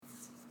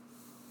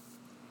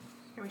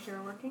Are we sure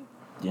we're working?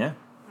 Yeah.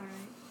 All right.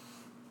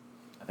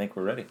 I think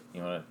we're ready.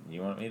 You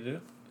want me to do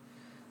it?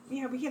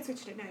 Yeah, we can't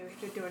switch it now. We have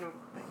to do a normal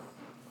thing.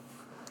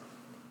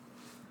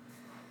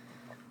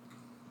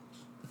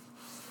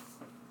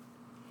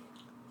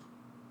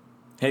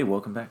 Hey,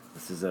 welcome back.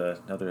 This is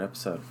another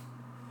episode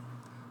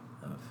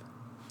of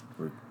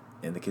We're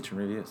in the Kitchen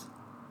Reviews.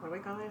 What do we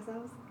call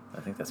ourselves?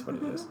 I think that's what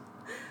it is.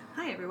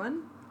 Hi,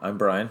 everyone. I'm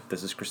Brian.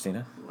 This is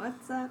Christina.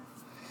 What's up?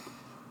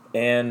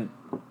 And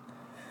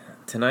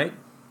tonight,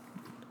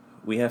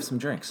 we have some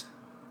drinks.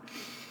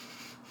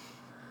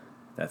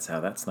 That's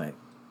how that's night.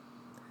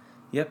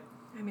 Yep.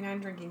 I mean, I'm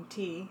drinking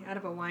tea out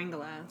of a wine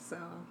glass, so,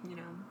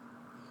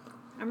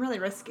 I'm really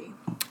risky.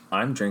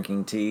 I'm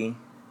drinking tea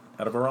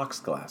out of a rocks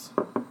glass.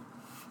 Out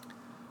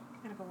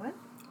of a what?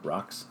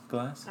 Rocks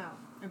glass? Oh,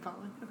 I'm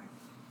following. Okay.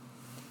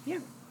 Yeah,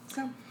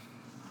 so,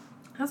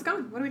 how's it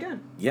going? What are we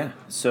doing? Yeah,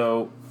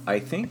 so I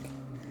think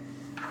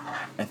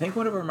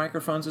one of our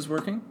microphones is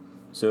working.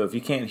 So if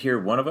you can't hear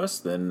one of us,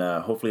 then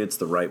hopefully it's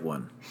the right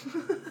one.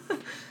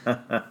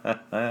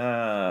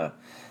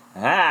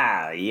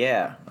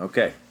 Yeah.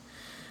 Okay.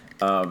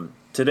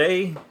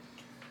 Today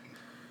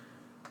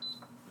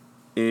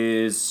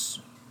this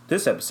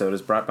episode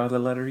is brought by the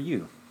letter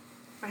U.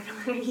 By the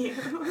letter U.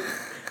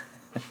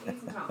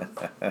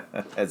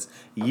 As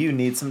you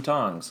need some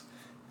tongs.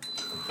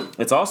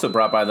 It's also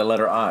brought by the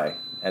letter I,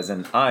 as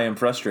in I am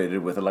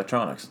frustrated with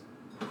electronics.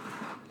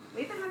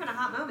 We've been having a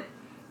hot moment.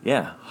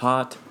 Yeah,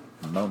 hot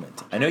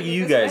moment. I know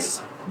you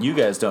guys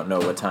don't know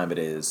what time it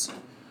is,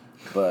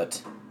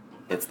 but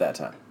it's that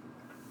time.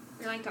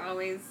 We like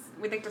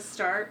to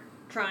start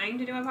trying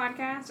to do a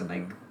podcast at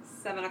like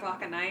 7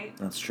 o'clock at night.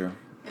 That's true.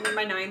 And then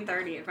by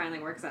 9:30 it finally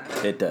works out.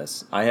 It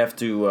does. I have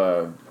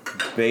to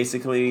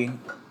basically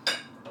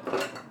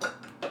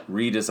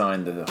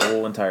redesign the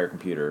whole entire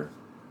computer.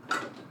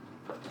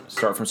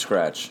 Start from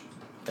scratch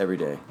every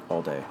day,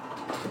 all day.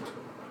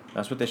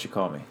 That's what they should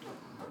call me.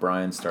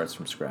 Brian starts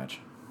from scratch.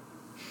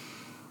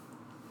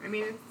 I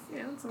mean,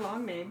 it's a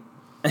long name.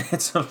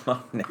 It's a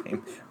long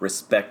name.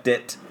 Respect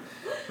it.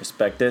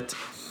 Respect it.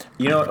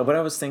 You know, what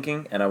I was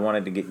thinking, and I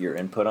wanted to get your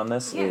input on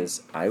this,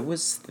 is I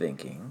was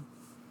thinking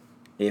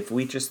if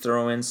we just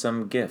throw in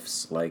some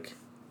gifts, like,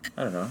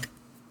 I don't know,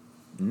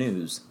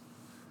 news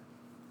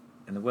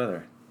and the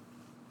weather.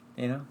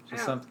 You know?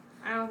 Just something.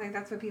 I don't think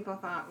that's what people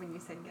thought when you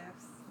said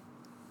gifts.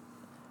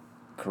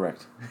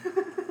 Correct.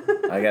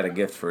 I got a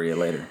gift for you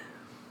later.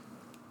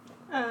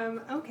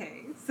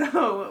 Okay,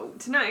 so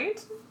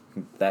tonight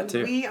That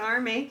too. we are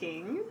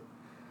making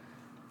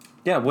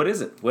Yeah, what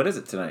is it? What is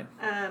it tonight?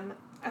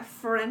 a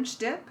French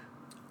dip.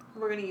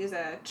 We're gonna use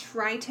a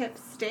tri-tip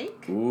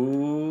steak.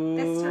 Ooh.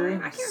 This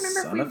time. I can't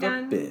remember if we've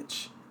done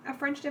bitch. a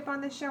French dip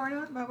on this show or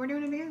not, but we're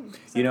doing it again.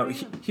 So You know,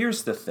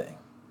 here's the thing.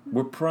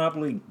 We're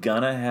probably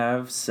gonna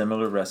have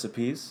similar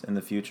recipes in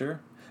the future,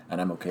 and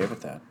I'm okay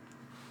with that.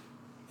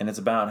 And it's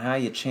about how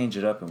you change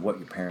it up and what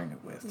you're pairing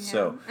it with. Yeah.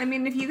 So, I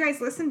mean, if you guys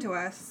listened to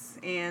us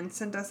and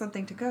sent us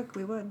something to cook,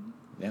 we would.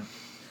 yeah.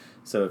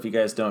 So if you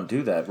guys don't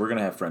do that, we're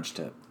gonna have French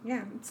dip.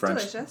 Yeah, it's French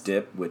delicious.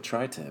 dip with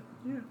tri-tip.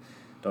 Yeah.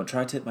 Don't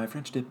tri-tip my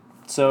French dip.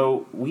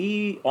 So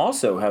we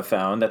also have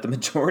found that the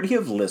majority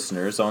of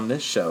listeners on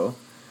this show,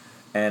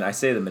 and I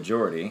say the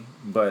majority,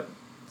 but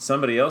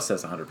somebody else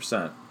says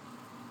 100%,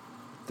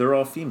 they're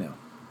all female.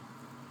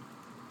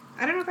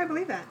 I don't know if I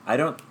believe that. I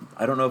don't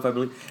know if I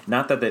believe.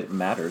 Not that it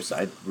matters.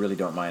 I really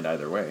don't mind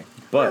either way.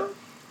 But Well,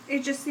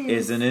 it just seems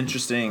is an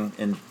interesting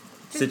just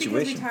situation.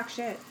 because we talk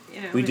shit,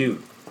 We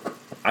do.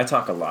 I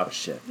talk a lot of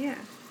shit. Yeah.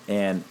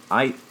 And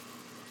I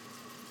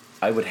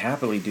would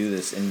happily do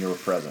this in your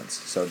presence.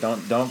 So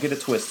don't get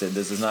it twisted.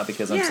 This is not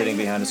because I'm sitting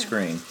behind a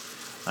screen.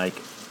 Like,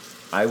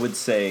 I would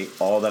say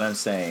all that I'm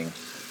saying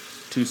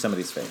to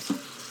somebody's face.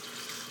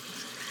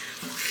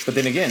 But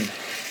then again,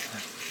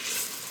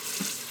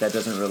 that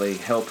doesn't really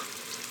help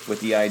with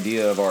the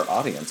idea of our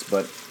audience.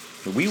 But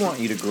we want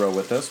you to grow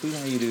with us. We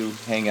want you to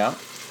hang out,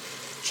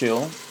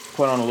 chill,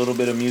 put on a little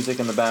bit of music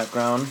in the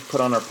background, put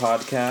on our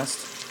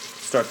podcast,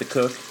 start to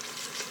cook.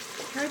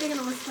 How are they going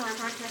to listen to our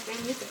podcast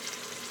and music?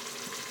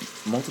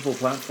 Multiple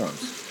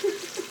platforms.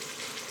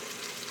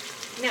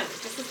 No,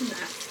 just listen to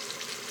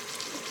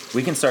us.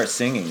 We can start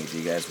singing if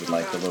you guys would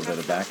like a little bit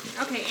of back.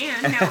 Okay,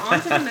 and now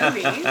on to the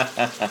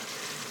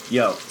movie.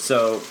 Yo,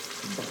 so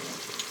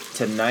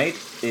tonight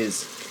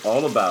is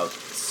all about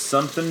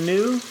something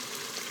new,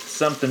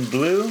 something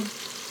blue,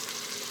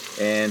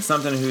 and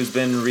something who's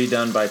been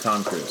redone by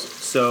Tom Cruise.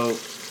 So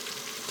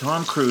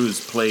Tom Cruise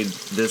played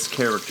this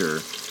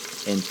character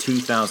in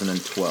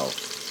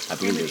 2012. I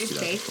believe And it's it's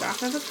based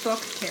off of a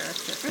book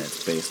character.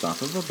 It's based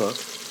off of a book.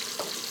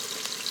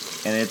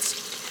 And it's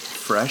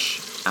fresh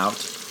out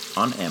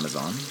on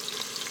Amazon.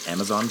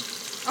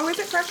 Oh, is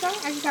it fresh out?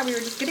 I just thought we were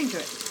just getting to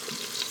it.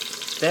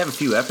 They have a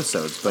few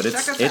episodes, but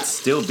it's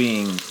still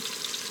being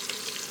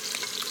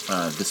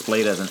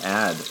displayed as an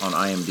ad on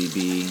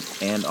IMDb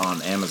and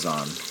on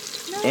Amazon.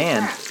 No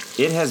And crap.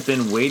 it has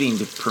been waiting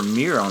to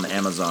premiere on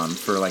Amazon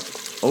for like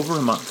over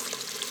a month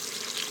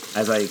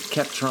as I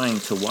kept trying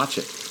to watch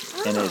it.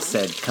 And it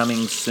said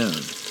coming soon.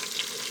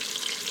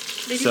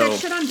 They do So- that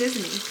shit on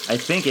Disney. I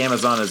think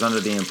Amazon is under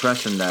the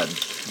impression that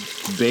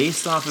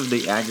based off of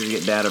the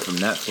aggregate data from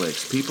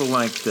Netflix, people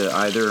like to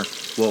either,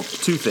 well,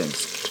 two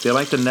things. They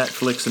like to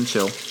Netflix and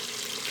chill,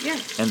 Yeah.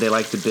 and they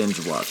like to binge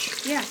watch.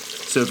 Yeah.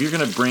 So if you're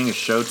going to bring a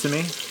show to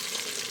me,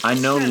 I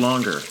no Sure.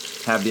 longer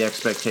have the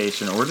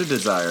expectation or the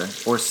desire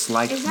or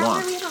slight Is that why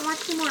want we haven't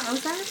watched any more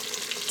Ozark?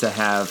 to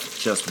have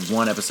just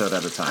one episode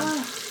at a time.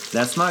 Ugh.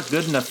 That's not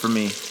good enough for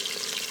me, It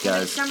makes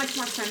guys. so much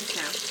more sense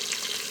now.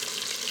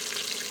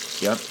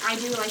 Yep. I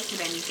do like to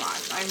binge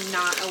watch. I'm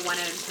not a one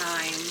at a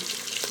time,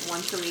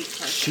 once a week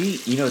person.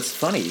 It's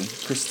funny.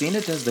 Christina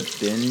does the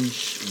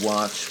binge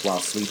watch while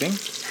sleeping.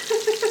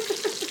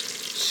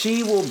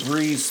 She will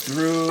breeze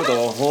through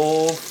the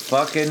whole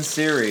fucking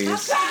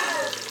series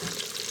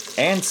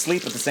and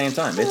sleep at the same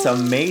time. It's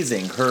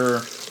amazing.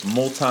 Her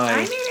I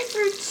made it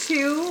through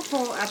 2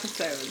 whole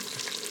episodes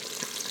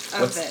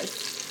of What's- this.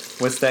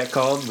 What's that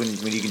called when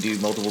you can do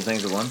multiple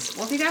things at once?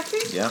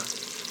 Multitasking? Yeah.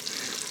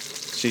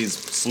 She's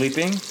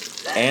sleeping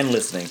and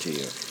listening to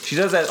you. She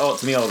does that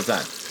to me all the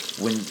time.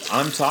 When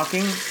I'm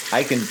talking,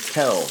 I can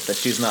tell that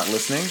she's not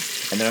listening,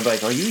 and then I'm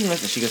like, "Are you even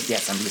listening?" She goes,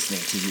 "Yes, I'm listening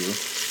to you."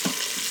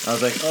 I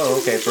was like, "Oh,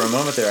 okay." For a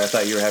moment there, I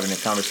thought you were having a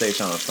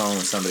conversation on the phone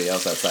with somebody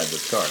else outside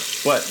this car,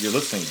 but you're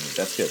listening to me.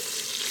 That's good.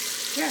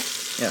 Yeah.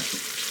 Yeah,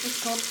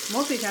 It's called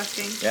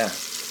multitasking. yeah.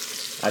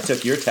 I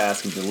took your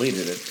task and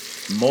deleted it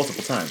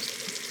multiple times.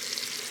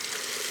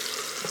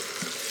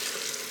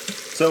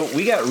 So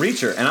we got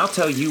Reacher, and I'll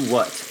tell you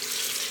what.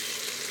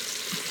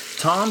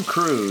 Tom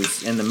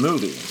Cruise in the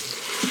movie,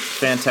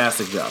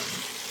 fantastic job.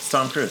 It's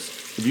Tom Cruise.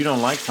 If you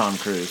don't like Tom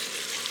Cruise,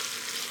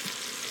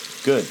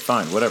 good,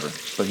 fine, whatever.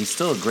 But he's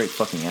still a great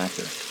fucking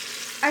actor.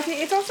 I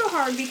think it's also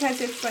hard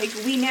because it's like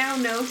we now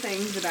know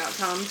things about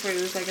Tom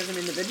Cruise like as an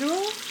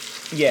individual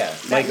Yeah,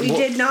 that we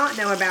did not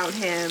know about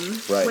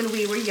him Right. when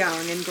we were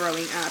young and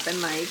growing up,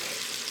 and like,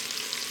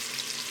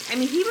 I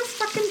mean, he was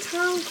fucking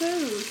Tom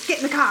Cruise. Get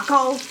in the car,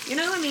 Cole. You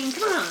know, I mean,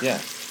 come on. Yeah,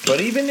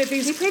 but even if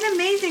He played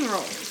amazing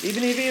roles.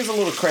 even if he is a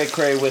little cray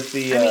cray with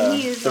the I mean,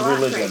 he is the a lot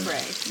religion,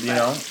 cray-cray, you but-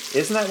 know,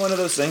 isn't that one of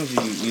those things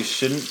you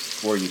shouldn't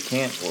or you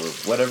can't or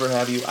whatever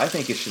have you? I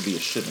think it should be a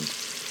shouldn't.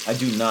 I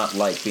do not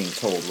like being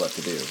told what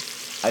to do.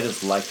 I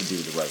just like to do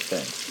the right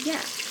thing. Yeah.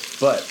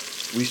 But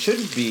we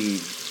shouldn't be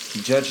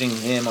judging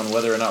him on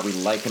whether or not we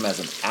like him as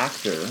an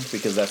actor,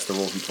 because that's the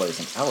role he plays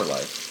in our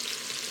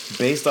life,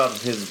 based off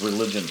of his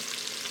religion.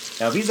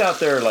 Now, if he's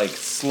out there, like,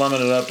 slumming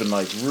it up and,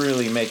 like,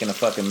 really making a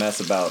fucking mess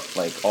about,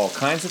 like, all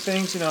kinds of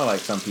things, you know, like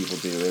some people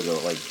do, they go,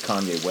 like,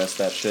 Kanye West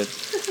that shit,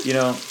 you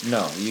know,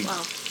 no.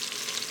 Well,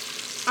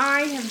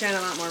 I have done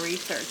a lot more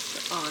research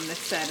on the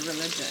said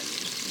religion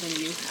than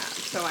you have,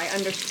 so I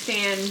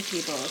understand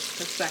people's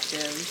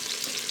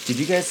perspectives. Could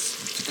you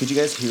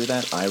guys hear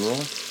that eye roll?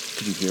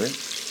 Could you hear it?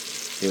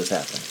 It was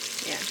happening.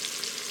 Yeah.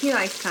 He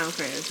likes Tom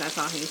Cruise, that's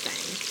all he's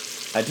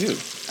saying. I do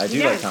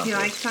He like does. Tom He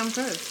Cruise. likes Tom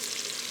Cruise.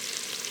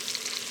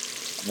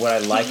 What I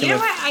like You him know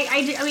if- what?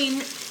 I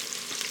mean,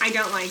 I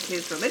don't like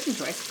his religion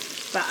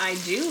choice, but I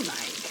do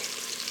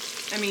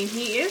like. I mean,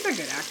 he is a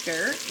good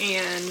actor,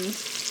 and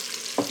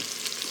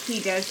he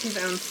does his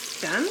own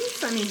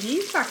stunts. I mean,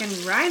 he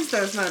fucking rides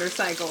those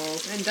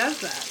motorcycles and does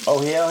that. Oh,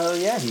 hell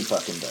yeah, he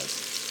fucking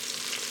does.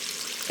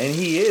 And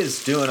he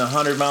is doing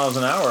 100 miles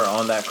an hour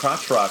on that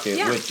crotch rocket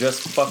Yeah. with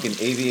just fucking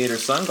aviator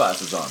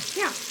sunglasses on.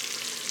 Yeah.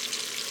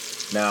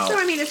 Now, So,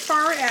 I mean, as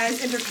far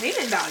as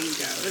entertainment value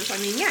goes, I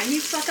mean, yeah,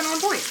 he's fucking on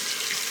point.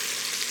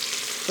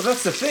 so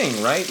that's the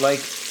thing, right? Like,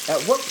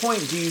 at what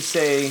point do you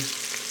say,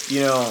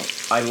 you know,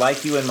 I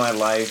like you in my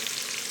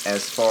life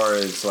as far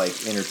as, like,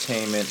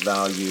 entertainment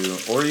value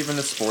or even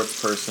a sports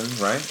person,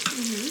 right?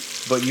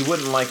 Mm-hmm. But you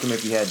wouldn't like him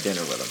if you had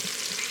dinner with him.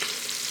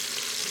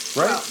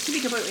 Right? Well, to be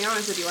completely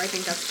honest with you, I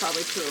think that's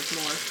probably true of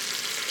more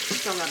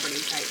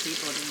celebrity-type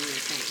people than you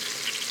would think.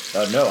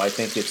 No, I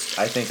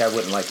think I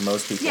wouldn't like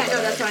most people. Yeah, that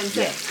no, that's I- what I'm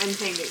saying. yeah. I'm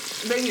saying that,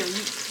 but you know,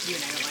 you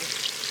and I don't like.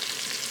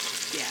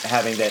 Yeah.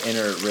 having that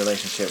inner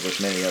relationship with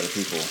many other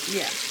people.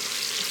 Yeah.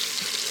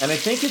 And I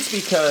think it's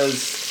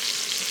because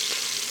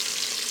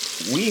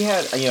we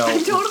had, you know...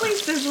 I'm totally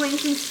sizzling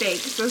some steak,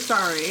 so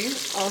sorry.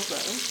 Also.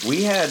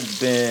 We had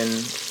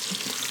been...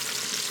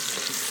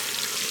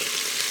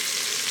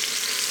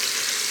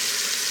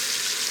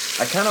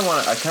 I kind of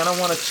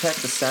want to check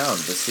the sound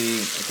to see,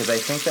 because I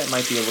think that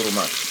might be a little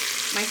much.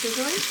 My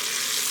sizzling?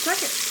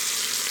 Check it.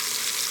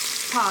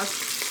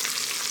 Pause.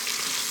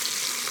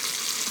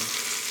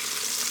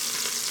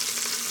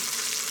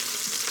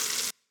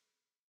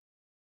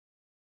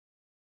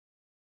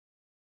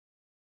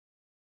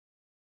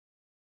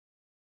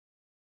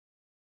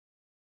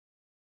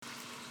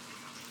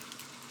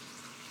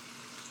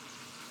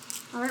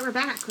 All right, we're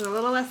back with a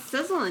little less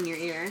sizzle in your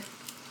ear.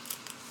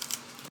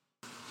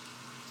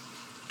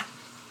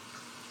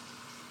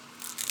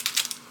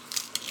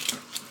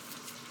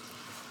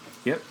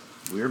 Yep,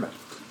 we're back.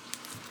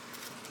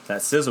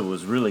 That sizzle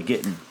was really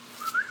getting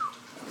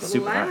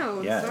super hot.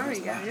 Loud. Yeah, it Sorry, was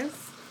loud. guys.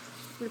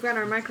 We've got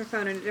our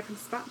microphone in a different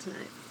spot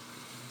tonight.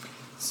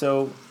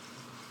 So,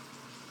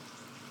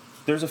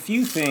 there's a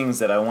few things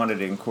that I wanted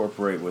to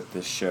incorporate with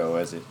this show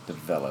as it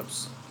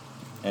develops.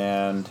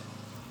 And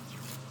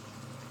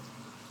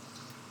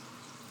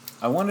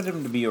I wanted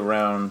them to be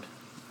around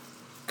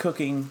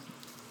cooking,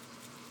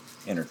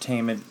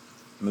 entertainment,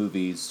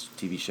 movies,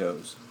 TV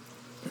shows,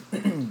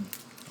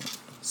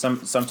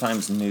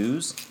 sometimes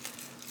news.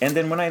 And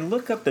then when I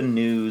look up the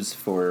news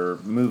for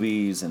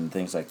movies and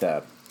things like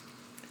that,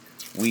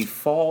 we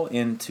fall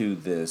into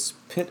this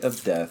pit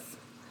of death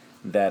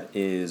that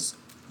is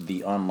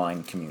the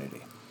online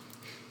community.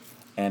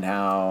 And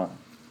how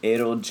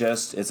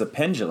it's a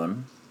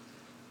pendulum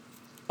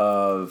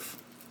of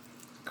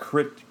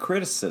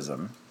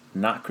criticism,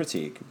 not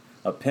critique,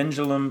 a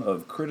pendulum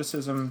of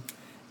criticism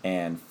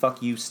and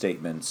fuck you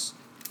statements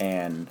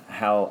and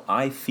how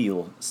I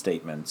feel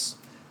statements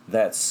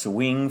that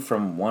swing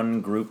from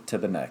one group to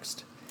the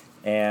next.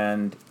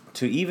 And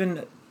to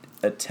even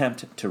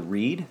attempt to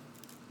read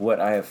what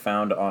I have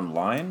found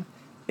online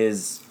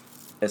is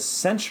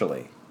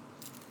essentially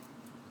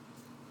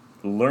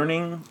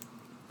learning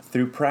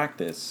through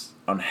practice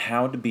on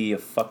how to be a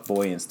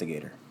fuckboy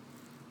instigator.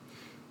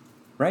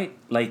 Right?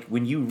 Like,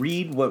 when you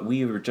read what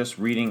we were just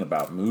reading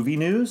about movie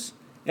news,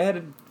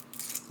 it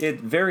had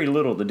very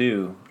little to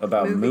do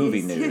about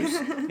movie news.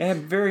 It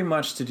had very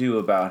much to do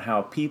about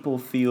how people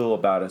feel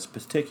about a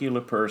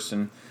particular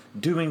person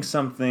doing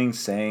something,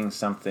 saying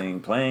something,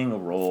 playing a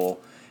role,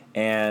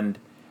 and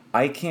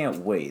I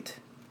can't wait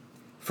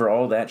for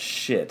all that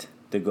shit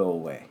to go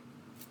away.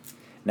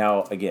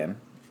 Now, again,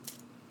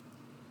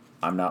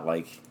 I'm not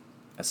like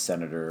a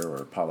senator or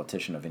a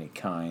politician of any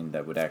kind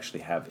that would actually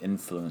have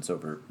influence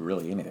over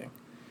really anything.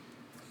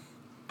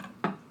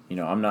 You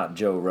know, I'm not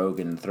Joe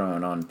Rogan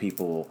throwing on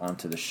people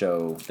onto the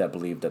show that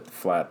believed that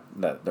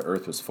the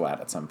Earth was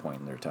flat at some point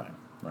in their time,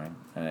 right?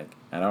 And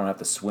I don't have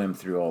to swim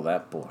through all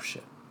that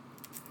bullshit.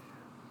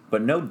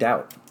 But no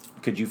doubt,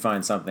 could you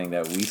find something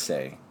that we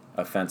say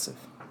offensive?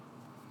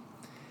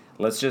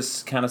 Let's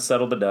just kind of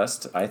settle the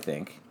dust, I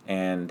think,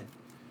 and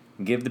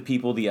give the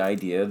people the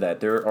idea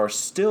that there are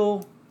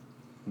still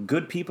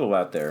good people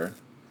out there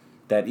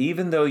that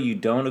even though you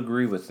don't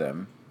agree with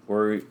them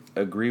or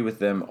agree with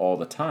them all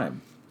the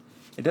time,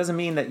 it doesn't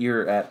mean that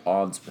you're at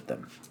odds with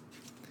them.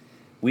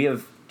 We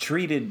have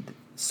treated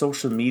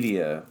social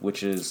media,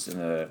 which is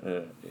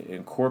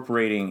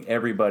incorporating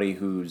everybody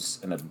who's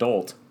an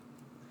adult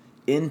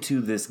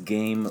into this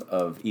game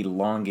of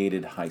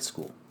elongated high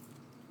school.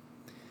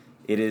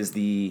 It is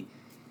the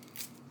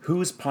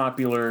who's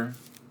popular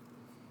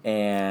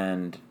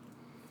and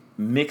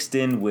mixed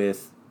in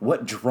with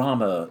what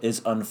drama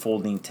is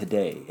unfolding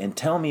today. And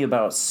tell me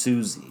about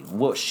Susie,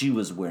 what she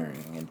was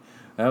wearing. And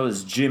that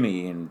was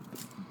Jimmy and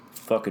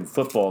fucking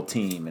football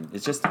team. And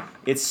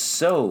it's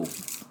so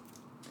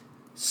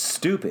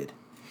stupid.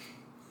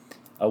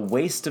 A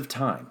waste of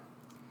time.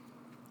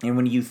 And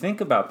when you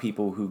think about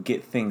people who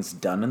get things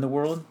done in the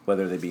world,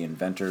 whether they be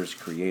inventors,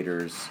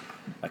 creators,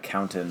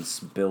 accountants,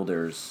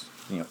 builders,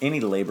 any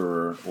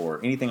laborer or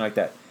anything like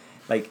that,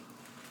 like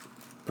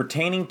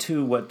pertaining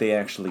to what they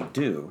actually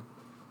do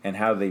and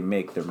how they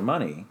make their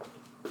money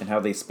and how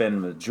they spend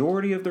the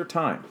majority of their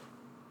time,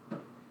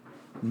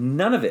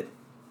 none of it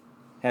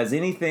has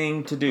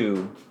anything to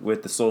do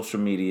with the social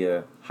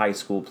media high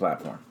school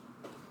platform.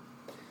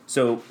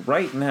 So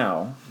right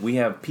now, we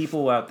have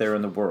people out there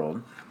in the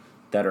world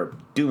that are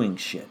doing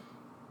shit,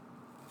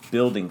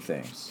 building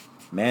things,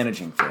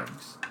 managing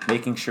things,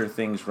 making sure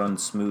things run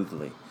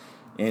smoothly,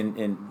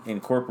 in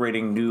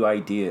incorporating new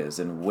ideas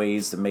and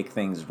ways to make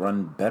things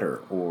run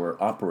better or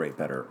operate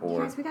better.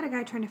 Or guys, we got a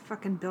guy trying to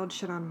fucking build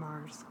shit on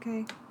Mars,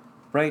 okay?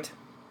 Right.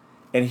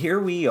 And here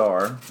we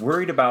are,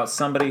 worried about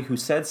somebody who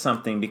said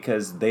something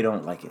because they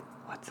don't like it.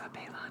 What's up,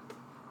 Elon?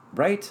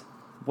 Right?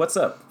 What's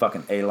up,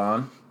 fucking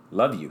Elon?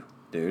 Love you,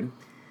 dude.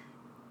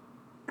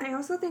 I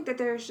also think that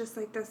there's just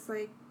like this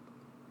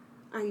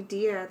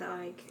idea that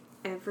like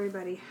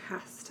everybody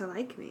has to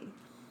like me.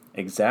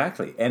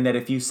 Exactly. And that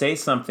if you say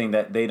something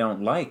that they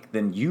don't like,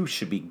 then you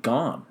should be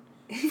gone.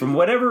 From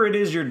whatever it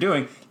is you're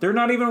doing, they're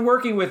not even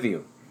working with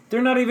you.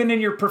 They're not even in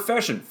your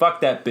profession.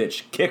 Fuck that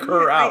bitch. Kick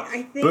her out.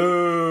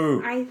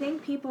 Boo! I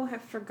think people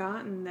have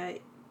forgotten that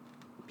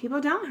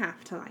people don't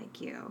have to like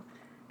you.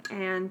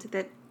 And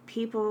that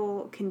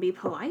people can be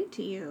polite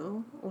to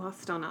you while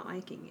still not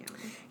liking you.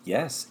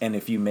 Yes. And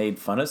if you made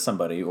fun of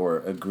somebody or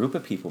a group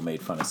of people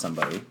made fun of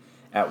somebody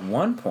at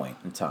one point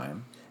in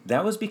time,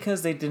 that was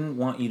because they didn't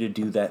want you to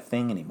do that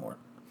thing anymore.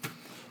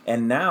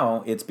 And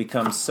now it's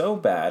become so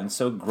bad and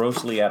so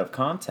grossly out of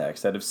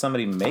context that if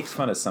somebody makes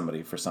fun of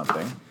somebody for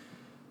something,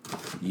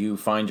 you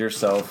find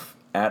yourself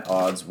at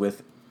odds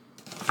with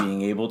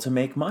being able to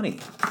make money,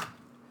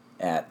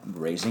 at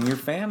raising your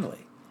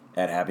family,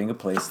 at having a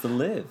place to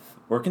live,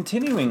 or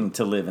continuing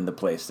to live in the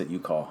place that you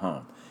call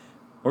home,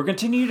 or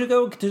continue to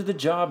go to the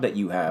job that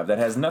you have that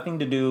has nothing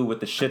to do with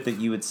the shit that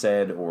you had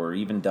said or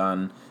even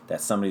done that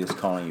somebody is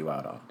calling you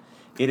out on.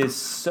 It is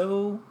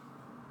so...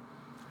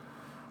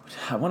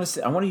 I want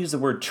to use the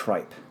word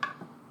tripe.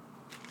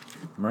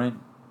 Right?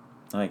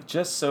 Like,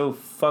 just so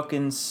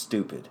fucking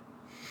stupid.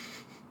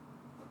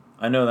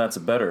 I know that's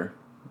a better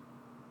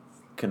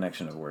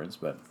connection of words,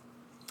 but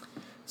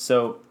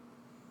so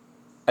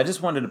I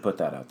just wanted to put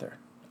that out there.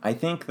 I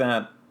think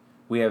that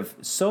we have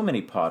so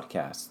many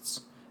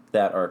podcasts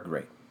that are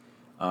great.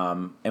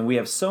 And we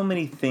have so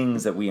many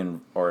things that we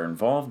are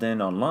involved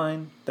in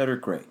online that are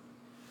great.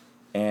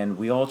 And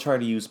we all try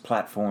to use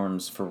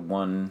platforms for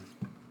one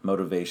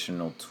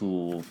motivational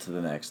tool to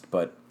the next,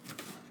 but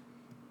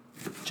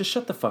just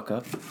shut the fuck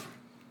up.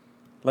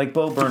 Like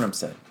Bo Burnham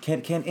said,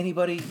 can any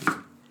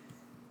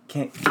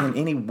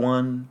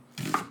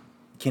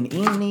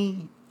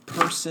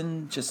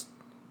person just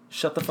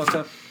shut the fuck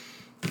up?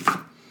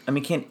 I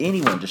mean, can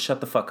anyone just shut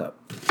the fuck up?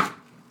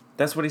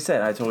 That's what he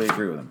said. I totally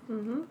agree with him.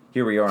 Mm-hmm.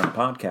 Here we are on a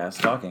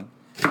podcast talking.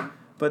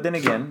 But then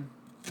again,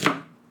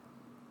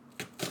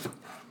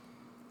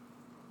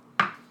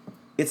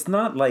 it's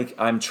not like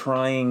I'm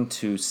trying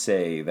to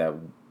say that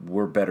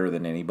we're better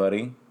than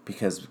anybody,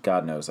 because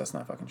God knows that's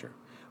not fucking true.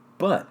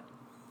 But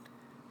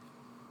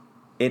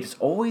it's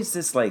always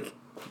this like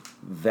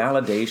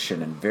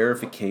validation and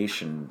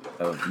verification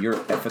of your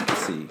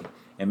efficacy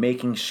and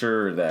making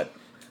sure that,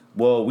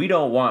 well, we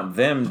don't want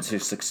them to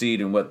succeed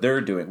in what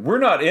they're doing. We're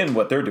not in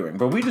what they're doing,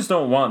 but we just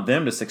don't want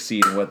them to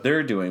succeed in what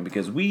they're doing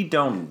because we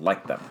don't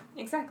like them.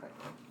 Exactly.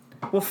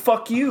 Well,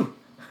 fuck you.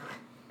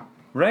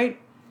 Right?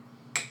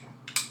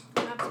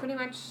 That's pretty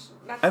much...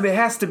 I mean, it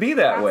has to be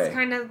that way. That's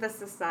kind of the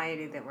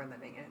society that we're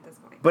living in at this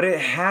point. But it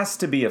has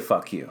to be a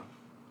fuck you.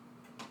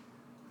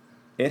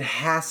 It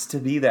has to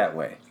be that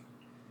way.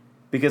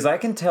 Because I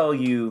can tell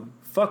you,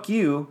 fuck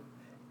you,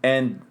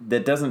 and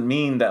that doesn't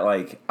mean that,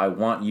 like, I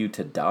want you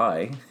to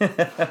die.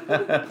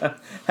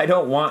 I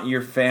don't want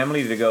your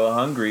family to go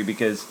hungry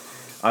because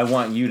I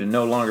want you to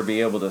no longer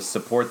be able to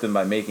support them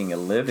by making a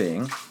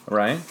living,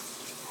 right?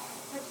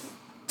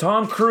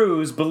 Tom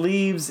Cruise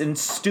believes in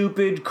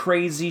stupid,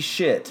 crazy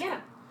shit.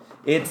 Yeah.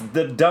 It's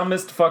the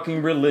dumbest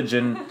fucking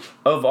religion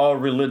of all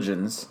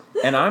religions.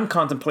 And I'm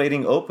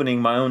contemplating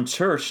opening my own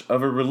church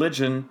of a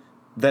religion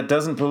that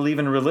doesn't believe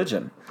in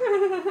religion.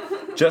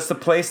 Just a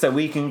place that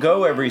we can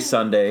go every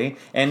Sunday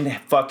and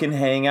fucking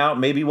hang out,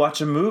 maybe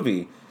watch a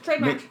movie.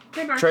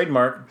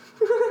 Trademark.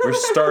 We're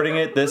starting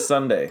it this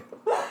Sunday.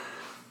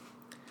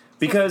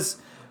 Because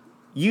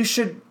you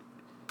should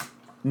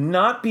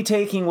not be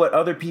taking what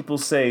other people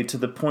say to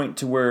the point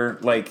to where,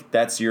 like,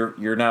 that's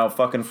you're now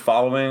fucking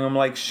following them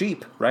like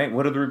sheep, right?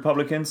 What do the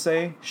Republicans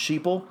say?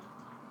 Sheeple?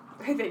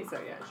 I think so,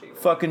 yeah, sheeple.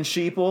 Fucking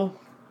sheeple.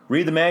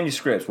 Read the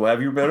manuscripts. Well,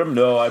 have you read them?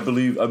 No, I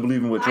believe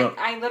in what Trump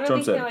said. I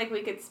literally feel like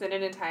we could spend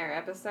an entire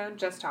episode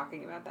just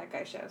talking about that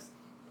guy's shows.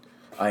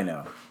 I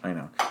know.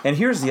 And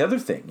here's the other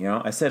thing, you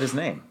know, I said his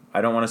name.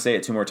 I don't want to say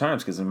it 2 more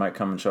times because it might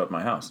come and show up at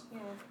my house. Yeah,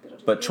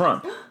 but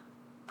Trump,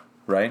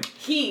 right?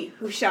 He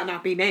who shall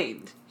not be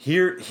named.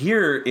 Here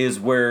is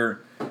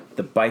where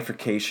the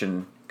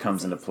bifurcation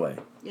comes into play.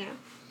 Yeah.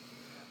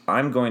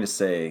 I'm going to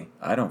say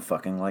I don't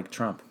fucking like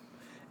Trump.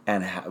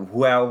 And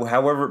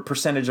however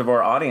percentage of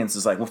our audience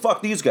is like, well,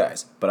 fuck these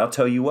guys. But I'll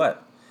tell you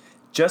what,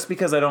 just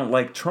because I don't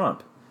like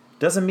Trump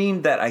doesn't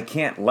mean that I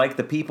can't like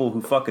the people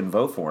who fucking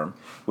vote for him,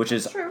 which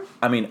is, true.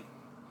 I mean,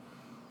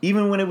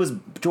 even when it was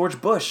George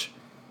Bush,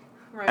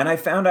 right. And I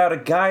found out a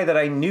guy that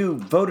I knew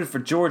voted for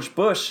George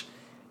Bush,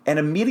 and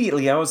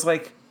immediately I was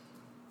like,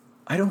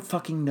 I don't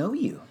fucking know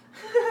you.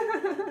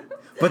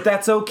 But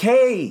that's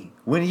okay.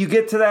 When you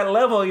get to that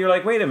level, you're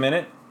like, wait a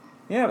minute.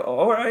 Yeah,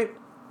 all right.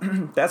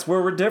 That's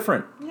where we're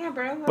different. Yeah,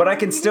 bro. But I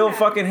can still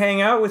fucking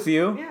hang out with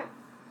you. Yeah.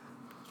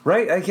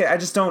 Right? I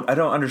just don't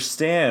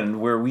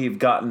understand where we've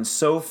gotten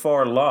so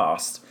far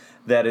lost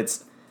that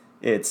it's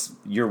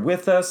you're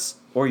with us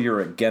or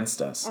you're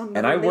against us.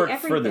 And I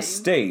worked for the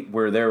state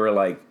where they were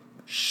like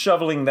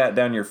shoveling that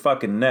down your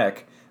fucking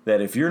neck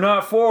that if you're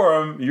not for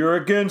them, you're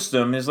against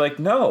them. It's like,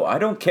 no, I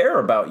don't care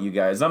about you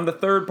guys. I'm the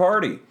third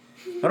party.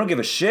 I don't give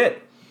a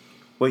shit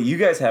what you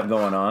guys have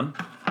going on.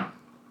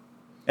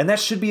 And that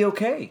should be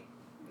okay.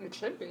 It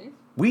should be.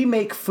 We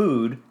make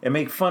food and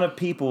make fun of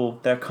people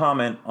that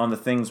comment on the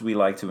things we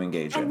like to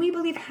engage in. And we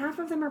believe half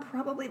of them are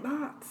probably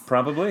bots.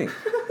 Probably.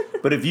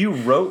 But if you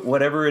wrote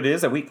whatever it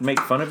is that we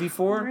make fun of you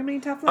for,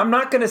 I'm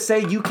not going to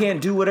say you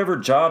can't do whatever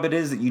job it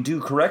is that you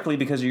do correctly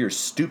because of your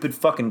stupid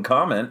fucking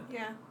comment.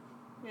 Yeah.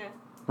 Yeah.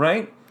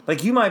 Right?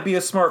 Like, you might be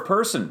a smart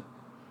person,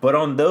 but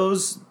on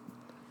those...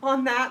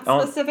 On that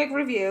specific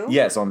review.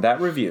 Yes, on that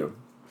review,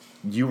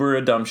 you were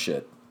a dumb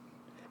shit.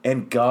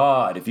 And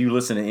God, if you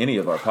listen to any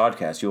of our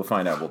podcasts, you'll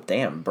find out, well,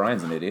 damn,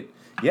 Brian's an idiot.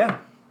 Yeah.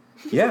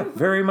 Yeah,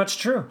 very much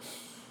true.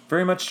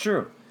 Very much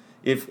true.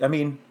 I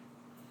mean,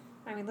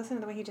 listen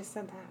to the way he just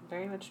said that.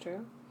 Very much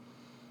true.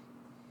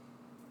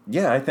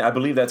 Yeah, I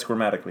believe that's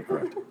grammatically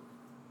correct.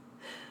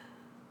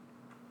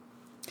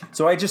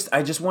 So I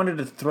just wanted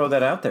to throw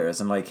that out there as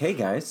I'm like, hey,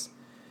 guys,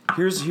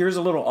 here's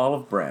a little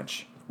olive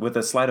branch with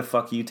a slide of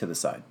fuck you to the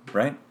side,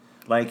 right?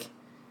 Like,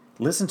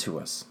 listen to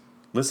us.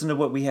 Listen to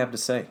what we have to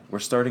say. We're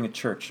starting a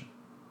church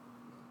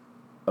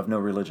of no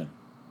religion.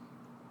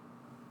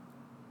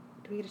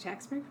 Do we get a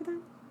tax break for that?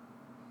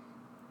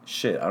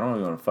 Shit, I don't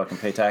even want to fucking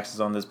pay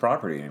taxes on this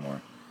property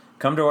anymore.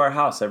 Come to our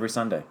house every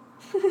Sunday.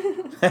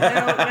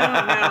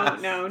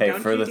 No. Hey,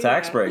 don't for you the do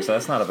tax that. breaks,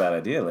 that's not a bad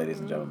idea, ladies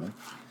and gentlemen.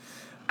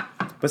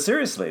 But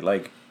seriously,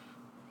 like,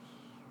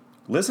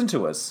 listen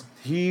to us.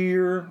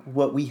 Hear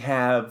what we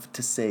have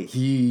to say.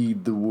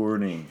 Heed the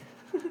warning.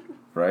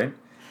 Right?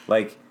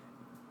 Like,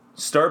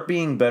 start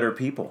being better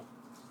people.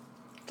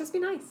 Just be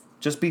nice.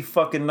 Just be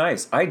fucking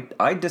nice.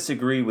 I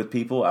disagree with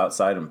people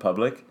outside in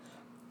public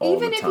all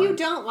Even the if time. you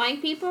don't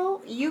like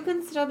people, you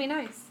can still be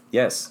nice.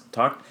 Yes.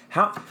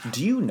 How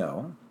do you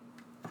know?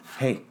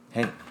 Hey.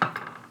 Hey,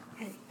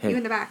 you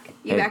in the back.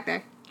 You Hey. back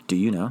there. Do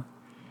you know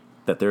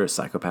that there are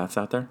psychopaths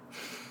out there?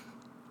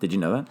 Did you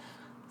know that?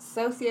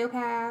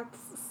 Sociopaths,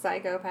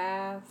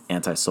 psychopaths.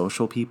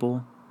 Antisocial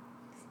people.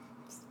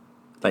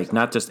 Like,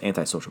 not just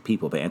antisocial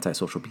people, but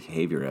antisocial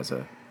behavior as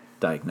a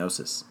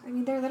diagnosis. I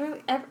mean, they're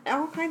literally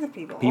all kinds of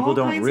people. People all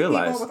don't kinds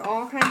realize- of people with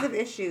all kinds of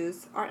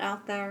issues are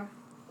out there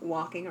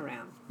walking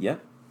around. Yeah.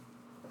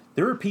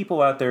 There are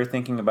people out there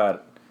thinking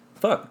about,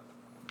 fuck,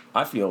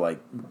 I feel like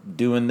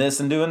doing this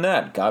and doing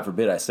that. God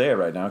forbid I say it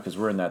right now, because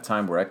we're in that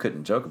time where I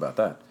couldn't joke about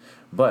that.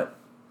 But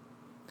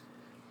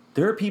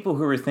there are people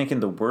who are thinking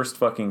the worst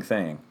fucking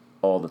thing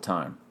all the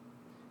time.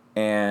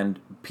 And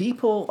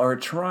people are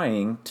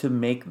trying to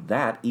make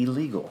that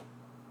illegal.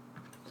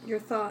 Your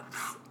thoughts?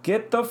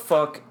 Get the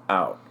fuck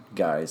out,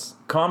 guys.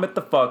 Calm it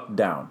the fuck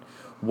down.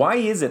 Why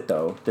is it,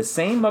 though, the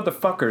same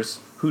motherfuckers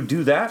who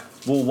do that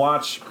will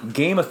watch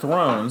Game of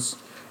Thrones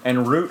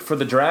and root for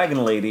the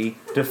dragon lady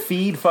to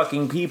feed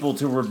fucking people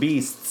to her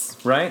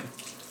beasts, right?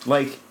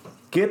 Like,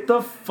 get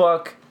the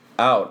fuck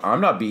out. I'm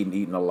not being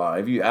eaten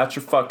alive. You out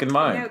your fucking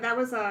mind. No, that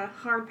was a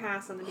hard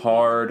pass on the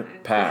Hard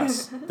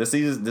pass. This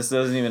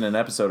isn't even an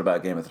episode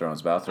about Game of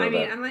Thrones, but I'll throw I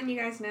mean, that. I'm letting you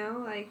guys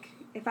know, like,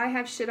 if I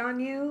have shit on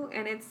you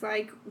and it's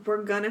like,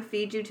 we're gonna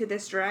feed you to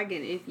this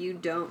dragon if you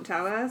don't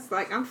tell us,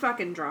 like, I'm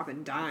fucking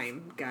dropping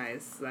dime,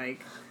 guys.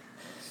 Like,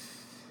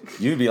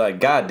 You'd be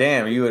like, God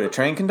damn, are you a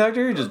train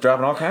conductor? You're just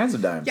dropping all kinds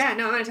of dimes. yeah,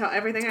 no, I'm gonna tell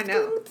everything I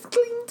know.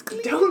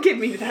 Don't give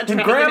me that And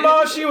dragon.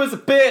 Grandma, she was a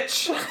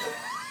bitch.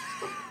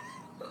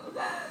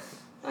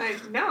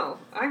 Like, no,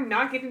 I'm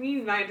not giving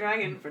you that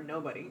dragon for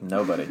nobody.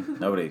 Nobody.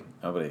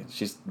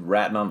 She's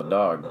ratting on the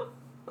dog.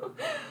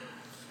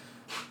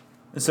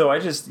 So I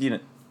just,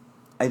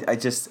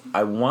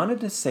 I wanted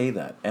to say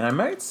that, and I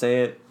might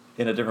say it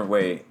in a different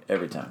way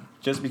every time,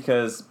 just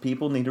because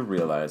people need to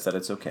realize that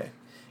it's okay.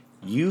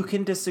 You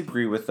can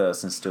disagree with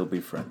us and still be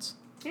friends,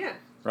 Yeah.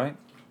 right?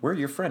 We're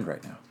your friend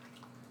right now.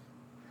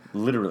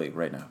 Literally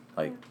right now.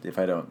 Like, if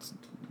I don't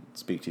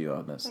speak to you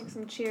on this. Like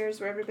some cheers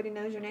where everybody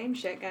knows your name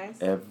shit, guys.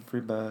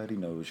 Everybody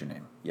knows your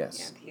name.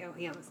 Yes. Yeah,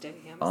 he almost did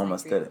it. He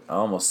Almost sang for did it. I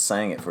almost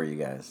sang it for you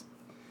guys.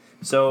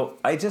 So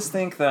I just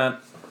think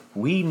that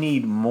we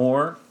need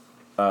more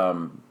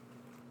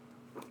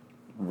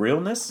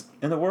realness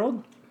in the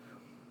world.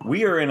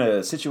 We are in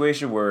a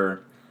situation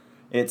where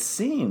it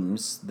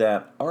seems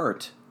that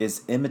art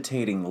is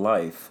imitating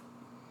life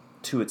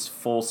to its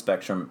full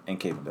spectrum and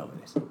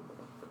capabilities.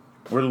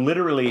 We're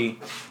literally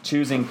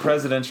choosing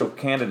presidential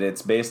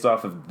candidates based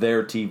off of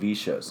their TV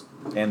shows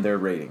and their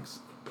ratings.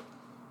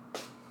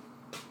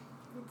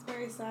 It's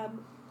very sad.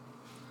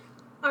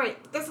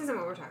 Alright, this isn't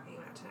what we're talking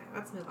about tonight.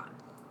 Let's move on.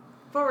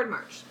 Forward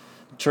march.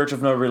 Church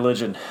of No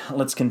Religion.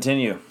 Let's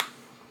continue.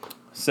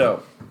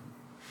 So,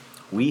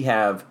 we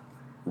have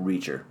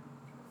Reacher.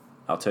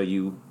 I'll tell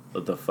you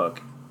the fuck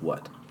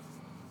what.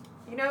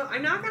 You know,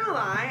 I'm not gonna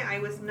lie, I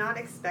was not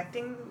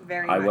expecting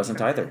very much I wasn't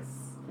from either. this.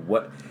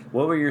 What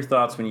were your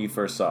thoughts when you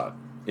first saw it,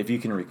 if you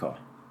can recall?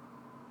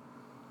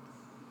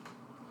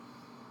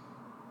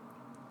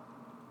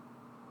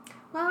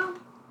 Well,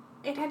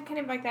 it had kind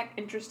of like that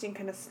interesting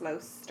kind of slow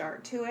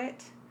start to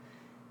it.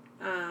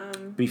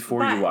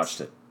 Before you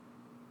watched it.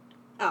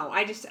 Oh,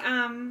 I just,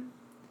 I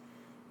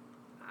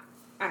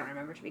don't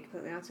remember, to be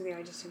completely honest with you.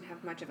 I just didn't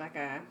have much of like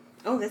a,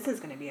 oh, this is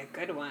going to be a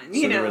good one.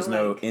 So there was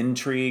no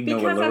intrigue, no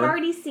allure? Because I've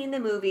already seen the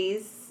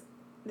movies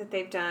that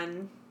they've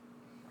done,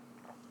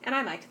 and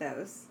I liked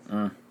those.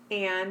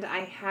 And I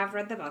have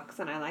read the books,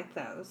 and I liked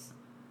those.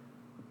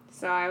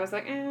 So I was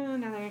like, now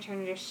they're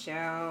trying to just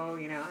show,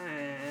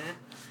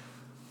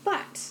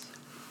 But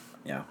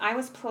Yeah. I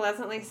was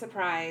pleasantly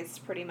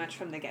surprised pretty much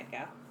from the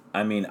get-go.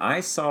 I mean,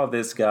 I saw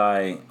this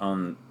guy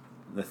on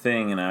the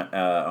thing and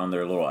on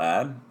their little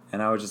ad,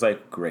 and I was just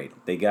like, great.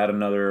 They got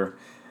another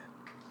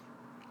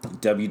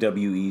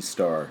WWE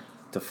star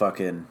to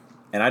fucking...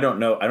 And I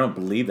don't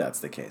believe that's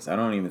the case. I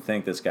don't even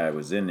think this guy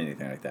was in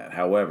anything like that.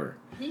 However...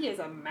 He is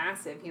a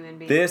massive human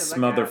being. This to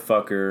look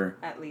motherfucker...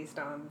 At least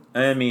on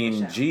I mean,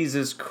 the show.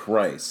 Jesus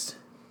Christ.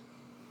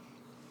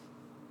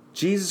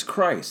 Jesus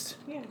Christ.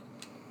 Yeah.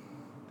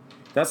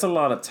 That's a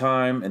lot of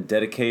time and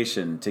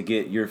dedication to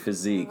get your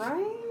physique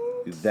Right?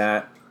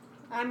 that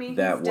I mean,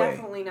 that he's way.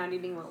 definitely not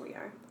eating what we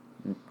are.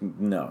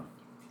 No.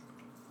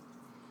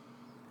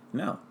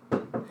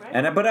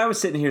 Right? But I was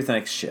sitting here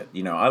thinking, shit,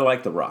 I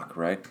like The Rock,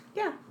 right?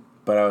 Yeah.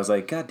 But I was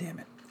like, God damn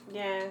it.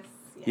 Yes.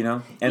 Yeah. You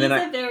know? And he's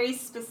a very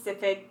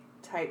specific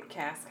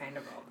typecast kind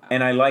of role, though.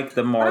 And I like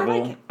the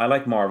Marvel. like it. I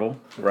like Marvel,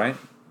 right?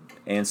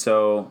 And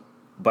so,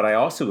 but I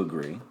also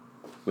agree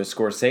with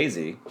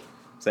Scorsese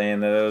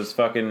saying that those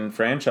fucking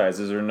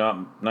franchises are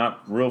not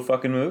real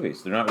fucking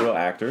movies. They're not real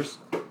actors.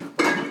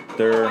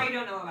 They're... Oh, I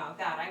don't know about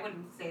that. I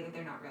wouldn't say that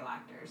they're not real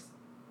actors.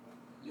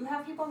 You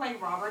have people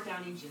like Robert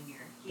Downey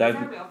Jr. He's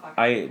a real fucking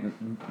actor.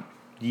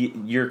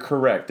 You're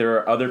correct. There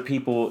are other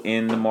people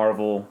in the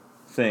Marvel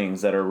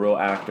things that are real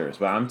actors,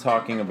 but I'm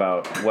talking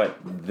about what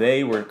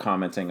they were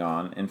commenting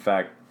on. In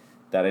fact,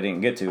 that I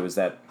didn't get to is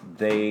that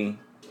the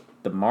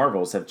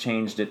Marvels have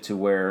changed it to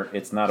where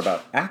it's not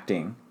about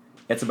acting,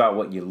 it's about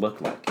what you look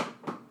like.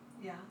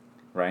 Yeah.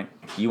 Right?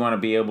 You want to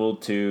be able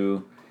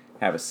to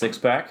have a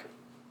six-pack?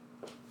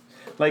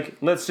 Like,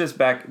 let's just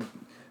back...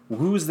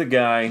 Who's the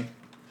guy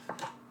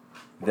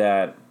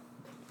that...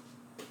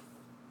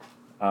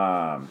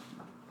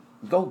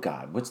 Oh,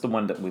 God. What's the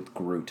one that with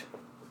Groot?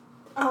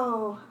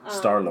 Oh.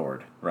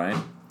 Star-Lord, right?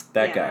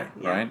 That guy,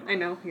 right? I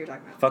know who you're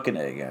talking about. Fucking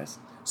A, guys.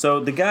 So,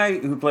 the guy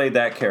who played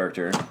that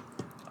character...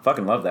 I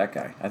fucking love that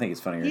guy. I think he's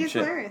funnier than shit. He's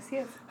hilarious, he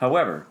is.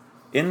 However,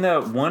 in the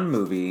one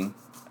movie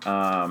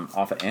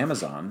off of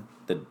Amazon,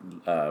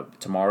 the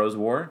Tomorrow's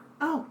War...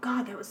 Oh,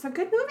 God, that was a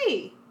good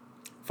movie.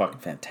 Fucking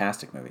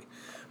fantastic movie.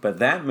 But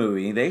that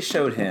movie, they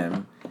showed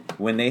him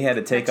when they had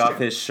to take off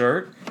his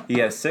shirt, he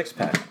had a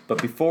six-pack.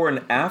 But before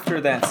and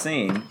after that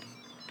scene,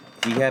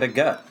 he had a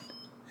gut.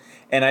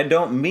 And I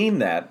don't mean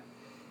that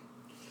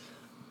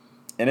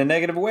in a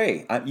negative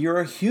way. You're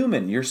a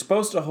human. You're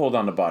supposed to hold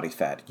on to body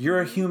fat. You're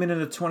a human in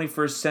the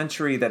 21st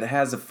century that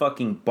has a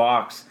fucking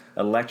box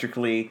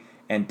electrically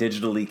and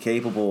digitally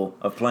capable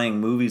of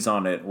playing movies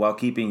on it while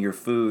keeping your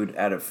food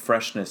at a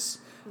freshness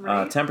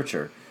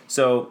temperature.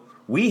 So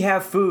we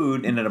have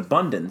food in an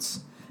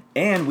abundance,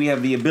 and we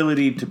have the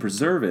ability to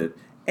preserve it,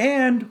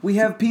 and we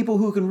have people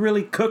who can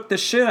really cook the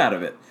shit out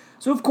of it.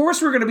 So of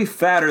course we're going to be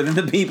fatter than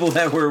the people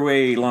that were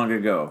way long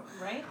ago.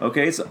 Right.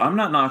 Okay, so I'm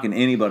not knocking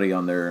anybody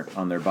on their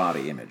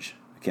body image.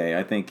 Okay,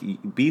 I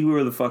think be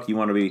whoever the fuck you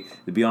want to be.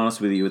 To be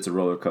honest with you, it's a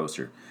roller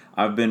coaster.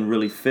 I've been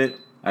really fit.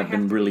 I've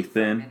been really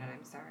thin.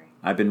 I'm sorry.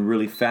 I've been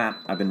really fat.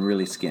 I've been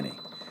really skinny.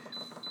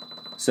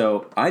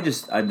 So I'm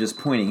just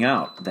pointing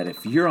out that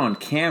if you're on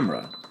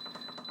camera,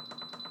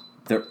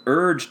 the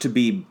urge to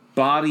be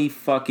body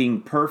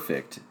fucking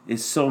perfect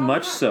is so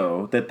much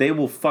so that they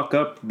will fuck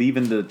up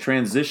even the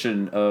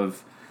transition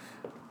of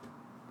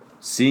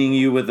seeing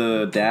you with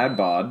a dad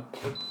bod,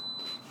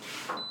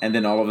 and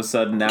then all of a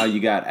sudden now you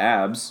got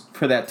abs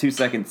for that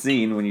 2-second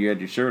scene when you had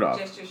your shirt off.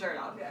 Just your shirt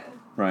off, yeah.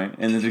 Right,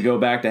 and then to go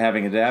back to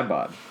having a dad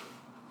bod.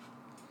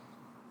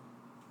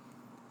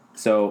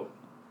 So,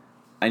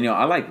 I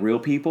like real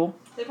people.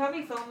 They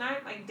probably filmed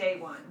that like day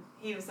one.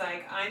 He was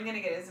like, I'm going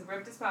to get as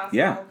ripped as possible.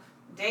 Yeah.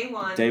 Day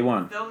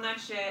one. Film that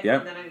shit,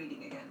 Yep. and then I'm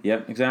eating again.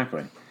 Yep,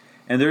 exactly.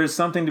 And there is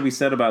something to be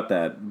said about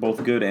that,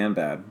 both good and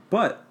bad.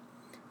 But,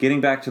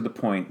 getting back to the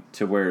point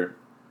to where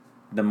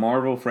the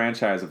Marvel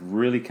franchise have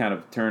really kind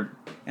of turned,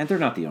 and they're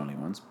not the only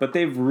ones, but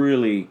they've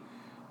really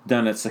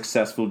done a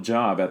successful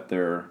job at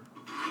their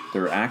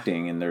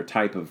acting and their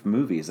type of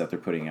movies that they're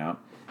putting out.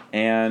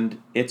 And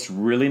it's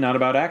really not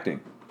about acting.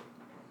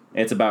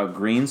 It's about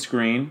green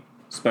screen,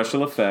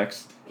 special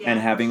effects, and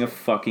having a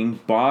fucking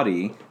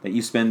body that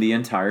you spend the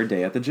entire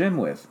day at the gym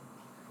with.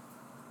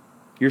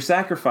 Your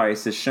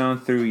sacrifice is shown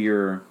through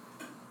your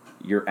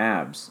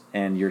abs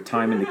and your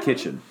time in the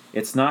kitchen.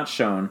 It's not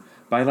shown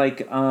by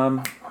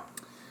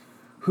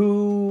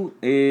who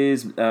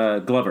is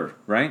Glover,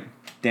 right?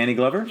 Danny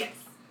Glover? Yes.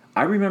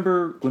 I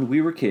remember when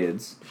we were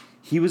kids,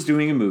 he was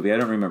doing a movie. I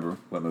don't remember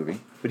what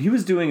movie, but he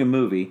was doing a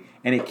movie,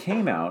 and it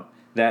came out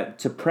that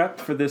to prep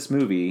for this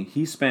movie,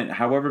 he spent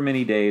however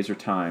many days or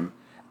time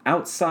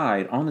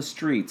outside on the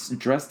streets,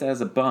 dressed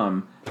as a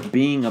bum,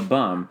 being a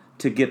bum,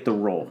 to get the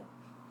role.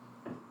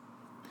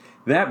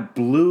 That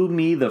blew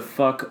me the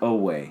fuck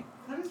away.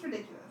 That is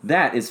ridiculous.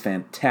 That is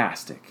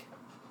fantastic.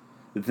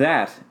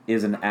 That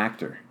is an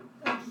actor.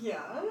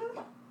 Yeah.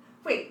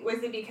 Wait,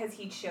 was it because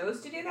he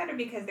chose to do that, or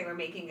because they were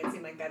making it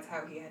seem like that's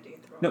how he had to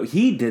get the role? No,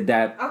 he did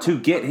that to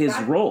get his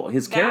role,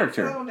 his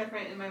character. That's a little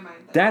different in my mind.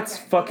 That's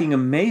fucking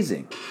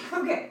amazing.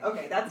 Okay,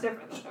 that's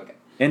different. Okay.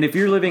 And if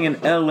you're living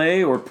in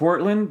LA or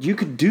Portland, you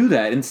could do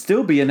that and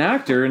still be an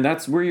actor, and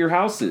that's where your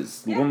house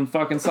is. Yeah. One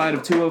fucking side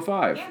of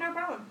 205. Yeah, no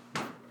problem.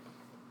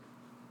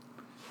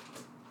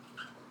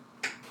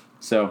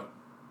 So,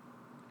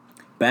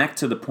 back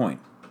to the point.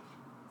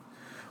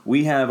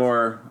 We have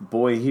our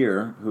boy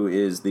here, who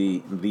is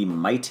the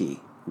mighty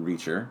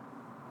Reacher.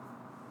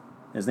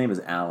 His name is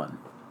Alan.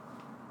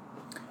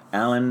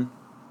 Alan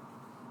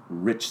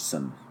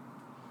Ritchson.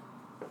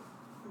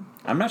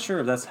 I'm not sure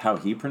if that's how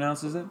he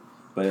pronounces it,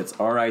 but it's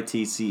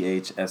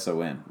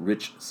Ritchson.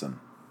 Ritchson.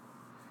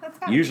 That's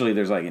fine. Usually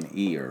there's like an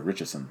E or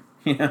Richardson.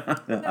 Yeah, I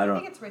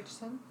think it's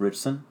Richardson.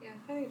 Richardson? Yeah,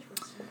 I think it's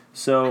Richardson.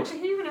 So, actually,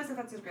 who even knows if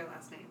that's his real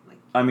last name?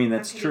 I mean,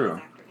 that's could be his true.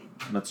 actor name.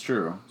 That's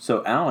true.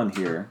 So Alan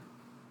here,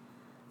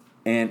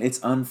 and it's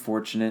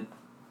unfortunate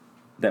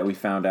that we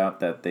found out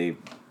that they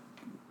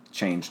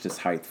changed his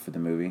height for the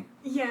movie.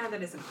 Yeah,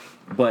 that isn't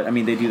right. But, I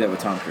mean, they do that with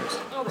Tom Cruise.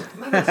 Oh, that's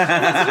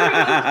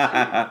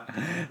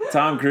true.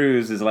 Tom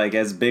Cruise is like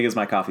as big as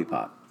my coffee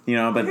pot. You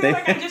know, but I feel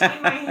like I just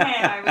in my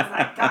head, I was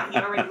like, God, he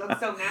already looks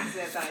so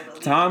massive that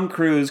Tom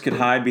Cruise could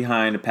hide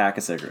behind a pack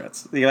of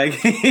cigarettes. Like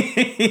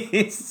he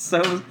is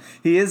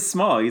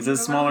small. He's a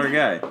smaller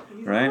guy,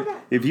 right?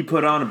 If you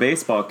put on a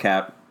baseball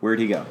cap, where'd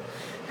he go?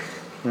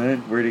 Right?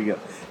 Where'd he go?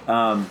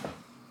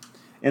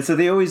 And so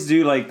they always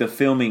do like the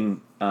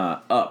filming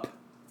up.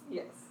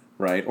 Yes.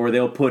 Right? Or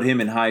they'll put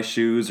him in high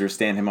shoes or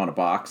stand him on a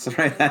box,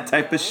 right? That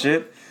type of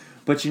shit.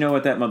 But you know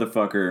what? That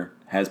motherfucker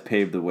has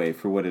paved the way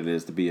for what it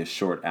is to be a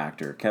short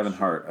actor. Kevin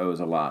Hart owes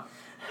a lot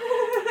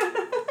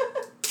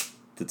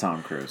to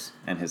Tom Cruise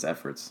and his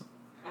efforts.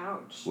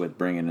 Ouch. With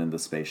bringing in the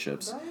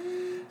spaceships.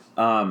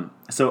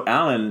 So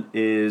Alan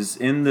is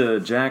in the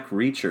Jack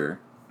Reacher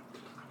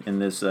in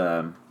this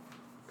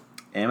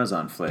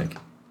Amazon flick.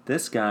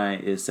 This guy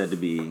is said to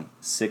be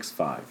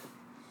 6'5".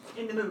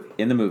 In the movie.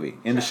 In the movie.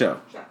 In the show.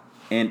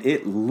 And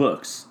it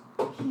looks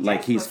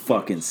like he's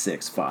fucking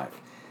 6'5".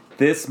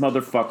 This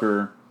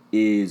motherfucker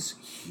is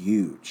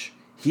huge.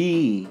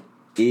 He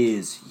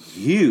is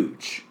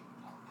huge.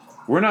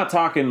 We're not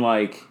talking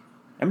like...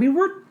 I mean,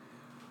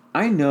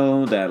 I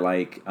know that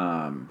like...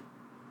 I'm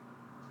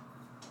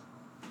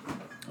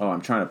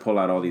trying to pull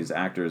out all these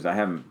actors. I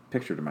haven't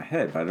pictured in my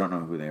head, but I don't know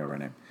who they are right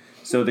now.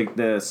 So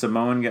the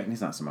Samoan guy...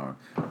 He's not Samoan.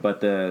 But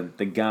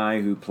the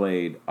guy who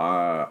played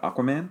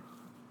Aquaman...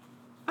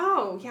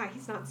 Oh, yeah,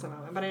 he's not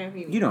Samoan, but I know who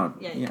you know.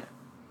 Yeah.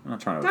 I'm not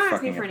trying to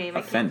fucking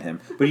offend him,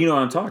 but you know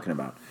what I'm talking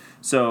about.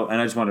 So, and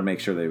I just wanted to make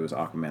sure that it was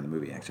Aquaman the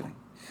movie, actually.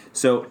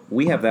 So,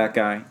 we have that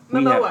guy.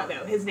 Momoa,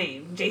 though, his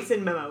name.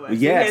 Jason Momoa.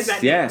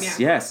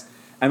 Yes.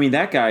 I mean,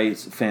 that guy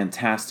is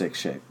fantastic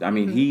shape. I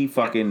mean, he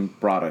fucking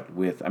brought it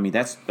with...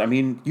 that's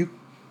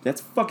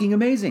fucking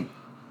amazing.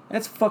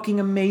 That's fucking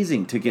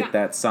amazing to get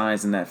that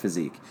size and that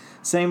physique.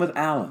 Same with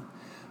Alan.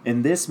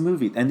 In this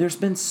movie, and there's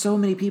been so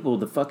many people,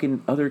 the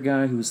fucking other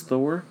guy who's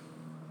Thor.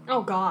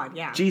 Oh, God,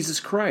 yeah. Jesus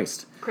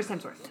Christ. Chris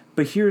Hemsworth.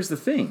 But here's the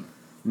thing.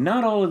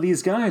 Not all of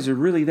these guys are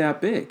really that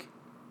big.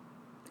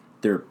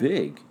 They're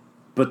big,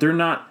 but they're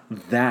not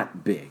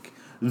that big.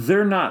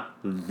 They're not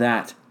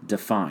that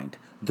defined.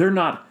 They're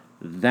not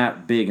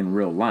that big in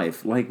real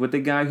life, like with the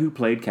guy who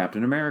played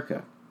Captain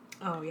America.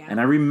 Oh, yeah.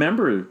 And I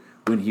remember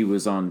when he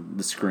was on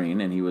the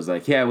screen, and he was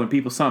like, yeah, when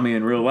people saw me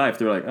in real life,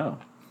 they're like, oh.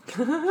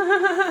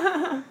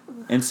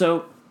 And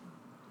so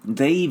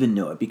they even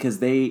know it because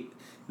they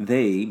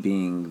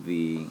being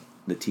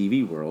the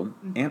TV world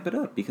amp it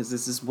up because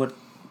this is what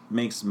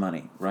makes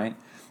money, right?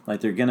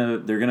 Like they're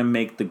gonna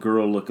make the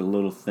girl look a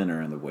little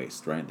thinner in the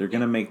waist, right? They're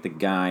gonna make the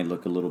guy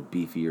look a little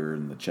beefier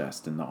in the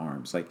chest and the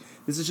arms. Like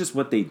this is just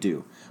what they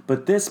do.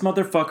 But this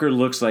motherfucker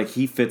looks like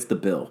he fits the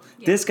bill.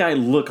 Yeah. This guy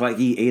looked like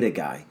he ate a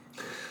guy.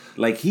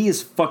 Like he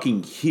is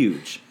fucking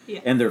huge. Yeah.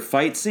 And their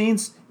fight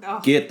scenes,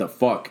 get the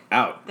fuck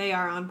out. They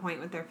are on point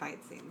with their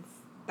fight scenes.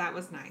 That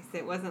was nice.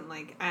 It wasn't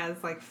like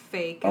as like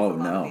fake as a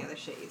lot of the other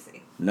shit you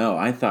see. No,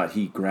 I thought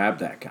he grabbed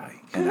that guy,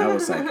 and I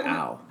was like,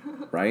 ow,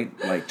 right?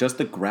 Like just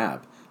the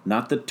grab,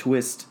 not the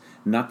twist,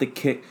 not the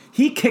kick.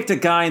 He kicked a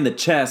guy in the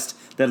chest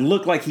that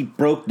looked like he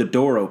broke the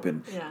door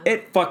open. Yeah.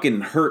 It fucking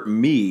hurt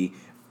me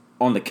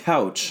on the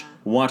couch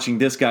watching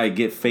this guy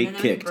get fake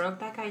kicked. He broke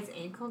that guy's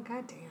ankle.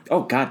 Goddamn.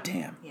 Oh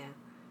goddamn. Yeah,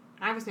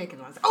 I was making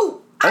noise.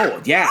 Oh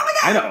yeah,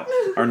 I know.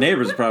 Our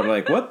neighbors are probably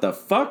like, what the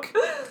fuck?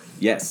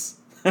 Yes.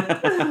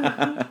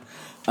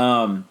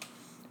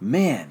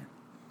 Man.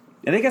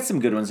 And they got some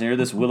good ones in here.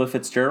 This Willa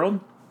Fitzgerald,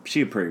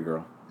 she a pretty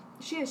girl.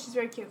 She is. She's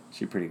very cute.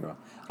 She a pretty girl.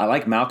 I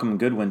like Malcolm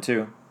Goodwin,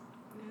 too.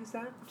 Who's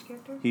that? Which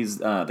character? He's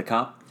the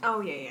cop.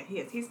 Oh, yeah, he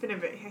is. He's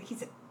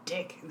a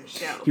dick in the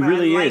show. He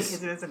really I is.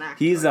 Like him as an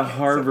actor. He's a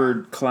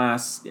Harvard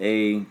Class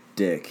A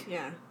dick.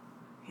 Yeah.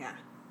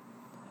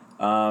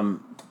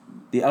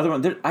 The other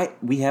one,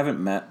 we haven't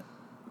met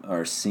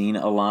or seen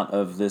a lot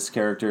of this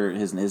character.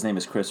 His name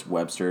is Chris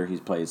Webster. He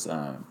plays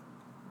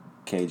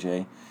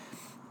KJ.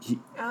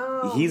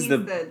 He's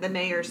the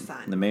mayor's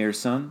son. The mayor's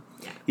son?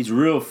 Yeah. He's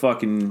real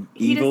fucking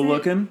evil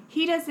looking.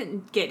 He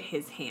doesn't get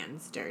his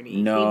hands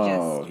dirty.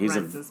 No. He just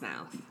runs his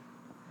mouth.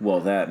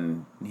 Well, that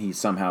and he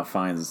somehow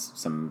finds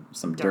some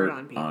dirt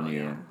on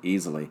you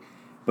easily.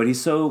 But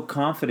he's so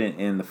confident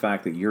in the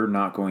fact that you're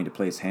not going to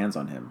place hands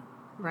on him.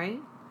 Right.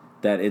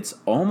 That it's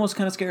almost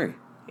kind of scary.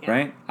 Yeah.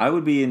 Right? I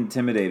would be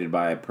intimidated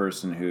by a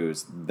person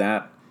who's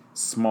that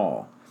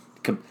small.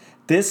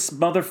 This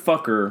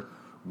motherfucker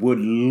would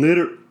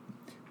literally...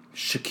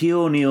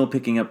 Shaquille O'Neal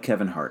picking up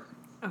Kevin Hart.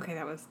 Okay,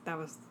 that was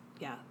fun.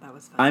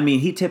 I mean,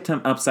 he tipped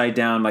him upside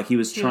down like he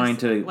was trying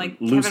to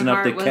loosen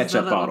up the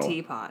ketchup bottle.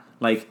 Teapot.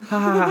 Like, ha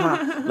ha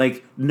ha.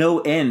 Like,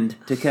 no end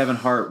to Kevin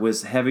Hart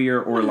was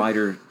heavier or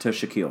lighter to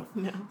Shaquille.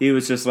 No. He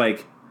was just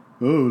like,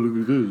 oh,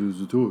 look at this,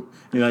 it's a toy.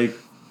 You're like,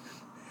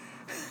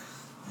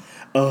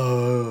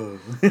 oh.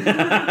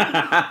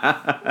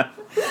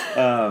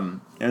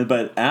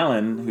 But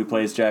Alan, who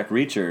plays Jack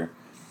Reacher,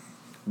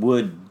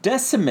 would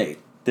decimate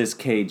this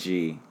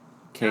KJ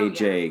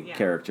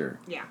character.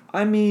 Yeah.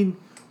 I mean,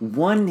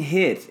 one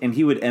hit and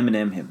he would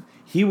Eminem him.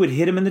 He would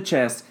hit him in the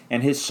chest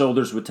and his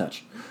shoulders would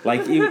touch.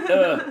 Like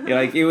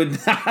it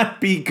would not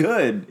be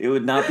good. It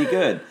would not be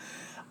good.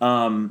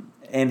 And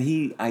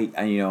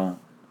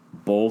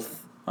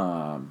both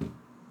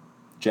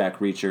Jack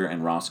Reacher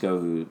and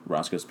Roscoe,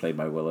 Roscoe's played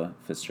by Willa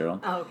Fitzgerald.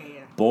 Oh, okay,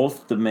 yeah.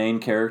 Both the main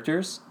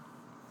characters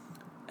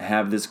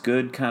have this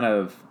good kind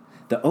of...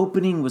 The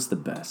opening was the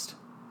best.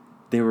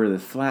 They were the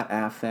flat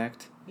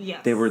affect.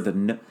 Yes. They were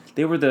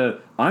the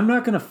I'm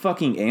not going to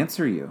fucking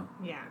answer you.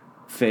 Yeah.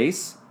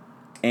 Face.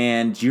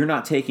 And you're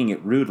not taking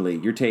it rudely.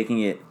 You're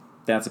taking it,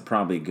 that's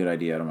probably a good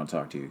idea. I don't want to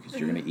talk to you because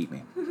you're going to eat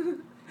me.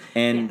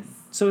 And Yes.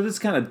 so this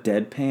kind of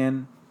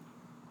deadpan...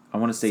 I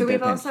want to say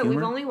deadpan humor.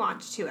 We've only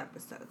watched 2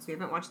 episodes. We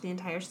haven't watched the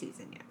entire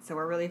season yet. So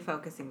we're really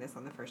focusing this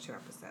on the first 2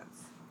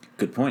 episodes.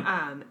 Good point.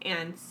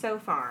 And so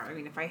far, I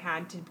mean, if I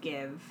had to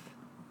give,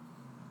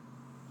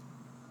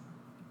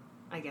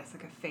 I guess,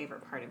 like a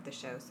favorite part of the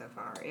show so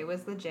far, it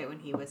was legit when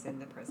he was in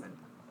the prison.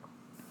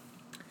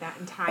 That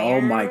entire... Oh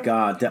my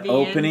god, the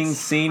opening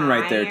scene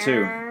right there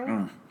too.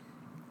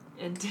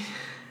 And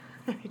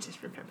I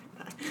just remembered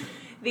that.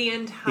 The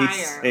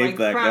entire, like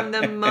that from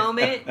guy. the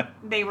moment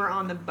they were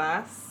on the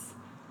bus...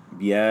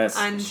 Yes,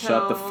 Until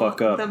shut the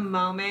fuck up. The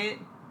moment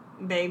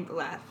they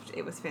left,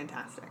 it was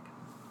fantastic.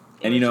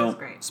 And was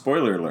great.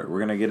 Spoiler alert, we're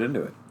going to get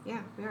into it. Yeah,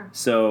 we are.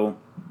 So,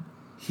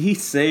 he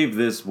saved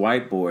this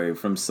white boy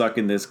from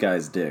sucking this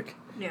guy's dick.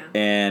 Yeah.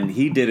 And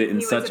he did it in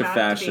He was such a about to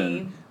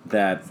fashion be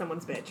that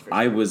someone's bitch. For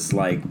I sure. was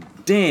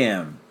like,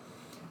 damn,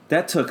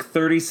 that took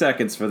 30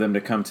 seconds for them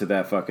to come to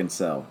that fucking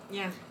cell.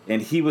 Yeah.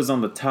 And he was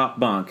on the top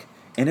bunk.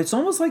 And it's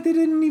almost like they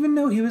didn't even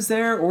know he was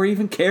there or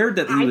even cared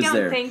that he was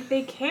there. I don't think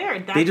they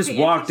cared. They just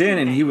walked in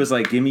and he was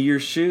like, give me your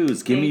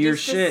shoes, give me your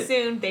shit. They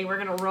assumed they were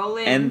going to roll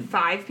in And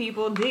 5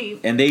 people deep.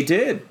 And they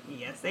did.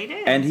 Yes, they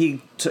did. And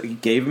he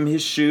gave him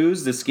his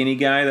shoes, the skinny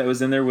guy that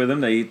was in there with him.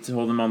 They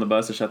told him on the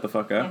bus to shut the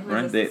fuck up, Yeah,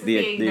 right?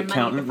 the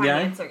accountant money,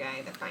 guy. The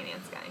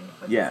finance guy.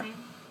 What's Yeah. his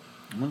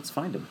name? Let's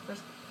find him.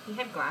 He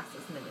had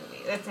glasses in the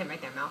movie. That's him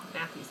right there,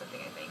 Matthew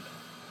something, I think.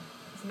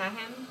 Isn't that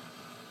him?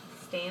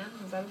 Stan?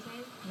 Is that his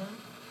name? No?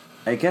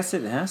 I guess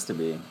it has to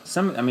be.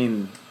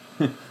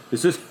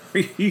 Is this, are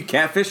you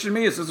catfishing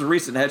me? Is this a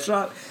recent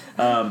headshot?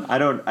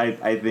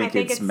 I think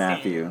it's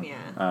Matthew,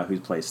 Stan, who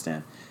plays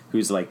Stan,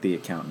 who's like the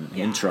accountant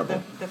in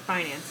trouble. The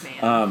finance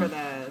man for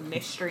the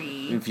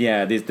mystery.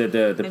 Yeah,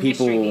 the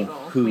people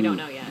who we don't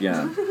know yet.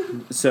 Yeah,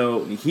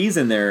 so he's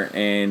in there,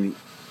 and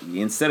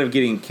instead of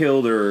getting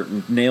killed or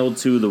nailed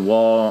to the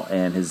wall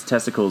and his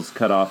testicles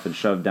cut off and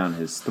shoved down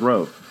his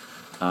throat,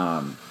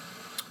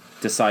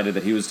 decided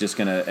that he was just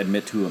going to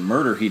admit to a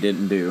murder he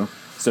didn't do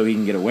so he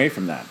can get away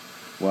from that.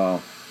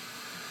 Well,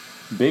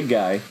 big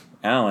guy,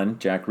 Alan,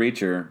 Jack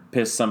Reacher,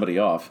 pissed somebody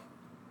off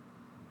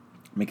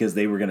because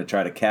they were going to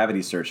try to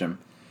cavity search him.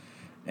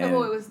 And, it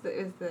was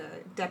the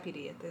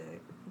deputy at the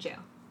jail.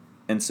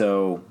 And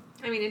so...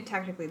 I mean, and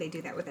technically they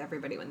do that with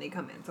everybody when they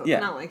come in, so it's Yeah.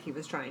 not like he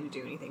was trying to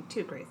do anything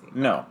too crazy.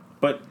 No,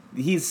 but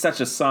he's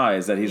such a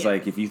size that he's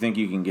like, if you think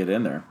you can get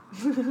in there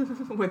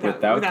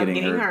without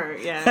getting hurt.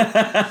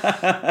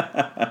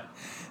 Yeah.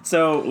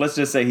 So let's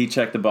just say he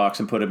checked the box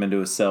and put him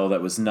into a cell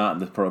that was not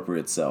the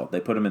appropriate cell. They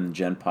put him in the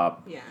Gen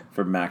Pop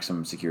for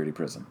maximum security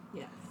prison.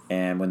 Yes.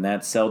 And when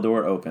that cell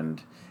door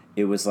opened,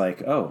 it was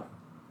like, oh,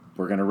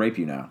 we're going to rape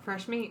you now.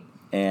 Fresh meat.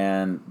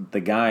 And the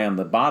guy on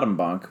the bottom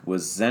bunk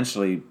was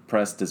essentially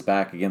pressed his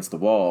back against the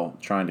wall,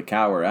 trying to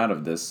cower out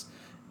of this.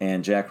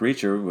 And Jack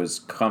Reacher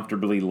was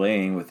comfortably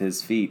laying with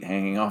his feet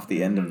hanging off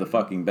the end of the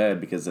fucking bed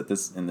because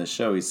in this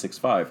show he's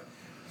 6'5".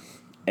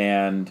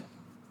 And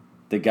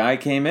the guy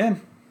came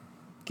in.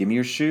 Give me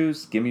your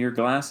shoes, give me your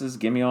glasses,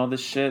 give me all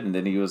this shit. And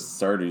then he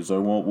was like, I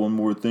want one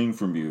more thing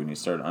from you. And he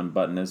started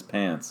unbuttoning his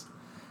pants.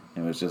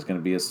 And it was just going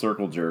to be a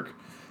circle jerk.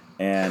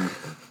 And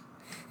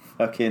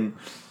fucking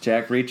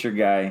Jack Reacher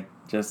guy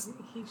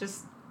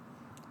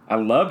I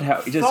loved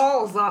how he just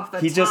falls off the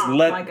top. He just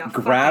let like a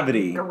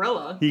gravity,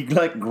 gorilla. He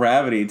let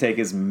gravity take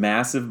his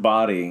massive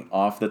body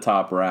off the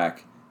top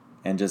rack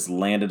and just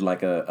landed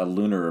like a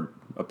lunar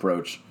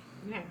approach.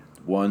 Yeah.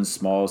 One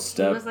small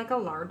step. He was like a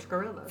large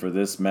gorilla. For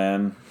this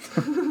man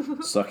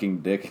sucking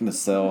dick in the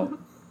cell.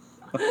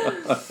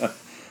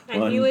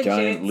 And One he legit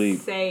giant leap.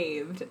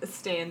 saved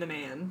Stan the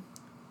man.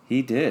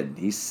 He did.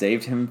 He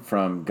saved him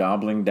from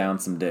gobbling down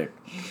some dick.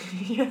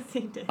 Yes,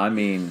 he did. I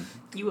mean...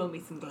 You owe me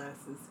some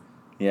glasses.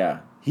 Yeah.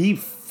 He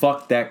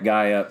fucked that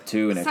guy up,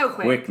 too, in so a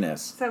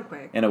quickness. So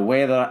quick. In a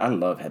way that I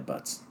love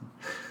headbutts.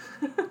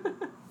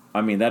 I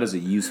mean, that is a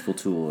useful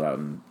tool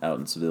out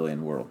in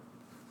civilian world.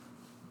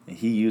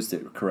 He used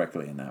it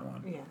correctly in that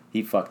one. Yeah.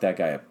 He fucked that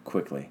guy up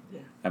quickly. Yeah.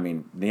 I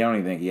mean, I don't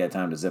even think he had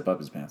time to zip up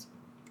his pants.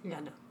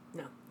 Yeah, no.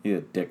 He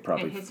had a dick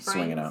probably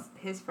swinging out.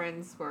 His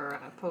friends were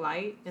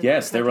polite. And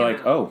yes, they were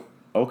like, out. oh,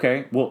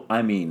 okay. Well,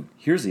 I mean,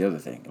 here's the other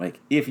thing. Like,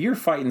 if you're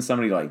fighting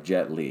somebody like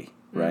Jet Li,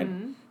 right?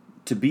 Mm-hmm.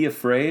 To be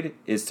afraid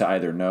is to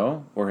either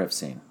know or have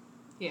seen.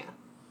 Yeah.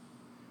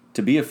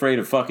 To be afraid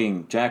of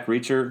fucking Jack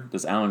Reacher,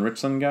 this Alan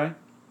Richson guy,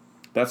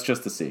 that's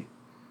just to see.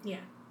 Yeah.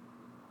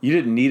 You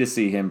didn't need to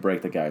see him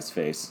break the guy's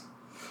face,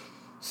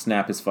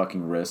 snap his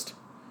fucking wrist,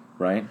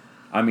 right?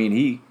 I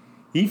mean,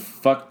 he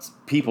fucked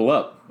people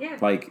up. Yeah.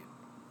 Like,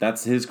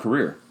 that's his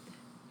career.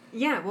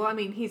 Yeah, well, I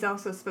mean, he's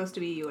also supposed to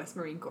be U.S.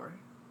 Marine Corps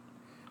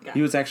guy.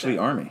 He was actually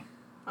Army.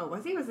 Oh,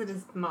 was he? Was it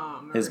his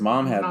mom? His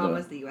mom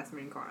was the U.S.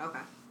 Marine Corps. Okay.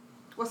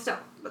 Well, still,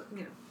 but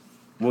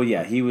Well,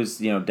 yeah, he was,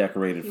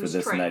 decorated for was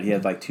this trained. and that. He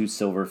had like 2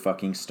 silver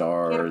fucking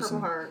stars. He had a Purple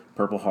Heart.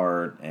 Purple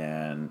Heart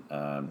and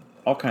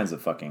all kinds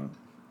of fucking.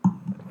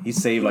 He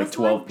saved like He was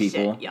 12 legit,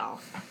 people. y'all.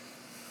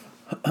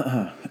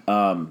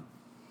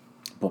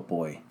 But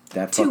boy,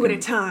 that Two fucking. at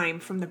a time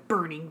from the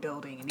burning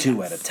building. And he Two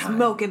got at a time.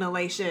 Smoke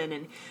inhalation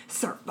and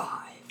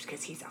survived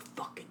because he's a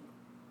fucking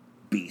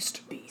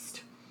beast.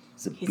 beast.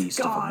 He's a He's a beast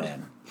of a god.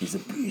 man. He's a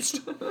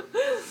beast.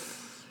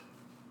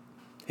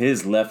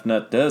 His left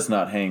nut does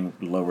not hang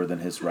lower than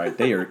his right.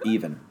 They are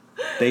even.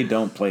 They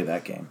don't play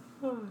that game.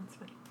 Oh, that's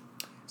funny.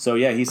 So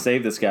yeah, he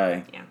saved this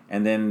guy. Yeah.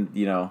 And then,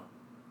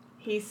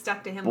 He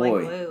stuck to him boy,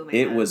 like glue, man.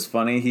 it was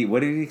funny.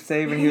 What did he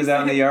say when he was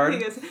out in the yard? He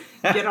goes,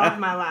 "Get off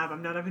my lap!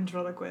 I'm not a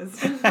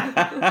ventriloquist." And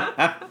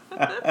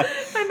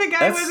the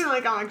guy wasn't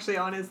like actually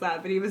on his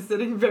lap, but he was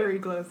sitting very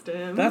close to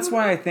him. That's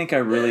why I think I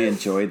really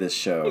enjoy this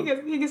show. He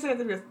goes,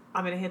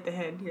 "I'm gonna hit the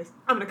head." He goes,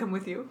 "I'm gonna come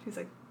with you." He's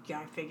like, "Yeah,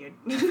 I figured."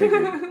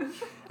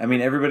 I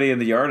mean, everybody in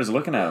the yard is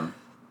looking at him.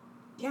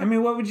 Yeah. I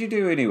mean, what would you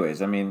do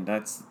anyways? I mean,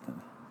 that's...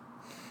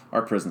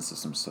 Our prison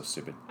system's so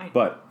stupid. I know.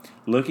 But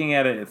looking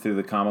at it through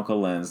the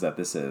comical lens that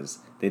this is,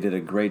 they did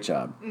a great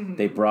job. Mm-hmm.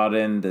 They brought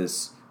in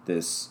this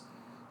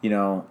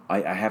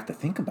I have to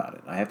think about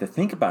it. I have to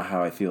think about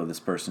how I feel this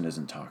person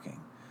isn't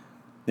talking.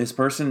 This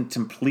person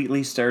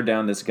completely stared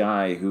down this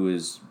guy who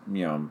is,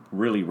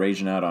 really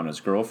raging out on his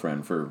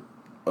girlfriend for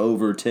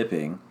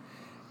over-tipping.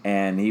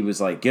 And he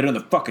was like, get in the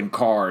fucking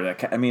car.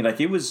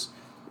 It was,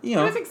 It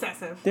was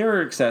excessive. They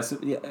were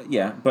excessive.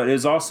 Yeah. But it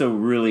was also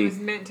really...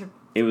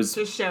 It was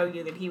meant to show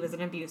you that he was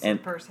an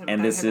abusive person.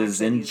 And this is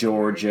in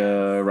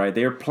Georgia, right?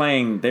 They were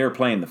playing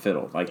the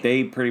fiddle. Like,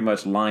 they pretty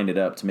much lined it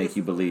up to make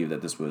you believe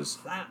that this was...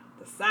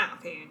 The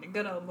South here, the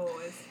good old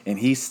boys. And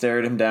he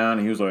stared him down,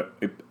 and he was like...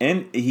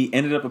 And he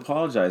ended up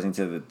apologizing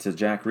to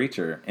Jack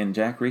Reacher, and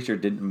Jack Reacher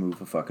didn't move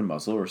a fucking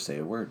muscle or say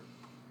a word.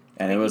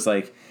 And it was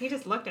like... He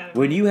just looked at him.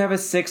 When you have a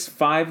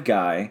 6'5"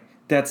 guy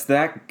that's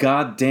that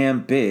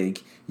goddamn big,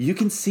 you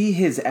can see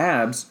his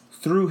abs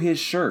through his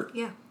shirt.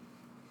 Yeah.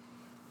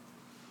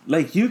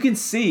 Like, you can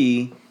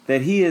see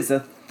that he is a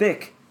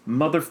thick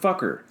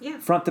motherfucker. Yeah.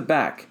 Front to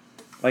back.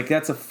 Like,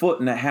 that's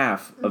 1.5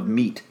 feet of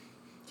meat.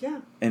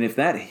 Yeah. And if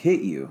that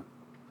hit you,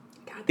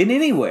 God, in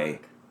any way,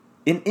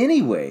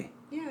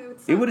 yeah,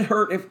 it would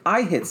hurt if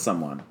I hit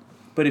someone.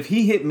 But if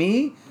he hit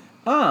me,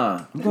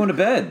 I'm going to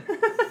bed.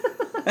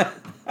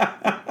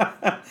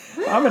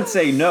 I'm going to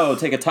say no,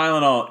 take a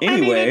Tylenol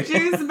anyway. I need a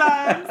juice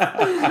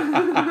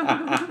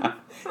box.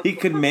 He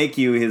could make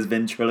you his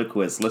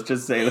ventriloquist. Let's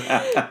just say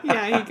that.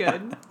 Yeah, he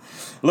could.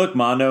 Look,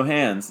 Ma, no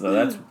hands. So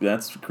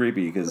that's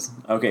creepy because...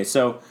 Okay,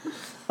 so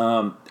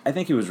I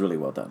think it was really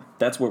well done.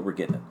 That's what we're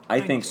getting at.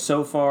 I think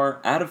so far,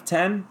 out of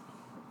 10,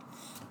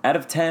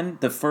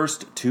 the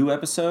first 2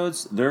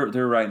 episodes, they're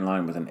right in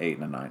line with an 8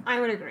 and a 9. I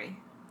would agree.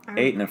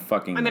 8 and a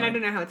fucking 9. I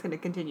don't know how it's going to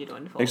continue to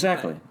unfold.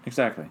 Exactly.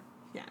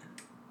 Yeah.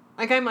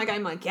 I'm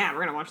like, yeah, we're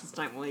going to watch this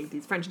tonight. We'll eat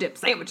these French dip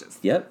sandwiches.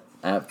 Yep.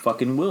 I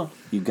fucking will.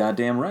 You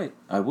goddamn right.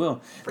 I will.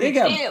 They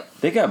French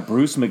dip. got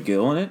Bruce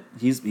McGill in it.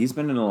 He's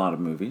been in a lot of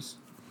movies.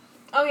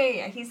 Oh,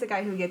 yeah. He's the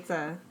guy who gets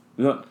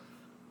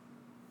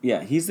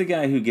Yeah, he's the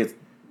guy who gets...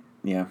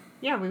 Yeah.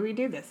 Yeah, we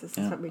do this. This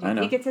is what we do. I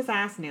know. He gets his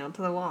ass nailed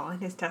to the wall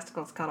and his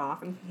testicles cut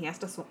off and he has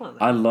to swallow them.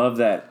 I love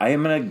that. I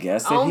am going to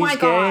guess that he's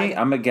gay.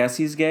 I'm going to guess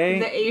he's gay.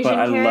 The Asian but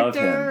I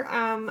character,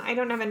 love him. I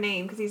don't have a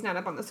name because he's not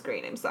up on the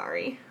screen. I'm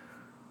sorry.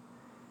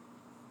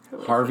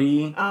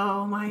 Harvey.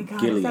 Oh my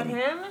god. Gilliam. Is that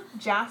him?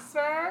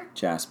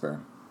 Jasper?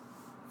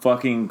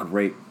 Fucking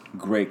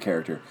great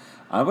character.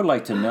 I would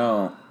like to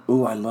know...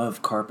 Ooh, I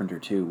love Carpenter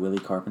too. Willie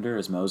Carpenter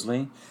as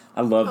Mosley.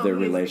 I love their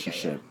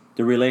relationship.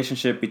 The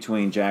relationship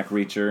between Jack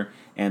Reacher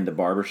and the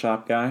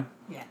barbershop guy.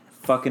 Yes.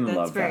 Fucking love that.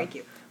 That's very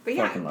cute. But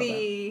yeah,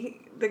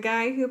 the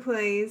guy who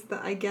plays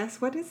I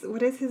guess what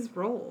is his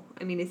role?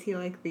 I mean, is he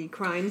like the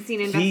crime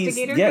scene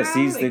investigator guy?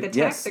 He's like the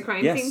tech, the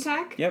crime scene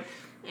tech? Yep.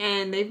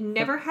 And they've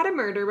never had a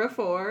murder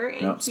before.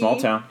 And no, small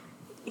town.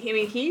 I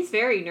mean, he's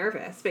very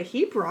nervous, but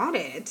he brought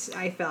it,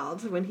 I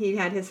felt, when he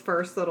had his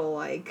first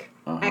little,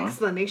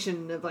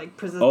 explanation of,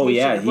 presentation. Oh,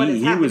 yeah, of what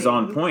is he was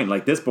happening. on point.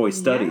 Like, this boy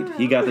studied. Yeah.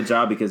 He got the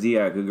job because he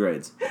had good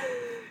grades.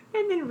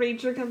 And then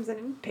Reacher comes in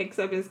and picks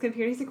up his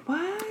computer. He's like,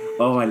 what?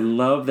 Oh, I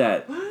love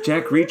that. What?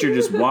 Jack Reacher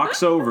just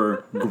walks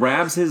over,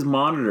 grabs his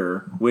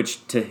monitor,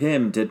 which to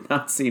him did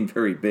not seem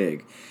very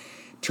big,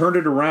 turned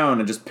it around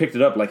and just picked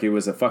it up like it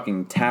was a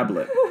fucking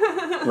tablet.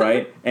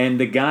 Right? And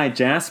the guy,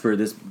 Jasper,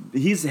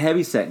 he's a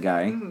heavy-set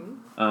guy.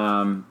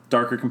 Mm-hmm.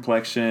 Darker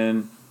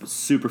complexion,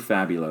 super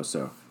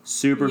fabuloso.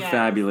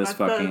 Fabulous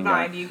fucking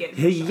guy. You get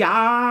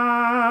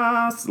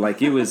yes!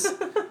 Like, it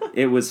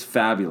was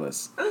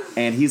fabulous.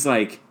 And he's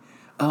like,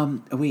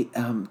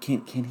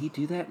 can he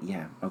do that?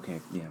 Yeah,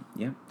 okay,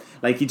 yeah.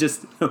 Like, he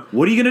just,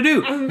 what are you going to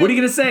do? What are you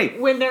going to say?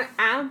 When they're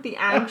at the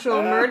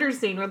actual murder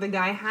scene where the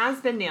guy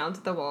has been nailed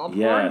to the wall,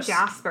 poor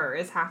Jasper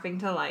is having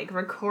to,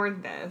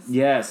 record this.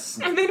 Yes.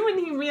 And then when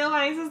he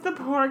realizes the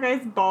poor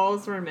guy's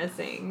balls were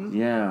missing.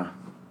 Yeah.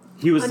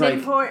 He was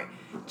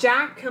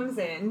Jack comes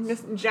in.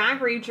 Jack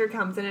Reacher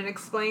comes in and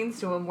explains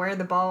to him where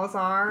the balls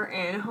are,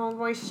 and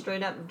homeboy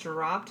straight up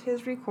dropped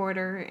his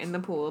recorder in the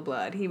pool of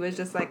blood. He was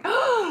just like,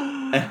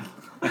 and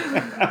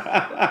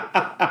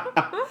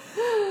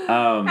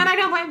I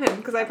don't blame him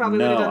because I probably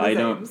would have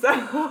done the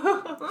same.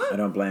 I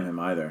don't blame him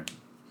either.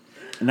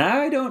 And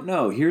I don't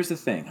know. Here's the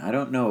thing. I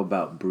don't know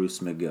about Bruce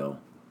McGill.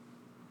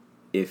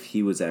 If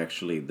he was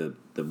actually the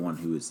one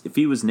who was... If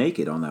he was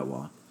naked on that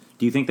wall.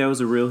 Do you think that was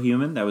a real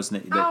human? That was... I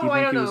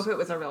don't know if it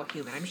was a real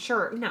human. I'm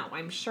sure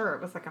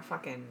it was like a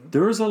fucking...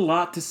 There was a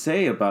lot to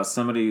say about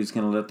somebody who's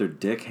going to let their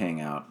dick hang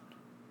out.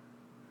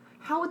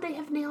 How would they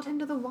have nailed him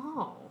to the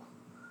wall?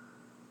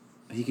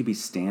 He could be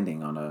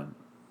standing on a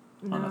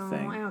thing.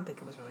 I don't think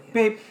it was really him.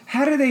 Babe,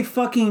 how do they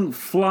fucking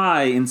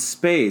fly in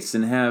space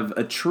and have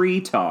a tree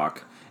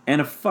talk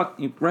and a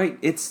right?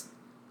 It's...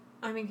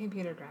 I mean,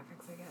 computer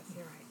graphics, I guess.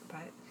 You're right,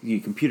 but... You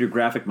computer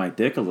graphic my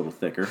dick a little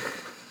thicker.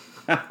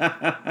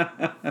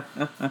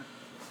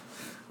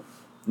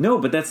 No,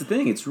 but that's the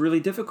thing. It's really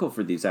difficult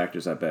for these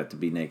actors, I bet, to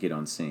be naked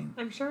on scene.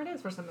 I'm sure it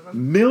is for some of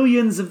them.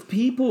 Millions of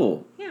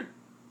people. Yeah.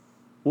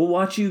 Will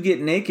watch you get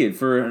naked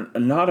for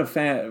not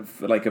a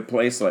like a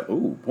place like,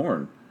 ooh,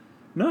 porn.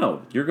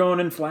 No, you're going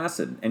in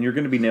flaccid, and you're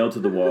going to be nailed to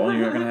the wall, and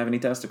you're not going to have any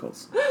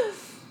testicles.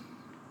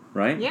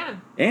 Right? Yeah.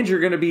 And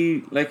you're going to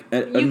be like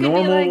a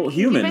normal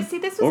human. But see,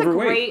 this was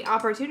overweight. a great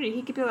opportunity.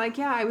 He could be like,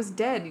 yeah, I was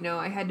dead.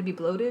 I had to be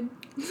bloated.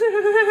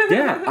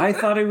 Yeah, I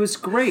thought it was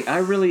great. I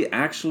really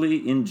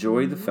actually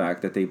enjoyed the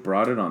fact that they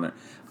brought it on there.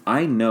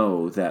 I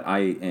know that I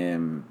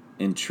am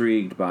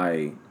intrigued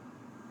by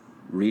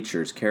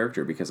Reacher's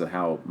character because of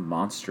how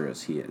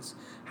monstrous he is.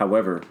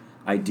 However,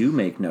 I do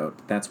make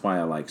note, that's why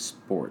I like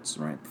sports,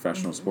 right?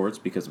 Professional sports,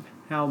 because of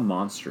how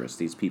monstrous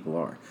these people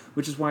are.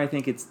 Which is why I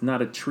think it's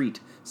not a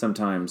treat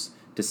sometimes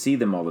to see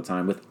them all the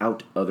time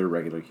without other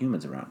regular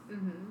humans around.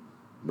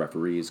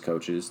 Referees,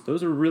 coaches,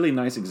 those are really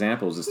nice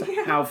examples as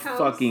to how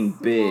fucking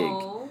big.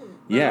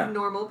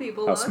 Normal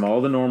people how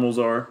small the normals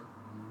are.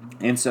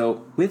 And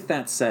so, with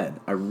that said,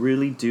 I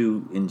really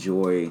do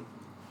enjoy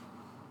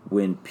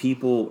when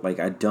people,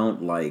 I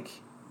don't like...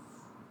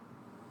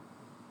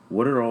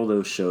 What are all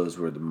those shows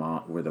where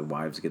where the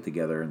wives get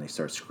together and they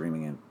start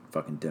screaming at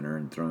fucking dinner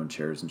and throwing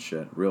chairs and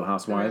shit? Real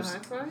Housewives?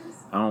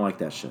 I don't like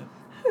that shit.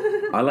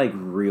 I like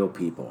real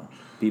people.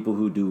 People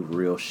who do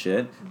real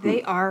shit.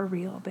 They are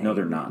real, babe. No,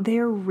 they're not.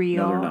 They're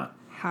real. No, they're not.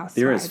 Housewives.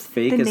 They're as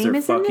fake as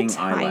their fucking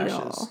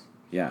eyelashes.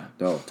 Yeah,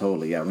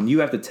 totally. Yeah, when you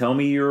have to tell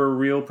me you're a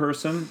real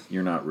person,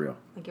 you're not real.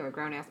 Like you're a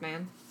grown-ass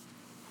man.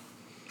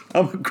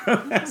 I'm a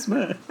grown-ass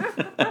man.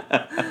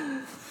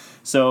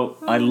 So,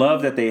 I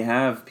love that they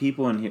have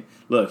people in here.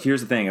 Look,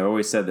 here's the thing. I've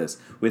always said this.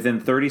 Within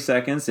 30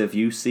 seconds, if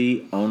you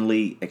see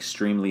only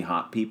extremely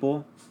hot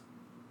people,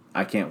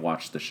 I can't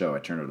watch the show. I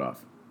turn it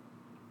off.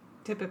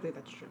 Typically,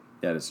 that's true.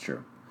 That is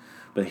true.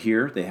 But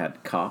here, they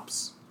had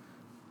cops,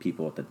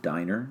 people at the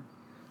diner,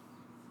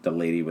 the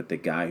lady with the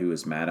guy who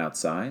was mad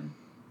outside,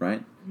 right?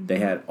 Mm-hmm. They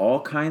had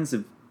all kinds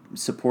of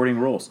supporting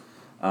roles.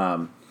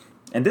 And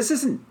this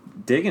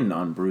isn't digging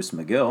on Bruce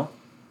McGill.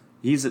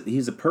 He's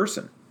a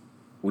person.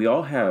 We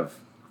all have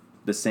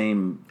the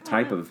same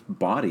type of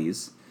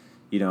bodies,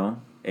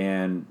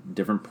 and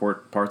different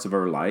parts of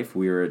our life.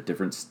 We are at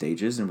different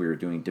stages, and we are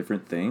doing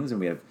different things, and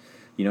we have,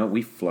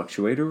 we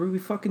fluctuate or we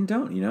fucking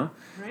don't,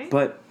 Right.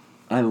 But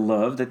I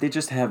love that they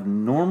just have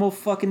normal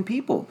fucking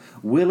people.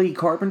 Willie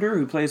Carpenter,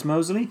 who plays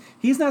Mosley,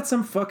 he's not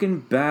some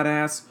fucking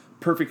badass,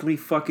 perfectly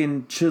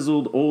fucking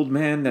chiseled old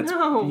man that's,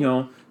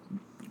 Well,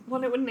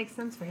 it wouldn't make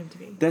sense for him to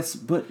be.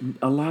 But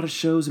a lot of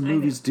shows and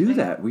movies do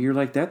that, where you're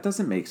like, that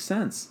doesn't make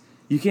sense.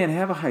 You can't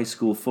have a high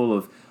school full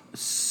of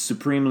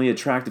supremely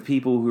attractive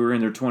people who are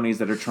in their 20s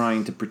that are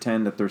trying to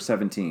pretend that they're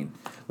 17.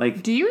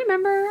 Do you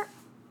remember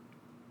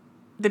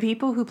the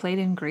people who played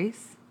in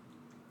Grease?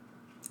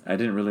 I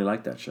didn't really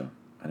like that show.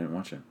 I didn't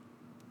watch it.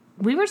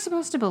 We were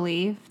supposed to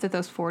believe that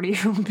those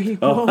 40-year-old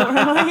people were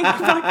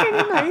fucking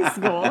in high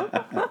school.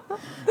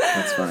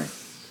 That's funny.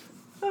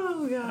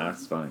 Oh, God.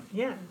 That's funny.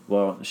 Yeah.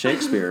 Well,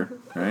 Shakespeare,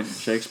 right?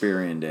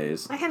 Shakespearean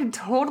days. I had a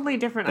totally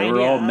different idea. They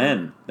were all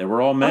men. They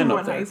were all men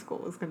up there. What high school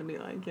was going to be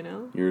like,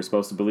 You were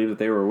supposed to believe that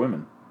they were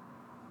women.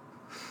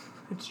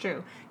 It's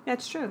true.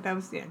 That's true. That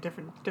was,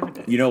 different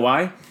days. You know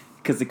why?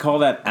 Because they call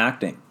that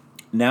acting.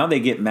 Now they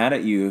get mad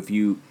at you if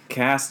you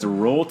cast a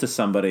role to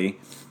somebody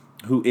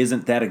who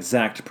isn't that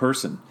exact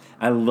person.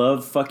 I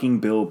love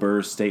fucking Bill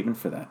Burr's statement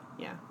for that.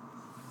 Yeah.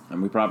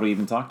 And we probably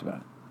even talked about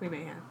it. We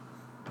may have.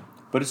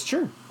 But it's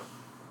true.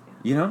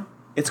 Yeah.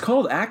 It's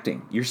called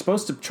acting. You're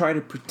supposed to try to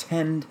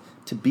pretend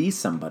to be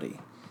somebody.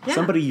 Yeah.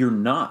 Somebody you're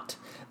not.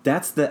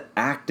 That's the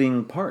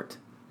acting part.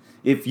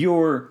 If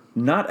you're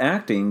not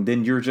acting,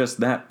 then you're just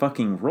that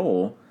fucking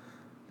role.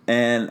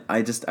 And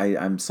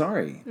I'm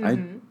sorry.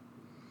 Mm-hmm.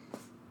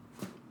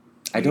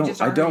 I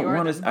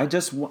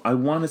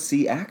want to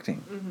see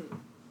acting. Mm-hmm.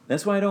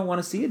 That's why I don't want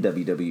to see a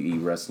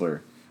WWE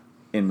wrestler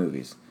in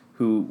movies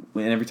and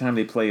every time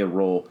they play a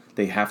role,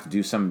 they have to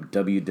do some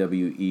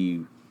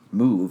WWE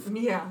move.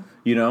 Yeah.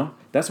 You know?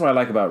 That's what I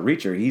like about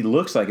Reacher. He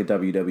looks like a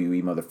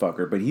WWE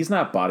motherfucker, but he's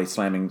not body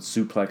slamming,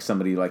 suplex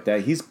somebody like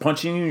that. He's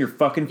punching you in your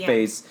fucking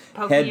face,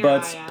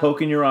 headbutts,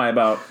 poking your eye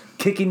out,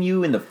 kicking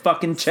you in the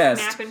fucking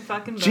chest. Snapping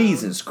fucking bones.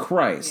 Jesus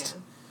Christ.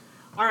 Yeah.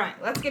 All right,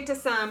 let's get to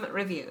some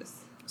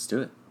reviews. Let's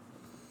do it.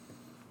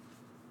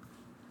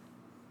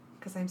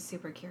 Because I'm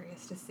super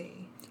curious to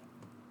see.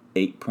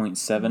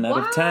 8.7 out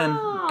of 10.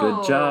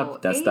 Good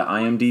job. That's the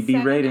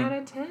IMDb rating. 8 out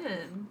of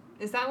 10.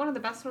 Is that one of the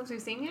best ones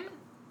we've seen yet?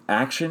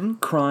 Action,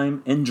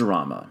 crime, and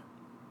drama.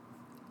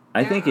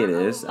 I think it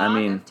is. I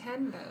mean, of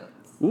 10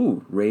 votes.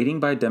 Ooh, rating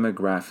by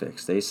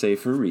demographics. They say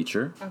for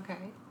Reacher,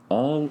 Okay.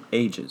 all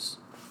ages,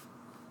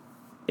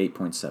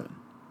 8.7.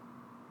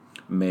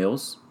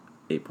 Males,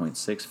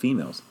 8.6.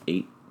 Females,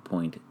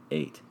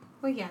 8.8.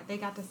 Well, yeah, they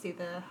got to see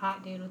the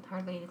hot dude with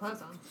hardly any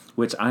clothes on.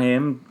 Which I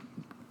am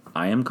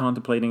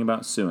contemplating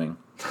about suing.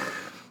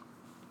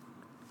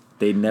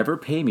 They never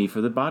pay me for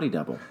the body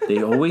double.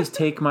 They always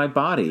take my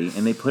body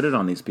and they put it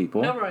on these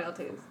people. No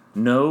royalties.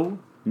 No,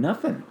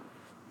 nothing.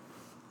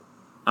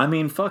 I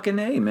mean, fucking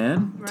A,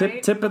 man.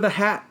 Right? Tip of the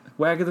hat.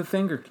 Wag of the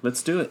finger.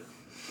 Let's do it.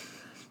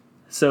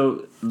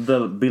 So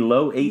the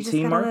below 18 you just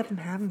gotta mark. let them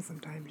have them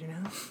sometimes, you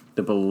know?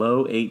 The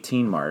below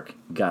 18 mark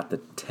got the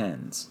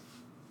 10s.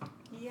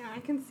 Yeah,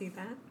 I can see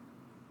that.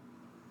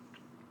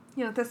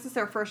 You know, this is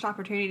their first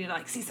opportunity to,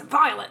 like, see some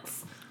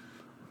violence.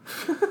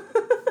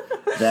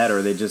 That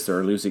or they just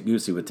are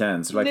loosey-goosey with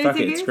 10s. They're like, fuck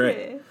it, it's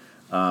great.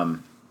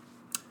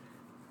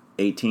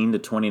 18 to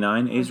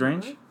 29 age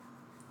range,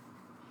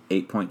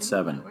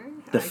 8.7.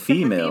 The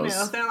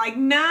females. They're like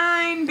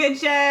 9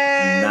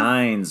 bitches.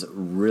 9's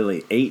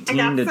really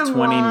 18 to 29.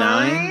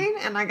 Wine,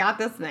 and I got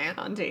this man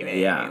on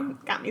TV. Yeah.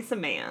 Got me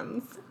some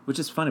mans. Which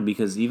is funny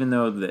because even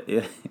though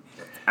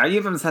are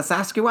you from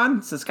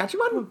Saskatchewan?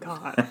 Oh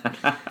God.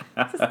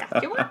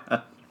 Saskatchewan.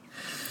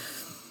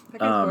 That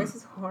guy's voice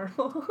is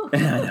horrible. I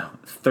know.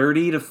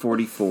 30 to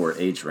 44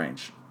 age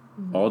range.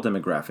 Mm-hmm. All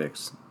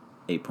demographics,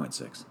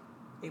 8.6.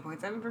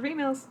 8.7 for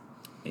females.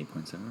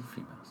 8.7 for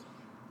females.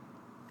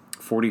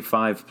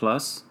 45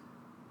 plus,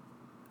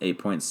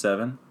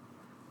 8.7.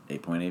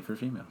 8.8 for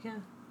females. Yeah.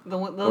 The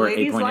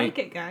ladies like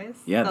it, guys.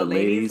 Yeah, the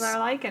ladies are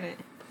liking it.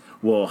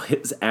 Well,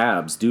 his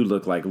abs do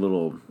look like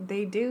little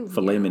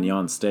filet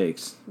mignon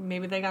steaks.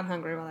 Maybe they got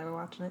hungry while they were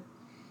watching it.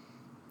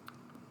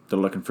 They're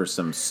looking for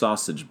some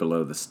sausage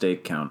below the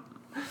steak count.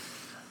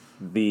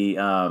 The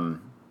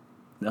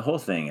whole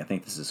thing, I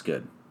think this is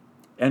good.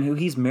 And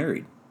he's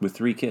married with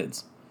 3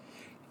 kids.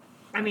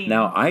 I mean...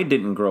 Now, I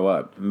didn't grow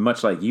up,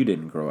 much like you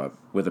didn't grow up,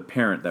 with a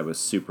parent that was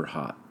super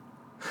hot.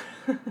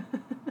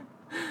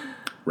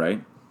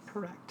 Right?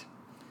 Correct.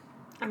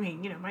 I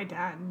mean, you know, my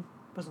dad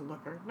was a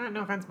looker.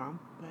 No offense, Mom,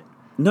 but...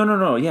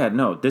 No. Yeah,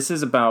 no. This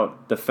is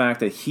about the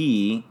fact that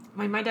he...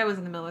 My dad was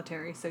in the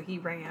military, so he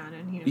ran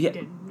and, he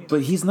didn't...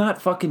 But he's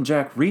not fucking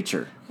Jack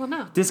Reacher. Well,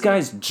 no. This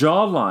guy's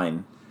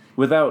jawline,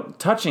 without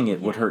touching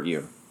it, would hurt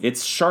you.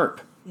 It's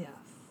sharp. Yeah.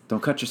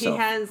 Don't cut yourself.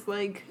 He has,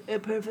 like, a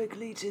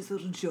perfectly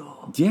chiseled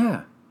jaw.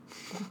 Yeah.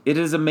 It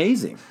is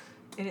amazing.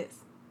 It is.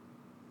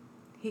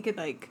 He could,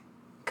 like,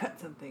 cut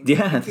something.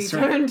 Yeah, if he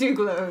turned too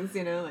close,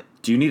 you know? Like,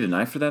 do you need a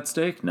knife for that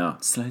steak? No.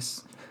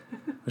 Slice.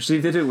 She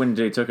did it when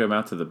they took him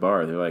out to the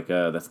bar. They're like,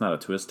 that's not a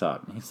twist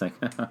top. And he's like,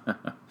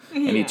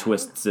 and he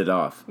twists it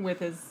off. With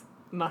his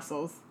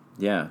muscles.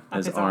 Yeah,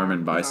 his arm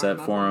and bicep,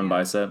 forearm,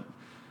 bicep.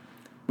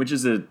 Which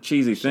is a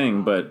cheesy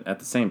thing, but at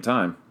the same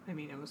time. I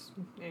mean, it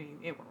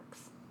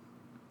works.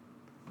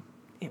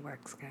 It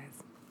works,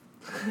 guys.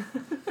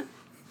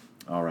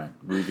 All right,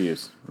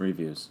 reviews.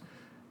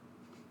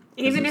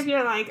 Even if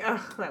you're like,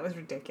 oh, that was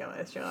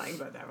ridiculous, you're like,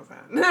 but that was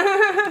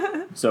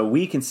that. So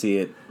we can see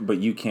it, but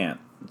you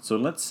can't. So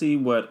let's see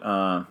what...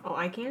 oh,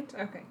 I can't?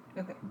 Okay.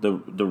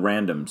 The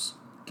randoms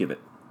give it.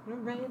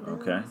 Randoms.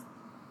 Okay.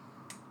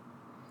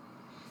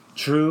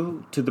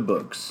 True to the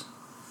books.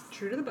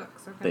 True to the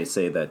books, okay. They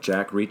say that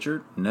Jack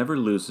Reacher never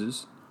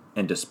loses,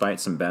 and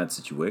despite some bad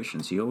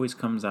situations, he always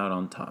comes out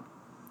on top.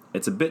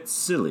 It's a bit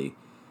silly,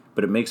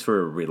 but it makes for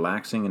a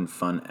relaxing and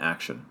fun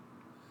action.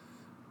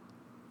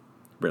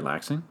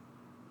 Relaxing?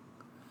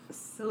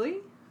 Silly?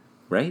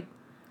 Right?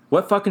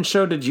 What fucking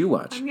show did you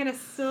watch? I'm gonna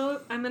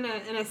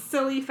in a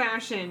silly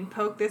fashion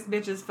poke this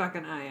bitch's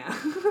fucking eye out.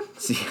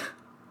 See,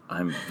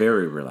 I'm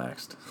very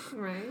relaxed.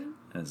 Right?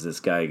 As this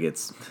guy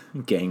gets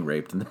gang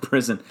raped in the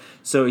prison.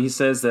 So he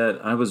says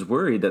that I was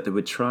worried that they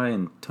would try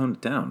and tone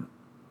it down.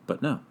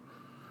 But no.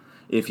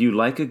 If you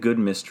like a good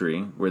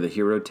mystery where the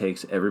hero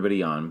takes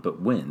everybody on but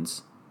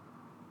wins,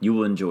 you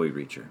will enjoy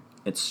Reacher.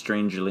 It's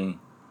strangely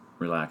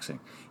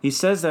relaxing. He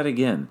says that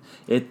again.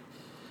 It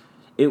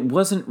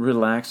wasn't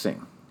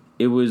relaxing.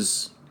 It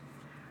was...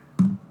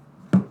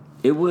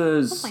 I'd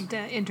like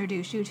to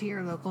introduce you to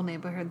your local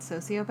neighborhood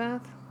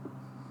sociopath.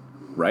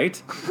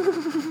 Right?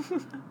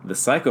 The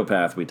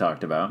psychopath we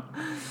talked about.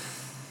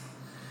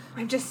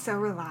 I'm just so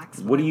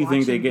relaxed. What do you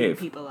think they gave?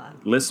 People up.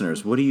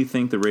 Listeners, what do you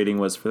think the rating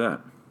was for that?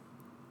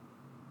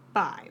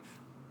 5.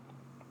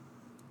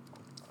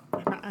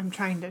 I'm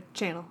trying to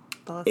channel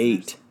the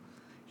listeners. 8.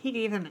 He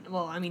gave him.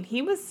 Well, I mean,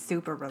 he was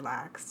super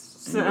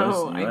relaxed. He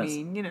So was. I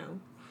mean, you know.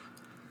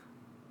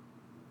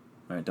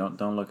 All right,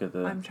 don't look at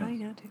the. I'm trying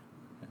not to.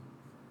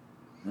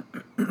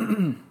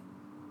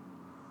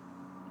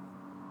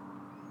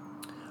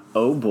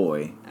 Oh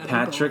boy, Oh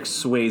Patrick boy.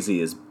 Swayze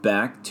is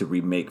back to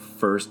remake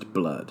First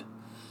Blood.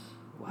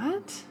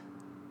 What?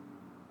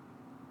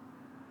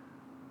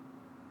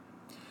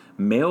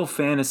 Male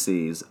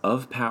fantasies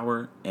of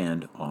power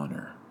and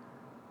honor.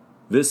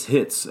 This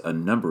hits a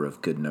number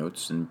of good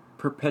notes in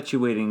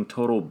perpetuating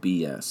total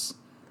BS.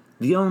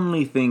 The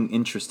only thing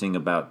interesting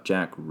about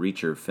Jack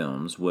Reacher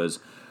films was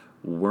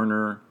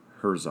Werner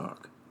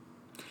Herzog.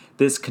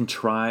 This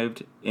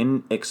contrived,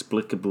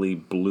 inexplicably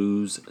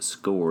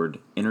blues-scored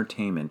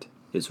entertainment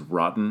is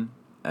rotten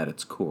at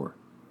its core.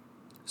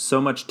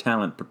 So much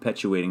talent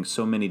perpetuating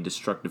so many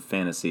destructive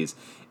fantasies,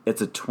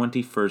 it's a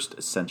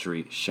 21st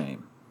century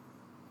shame.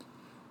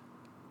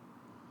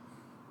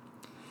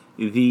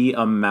 The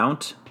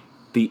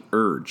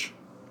urge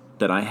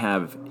that I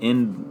have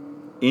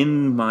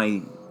in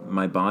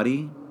my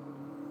body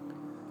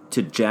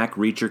to Jack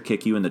Reacher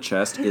kick you in the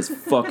chest is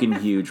fucking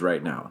huge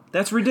right now.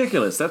 That's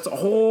ridiculous. That's a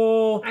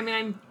whole. I mean,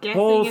 I'm guessing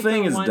whole it's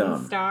thing a is 1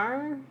 dumb.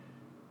 star.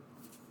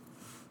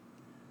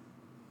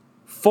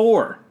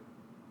 4.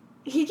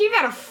 He gave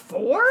that a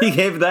 4? He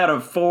gave that a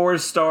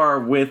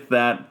 4-star with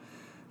that.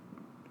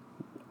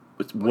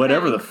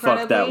 Whatever the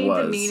fuck that Incredibly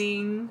was.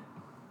 Demeaning.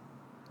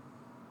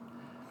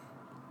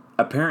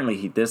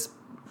 Apparently, this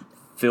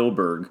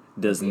Philberg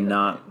does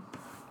not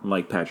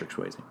like Patrick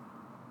Swayze.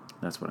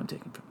 That's what I'm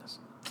taking from this.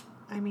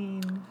 I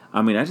mean,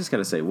 I just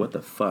gotta say, what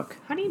the fuck?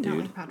 how do you dude?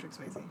 not like Patrick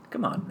Swayze?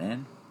 Come on,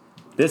 man.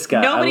 This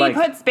guy. Nobody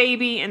puts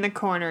baby in the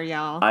corner,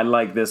 y'all. I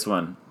like this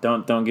one.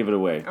 Don't give it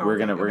away. Oh, we're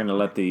okay, gonna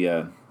let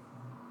the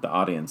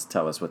audience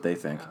tell us what they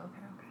think. Oh,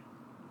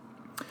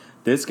 okay.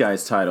 This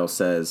guy's title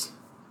says,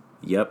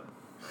 "Yep,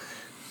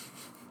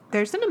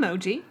 There's an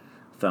emoji.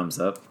 thumbs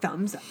up."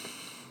 Thumbs up.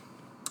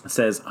 It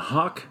says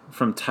Hawk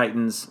from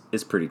Titans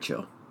is pretty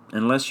chill,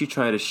 unless you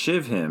try to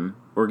shiv him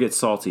or get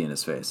salty in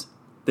his face.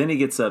 Then he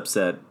gets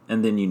upset,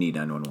 and then you need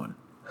 911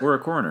 or a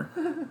coroner.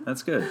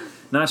 That's good.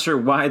 Not sure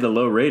why the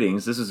low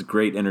ratings. This is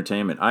great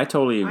entertainment. I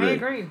totally agree. I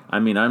agree. I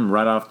mean, I'm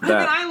right off the I mean,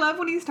 bat. I love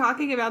when he's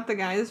talking about the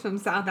guys from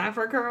South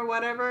Africa or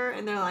whatever,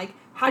 and they're like,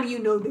 how do you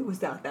know they were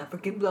South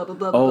African, blah, blah,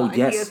 blah, Oh, blah.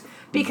 yes. He goes,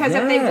 because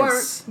if they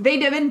Yes. weren't,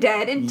 they'd have been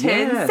dead in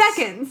 10 Yes.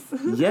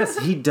 seconds. Yes,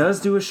 he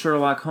does do a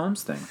Sherlock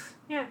Holmes thing.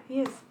 Yeah, he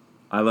is.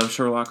 I love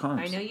Sherlock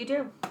Holmes. I know you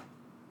do.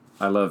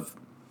 I love...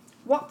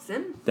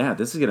 Watson. Dad,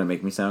 this is going to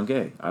make me sound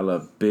gay. I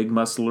love big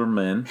muscular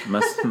men.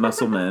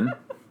 Muscle men.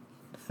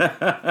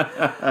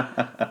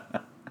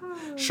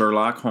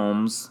 Sherlock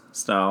Holmes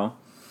style.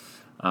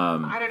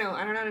 I don't know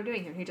what I'm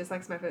doing here. He just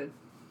likes my food.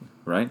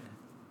 Right?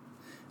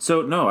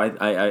 So, no,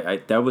 I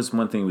that was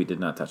one thing we did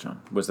not touch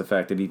on, was the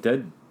fact that he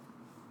did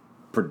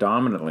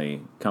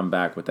predominantly come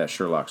back with that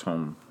Sherlock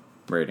Holmes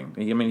rating.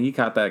 I mean, he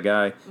caught that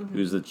guy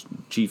who's the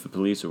chief of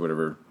police or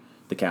whatever,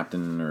 the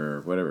captain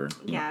or whatever.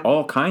 You Yeah. know,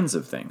 all kinds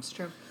of things. It's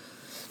true.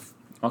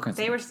 All kinds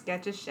They of were things.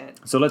 sketch as shit.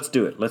 So let's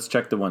do it. Let's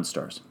check the 1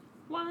 stars.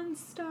 1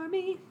 star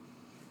me.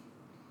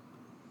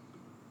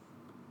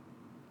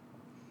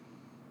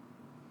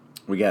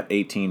 We got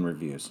 18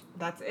 reviews.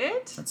 That's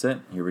it? That's it.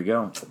 Here we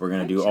go. We're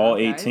going to Good do all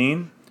job, guys.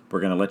 18. We're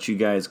going to let you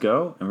guys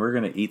go, and we're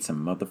going to eat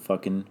some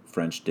motherfucking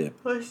French dip.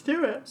 Let's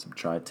do it. Some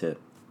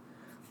tri-tip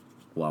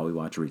while we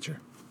watch Reacher.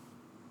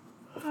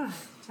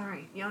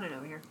 Sorry, yawning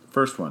over here.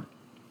 First one.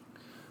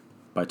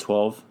 By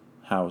 12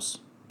 House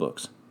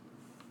Books.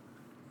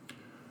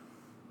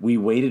 We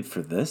waited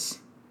for this.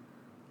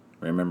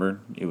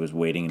 Remember? It was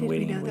waiting and Did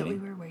waiting we know and that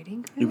waiting. we were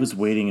waiting for It was this?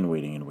 waiting and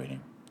waiting and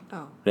waiting.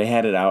 Oh. They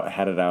had it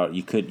out.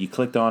 You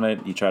clicked on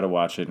it, you try to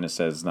watch it, and it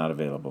says not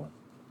available.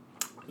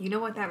 You know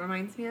what that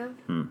reminds me of?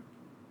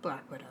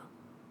 Black Widow.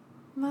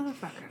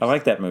 Motherfuckers. I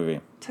like that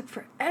movie. Took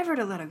forever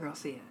to let a girl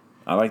see it.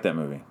 I like that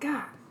movie.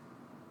 God.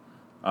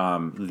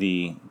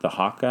 The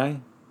Hawkeye?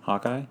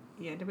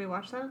 Yeah, did we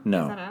watch that?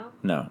 No. Is that out?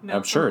 No. No?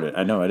 I'm sure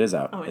I know it is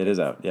out. Oh, it is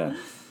out, yeah.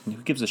 Who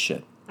gives a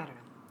shit? I don't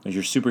know.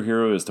 Your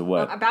superhero is to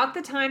what? About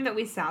the time that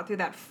we sat through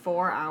that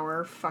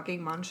 4-hour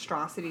fucking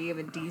monstrosity of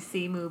a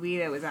DC movie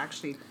that was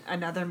actually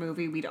another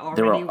movie we'd already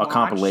There were a watched,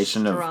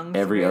 compilation of strung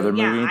every through. other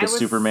movie, Yeah, I the was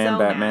Superman, so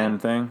Batman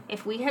mad. thing.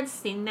 If we had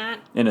seen that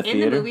In a the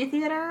theater? movie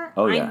theater,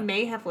 Oh, yeah. I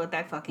may have lit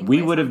that fucking We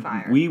place would on have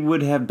fire. we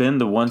would have been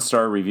the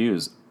 1-star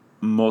reviews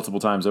multiple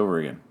times over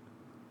again.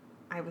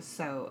 I was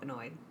so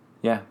annoyed.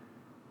 Yeah.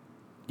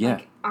 Yeah.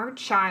 Like, our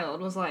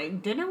child was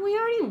like, didn't we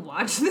already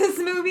watch this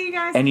movie,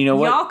 guys? And you know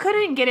what? Y'all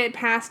couldn't get it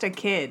past a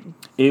kid.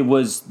 It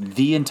was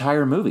the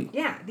entire movie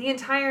Yeah, the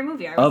entire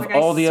movie. I was Of like,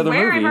 all I the other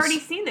swear I've movies already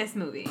seen this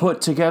movie.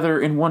 put together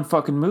in one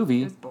fucking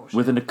movie was bullshit.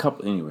 within a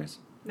couple. Anyways.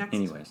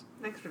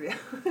 Next review.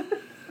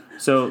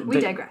 So We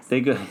digress.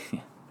 They go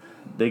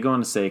on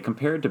to say,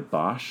 compared to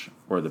Bosch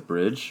or The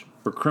Bridge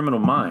or Criminal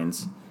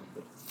Minds,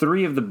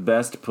 3 of the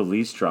best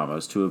police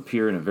dramas to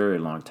appear in a very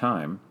long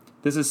time,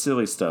 this is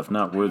silly stuff,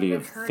 not worthy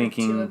of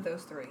thinking. 2 of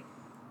those 3.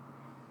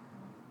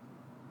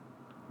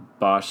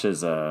 Bosch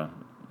is a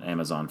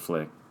Amazon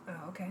flick.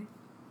 Oh, okay.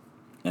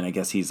 And I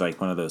guess he's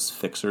like one of those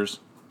fixers.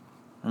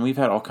 And we've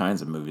had all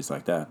kinds of movies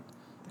like that.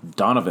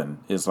 Donovan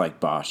is like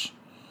Bosch.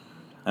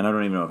 And I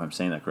don't even know if I'm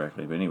saying that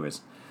correctly, but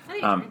anyways. I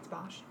think it's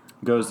Bosch.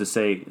 Goes to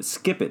say,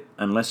 skip it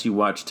unless you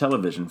watch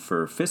television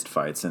for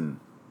fistfights and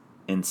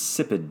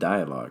insipid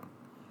dialogue.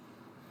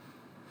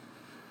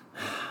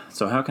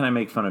 So how can I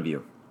make fun of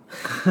you?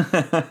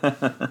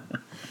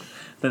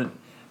 Then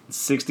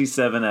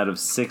 67 out of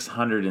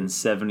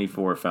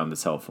 674 found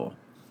this helpful.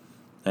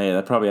 Hey,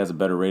 that probably has a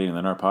better rating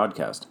than our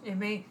podcast. It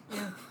may,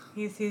 yeah.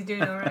 He's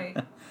doing all right.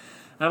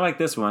 I like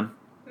this one.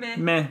 Meh.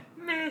 Meh.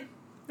 Meh.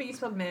 But you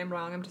spelled meh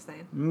wrong, I'm just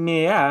saying.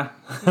 Yeah.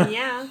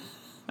 Yeah.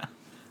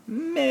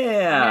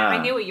 Meh.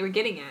 I knew what you were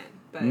getting at,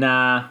 but...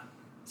 Nah.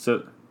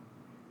 So...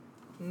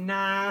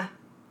 Nah.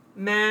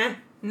 Meh.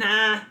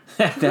 Nah.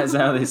 That's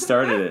how they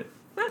started it.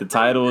 The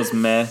title is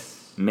Meh.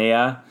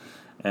 Meh.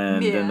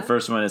 And then the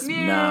first one is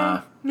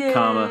Nah.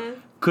 Comma.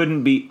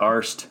 Couldn't be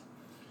arsed.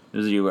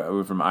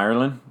 We're from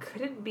Ireland?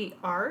 Couldn't be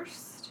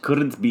arsed?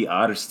 Couldn't be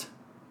arsed.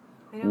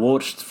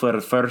 Watched for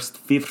the first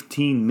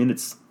 15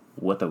 minutes.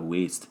 What a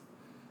waste.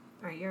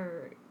 Alright,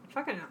 your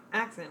fucking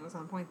accent was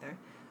on point there.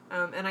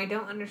 And I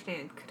don't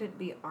understand. Couldn't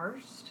be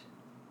arsed?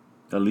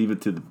 I'll leave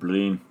it to the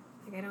brain.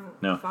 Like, I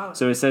don't No. follow.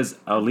 So it says,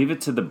 I'll leave it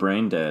to the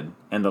brain dead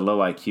and the low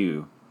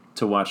IQ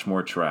to watch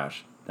more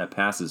trash that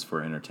passes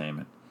for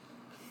entertainment.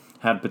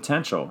 Had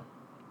potential.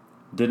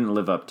 Didn't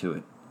live up to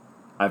it.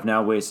 I've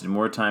now wasted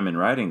more time in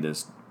writing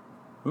this.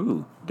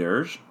 Ooh,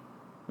 dirge.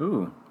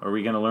 Ooh, are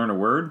we going to learn a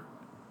word?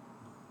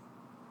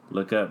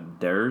 Look up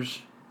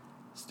dirge.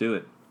 Let's do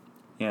it.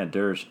 Yeah,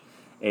 dirge.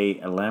 A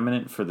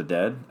laminate for the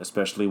dead,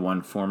 especially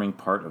one forming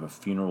part of a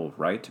funeral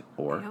rite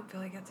or I don't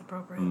feel like that's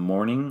appropriate.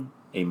 mourning,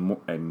 a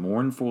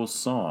mournful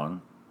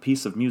song,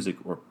 piece of music,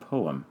 or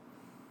poem.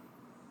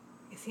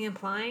 Is he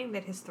implying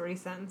that his 3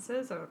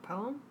 sentences are a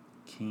poem?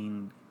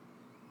 King.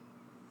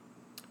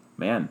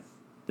 Man,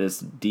 this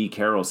D.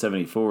 Carroll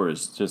 74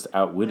 has just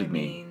outwitted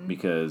me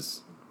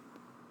because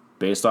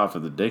based off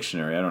of the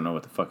dictionary, I don't know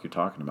what the fuck you're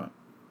talking about.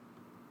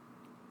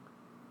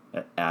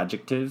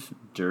 Adjective,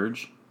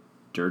 dirge,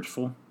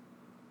 dirgeful.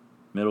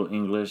 Middle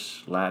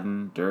English,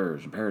 Latin,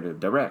 dirge, imperative,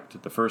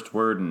 direct. The first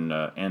word in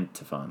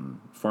antiphon,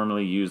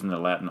 formerly used in the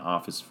Latin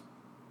office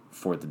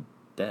for the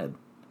dead.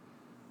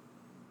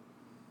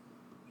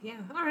 Yeah,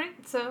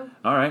 alright, so...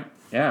 Alright,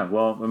 yeah,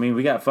 well, I mean,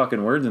 we got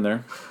fucking words in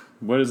there.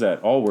 What is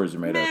that? All words are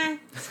made Meh.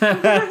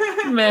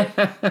 up. Meh.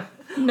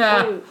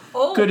 Nah.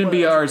 Oh, couldn't be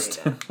arsed.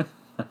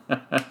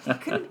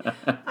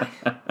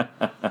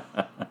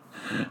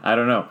 I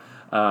don't know.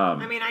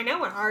 I mean, I know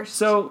what arsed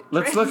So,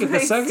 let's look at the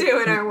second...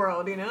 do in our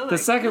world, you know? The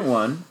second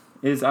one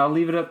is I'll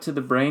leave it up to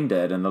the brain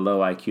dead and the low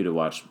IQ to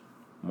watch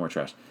more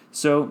trash.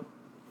 So,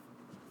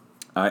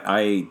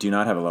 I do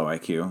not have a low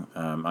IQ.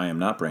 I am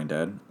not brain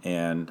dead.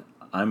 And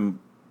I'm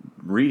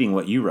reading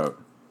what you wrote.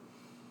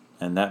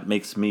 And that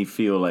makes me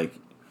feel like,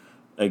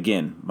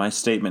 again, my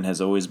statement has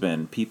always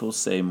been people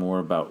say more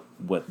about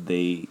what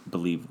they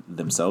believe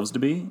themselves to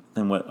be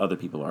than what other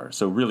people are.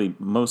 So really,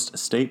 most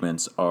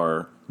statements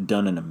are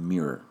done in a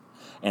mirror.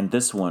 And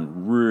this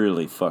one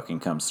really fucking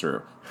comes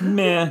through.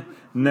 Meh,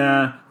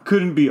 nah,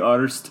 couldn't be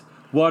arsed.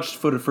 Watched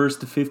for the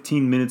first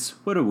 15 minutes.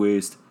 What a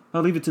waste.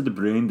 I'll leave it to the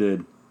brain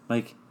dead.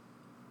 Like,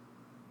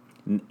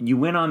 you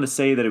went on to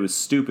say that it was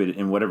stupid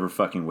in whatever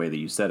fucking way that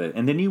you said it.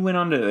 And then you went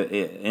on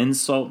to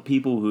insult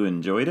people who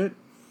enjoyed it.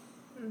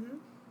 Mm-hmm.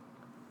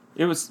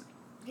 It was...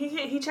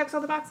 He checks all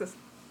the boxes.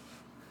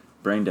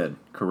 Brain dead.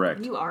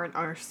 Correct. You are an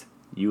arse.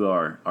 You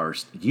are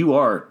arsed. You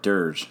are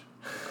dirge.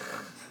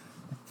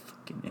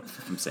 Fucking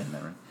if I'm saying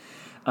that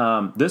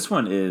right. This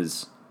one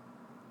is...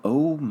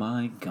 Oh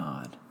my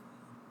God.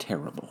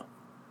 Terrible.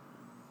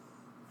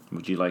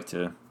 Would you like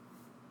to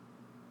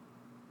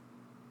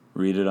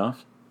read it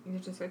off? You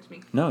just switch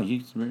me. No,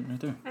 you right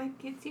there. I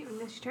can't see it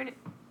unless you turn it.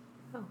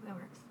 Oh, that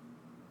works.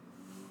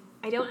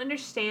 I don't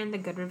understand the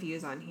good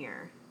reviews on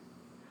here.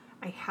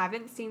 I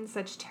haven't seen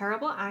such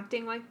terrible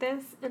acting like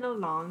this in a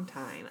long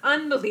time.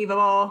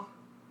 Unbelievable.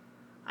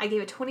 I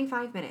gave it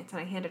 25 minutes and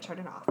I had to turn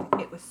it off.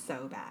 It was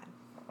so bad.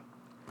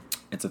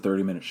 It's a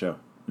 30-minute show.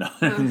 No.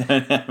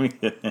 I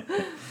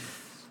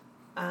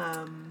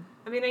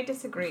mean, I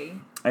disagree.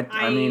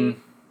 I mean,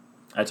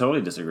 I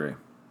totally disagree.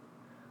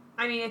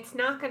 I mean, it's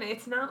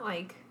not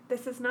like,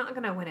 this is not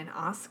gonna win an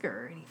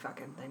Oscar or any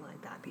fucking thing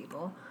like that,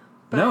 people.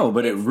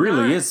 But it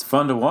really is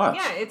fun to watch.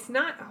 Yeah, it's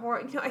not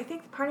horror. You know, I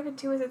think part of it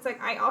too is it's like,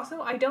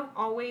 I don't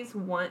always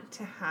want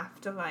to have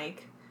to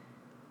like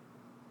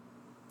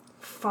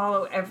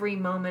follow every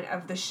moment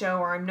of the show,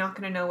 or I'm not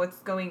gonna know what's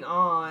going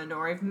on,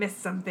 or I've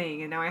missed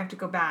something and now I have to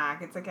go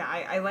back. It's like,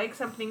 I like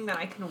something that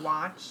I can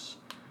watch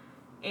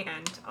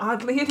and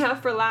oddly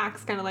enough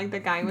relax, kind of like the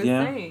guy was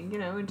saying, you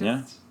know, and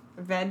just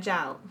veg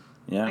out.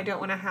 Yeah. I don't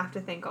want to have to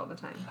think all the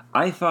time.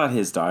 I thought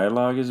his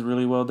dialogue is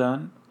really well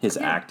done. His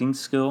acting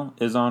skill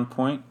is on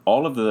point.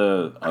 All of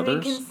the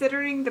others. I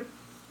mean,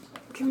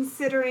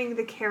 considering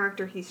the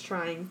character he's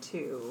trying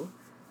to.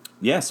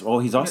 Yes, well,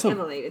 he's also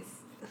emulate.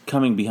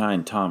 coming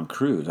behind Tom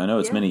Cruise. I know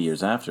it's many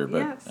years after,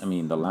 but I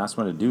mean, the last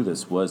one to do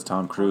this was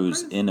Tom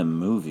Cruise in a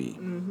movie.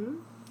 Mm-hmm.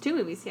 2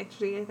 movies,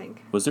 actually, I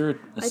think. Was there a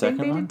second I think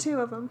they one? did 2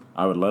 of them.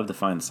 I would love to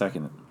find the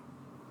second.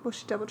 We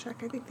should double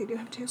check. I think they do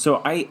have 2.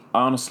 So I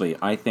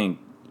think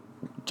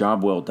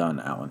job well done,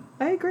 Alan.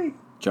 I agree.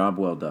 Job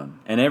well done.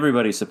 And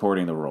everybody's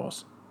supporting the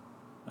roles.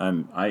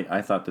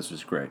 I thought this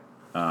was great.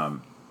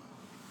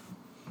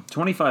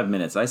 25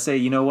 minutes. I say,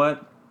 you know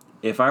what?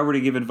 If I were to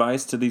give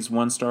advice to these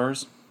 1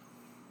 stars,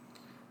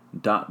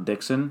 Dot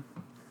Dixon,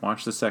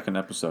 watch the second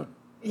episode.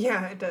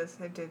 Yeah, it does.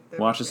 I did.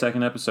 Watch the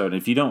second episode.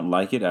 If you don't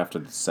like it after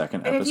the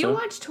second And episode... if you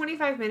watch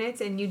 25 minutes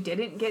and you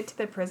didn't get to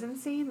the prison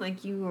scene,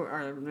 like, you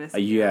are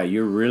missing yeah,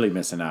 you're really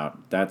missing out.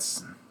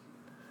 That's...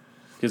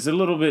 Because a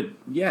little bit...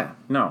 Yeah,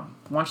 no.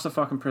 Watch the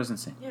fucking prison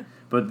scene. Yeah.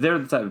 But they're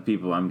the type of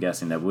people, I'm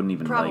guessing, that wouldn't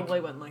even Probably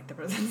wouldn't like the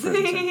prison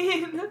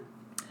scene.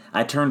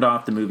 I turned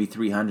off the movie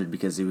 300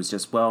 because it was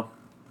just, well...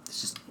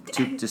 It's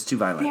just too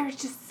violent. They're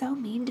just so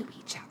mean to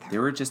each other. They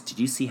were just... Did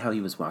you see how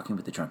he was walking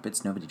with the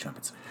trumpets? Nobody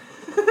trumpets.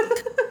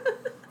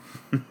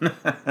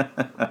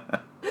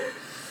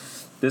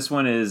 This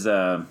one is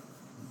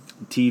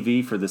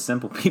TV for the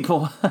simple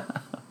people.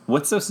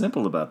 What's so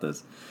simple about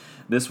this?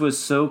 This was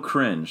so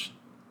cringe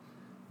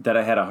that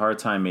I had a hard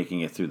time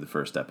making it through the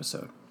first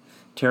episode.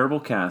 Terrible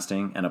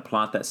casting and a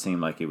plot that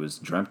seemed like it was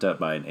dreamt up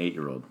by an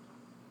 8-year-old.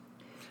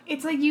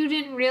 It's like you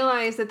didn't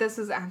realize that this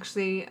was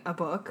actually a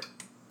book.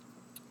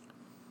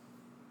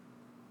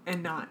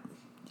 And not.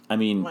 I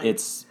mean, Like,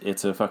 it's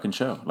a fucking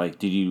show. Like,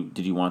 did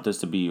you want this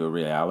to be a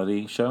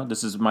reality show?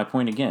 This is my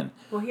point again.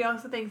 Well, he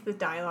also thinks the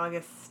dialogue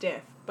is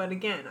stiff, but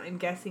again, I'm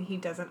guessing he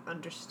doesn't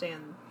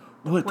understand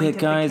the What point that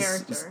of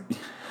guy's? the character.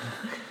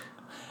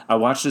 I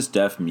watched this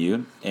deaf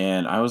mute,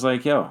 and I was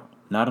like, "Yo,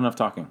 not enough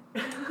talking."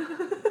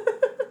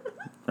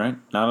 Right?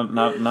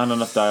 Not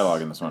enough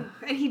dialogue in this one.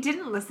 And he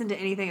didn't listen to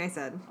anything I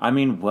said. I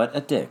mean, what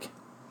a dick.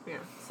 Yeah,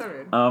 so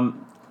rude.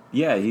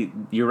 Yeah,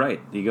 you're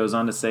right. He goes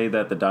on to say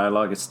that the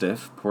dialogue is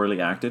stiff,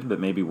 poorly acted, but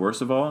maybe worst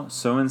of all,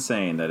 so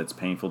insane that it's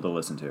painful to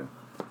listen to.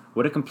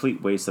 What a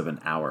complete waste of an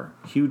hour.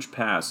 Huge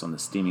pass on the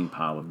steaming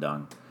pile of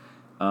dung.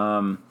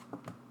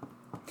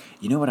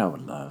 You know what I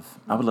would love?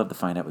 I would love to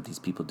find out what these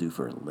people do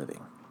for a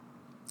living.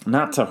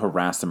 Not to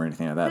harass them or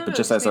anything like that, No, but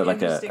just just as maybe a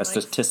interesting, like,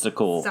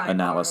 statistical sidebar of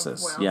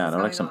analysis. what else Yeah, is I'd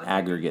like going some on.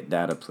 aggregate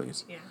data,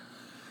 please. Yeah.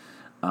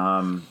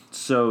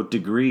 So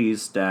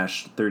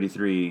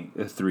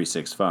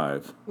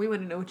degrees-33365. We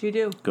want to know what you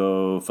do.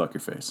 Go fuck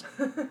your face.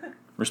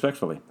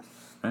 Respectfully.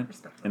 Right?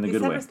 Respectfully. In the You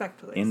good said way.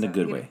 respectfully, In the so,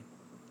 good you way.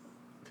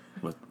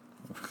 What?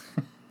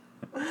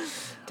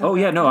 Oh,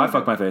 yeah, no, I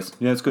fuck my face.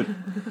 Yeah, it's good.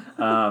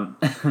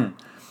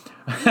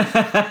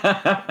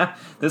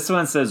 This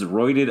one says,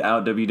 roided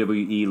out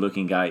WWE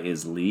looking guy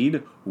is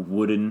lead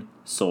wooden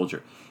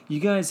soldier. You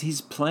guys, he's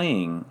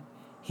playing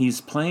a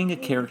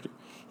character.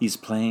 He's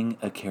playing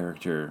a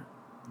character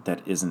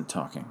that isn't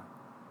talking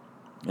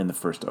in the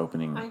first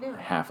opening I know.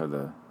 half of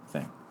the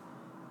thing.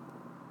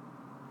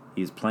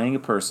 He's playing a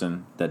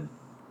person that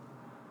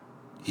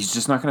he's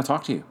just not going to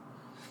talk to you.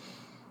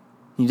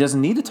 He doesn't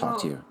need to talk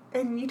to you.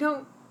 And you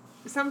don't...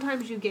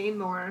 Sometimes you gain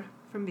more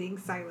from being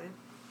silent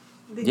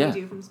than Yeah. you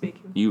do from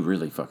speaking. You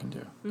really fucking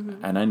do.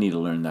 Mm-hmm. And I need to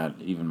learn that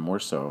even more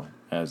so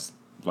as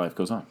life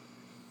goes on.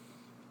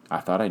 I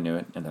thought I knew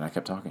it, and then I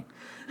kept talking.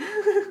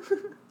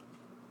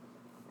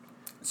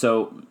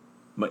 So,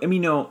 I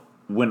mean,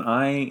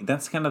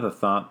 that's kind of the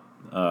thought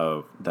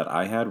that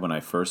I had when I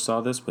first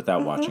saw this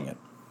without watching it.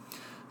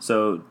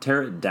 So,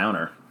 tear it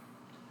downer.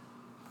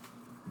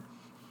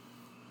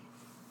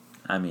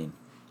 I mean,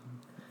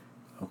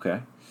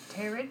 okay.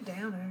 Tear it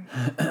down.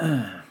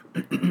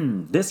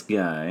 This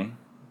guy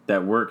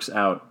that works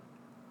out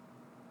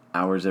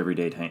hours every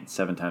day,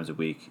 7 times a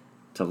week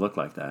to look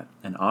like that,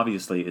 and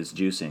obviously is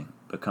juicing,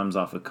 but comes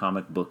off a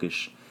comic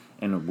bookish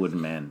and a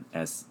wooden man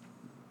as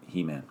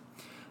He-Man.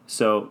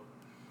 So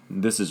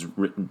this is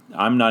written.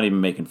 I'm not even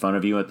making fun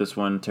of you at this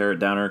one, Tear It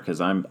Downer, because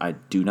I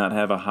do not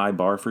have a high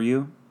bar for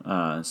you.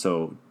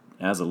 So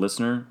as a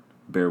listener,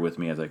 bear with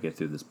me as I get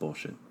through this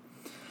bullshit.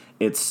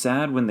 It's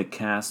sad when they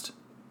cast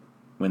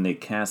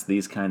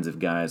these kinds of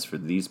guys for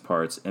these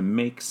parts, it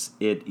makes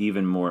it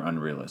even more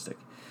unrealistic.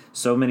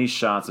 So many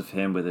shots of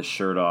him with his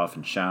shirt off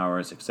and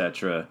showers,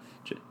 etc.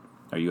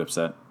 Are you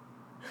upset?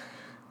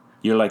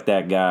 You're like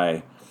that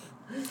guy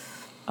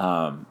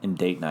in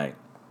Date Night.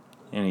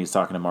 And he's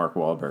talking to Mark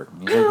Wahlberg.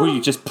 He's like, will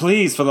you just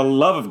please, for the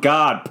love of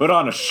God, put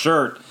on a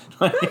shirt?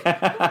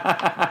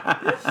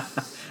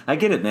 I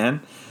get it,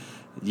 man.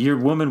 Your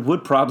woman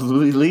would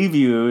probably leave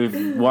you if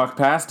you walked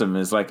past him.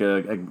 It's like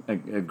a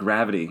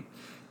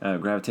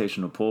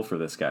gravitational pull for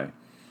this guy.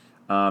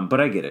 But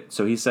I get it.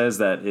 So he says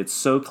that it's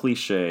so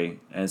cliche,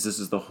 as this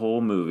is the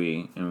whole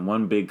movie in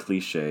one big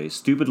cliche.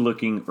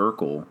 Stupid-looking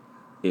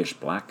Urkel-ish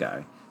black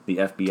guy. The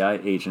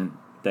FBI agent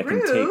that can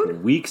Rude.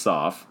 take weeks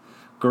off.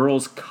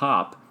 Girls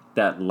cop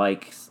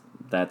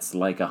that's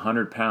like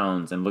 100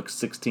 pounds and looks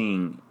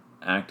 16,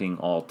 acting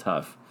all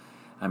tough.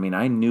 I mean,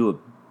 I knew a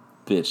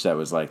bitch that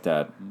was like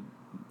that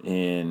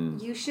in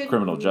You should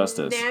Criminal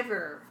Justice.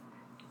 never,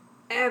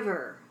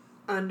 ever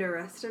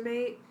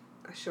underestimate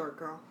a short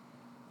girl.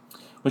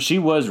 But she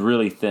was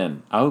really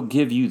thin. I'll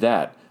give you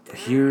that.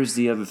 Here's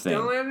the other thing.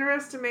 Don't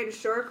underestimate a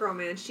short girl,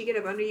 man. She get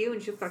up under you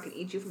and she'll fucking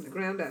eat you from the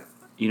ground up.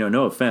 You know,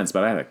 no offense,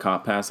 but I had a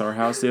cop pass our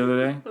house the other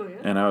day. Oh, yeah?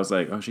 And I was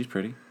like, oh, she's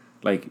pretty.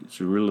 Like,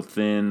 she's real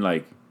thin,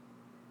 like,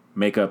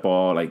 makeup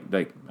all, like,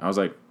 I was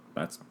like,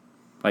 that's,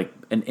 like,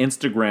 an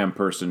Instagram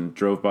person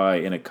drove by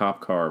in a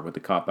cop car with a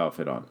cop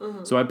outfit on.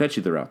 Uh-huh. So I bet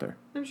you they're out there.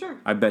 I'm sure.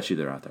 I bet you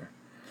they're out there.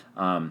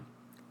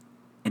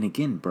 And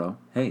again, bro,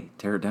 hey,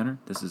 Tara Dunner,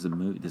 this is a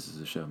movie, this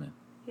is a show, man.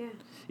 Yeah.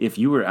 If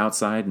you were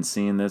outside and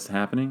seeing this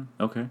happening,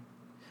 okay.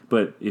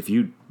 But if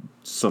you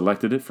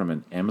selected it from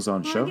an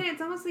Amazon show... Again,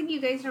 it's almost like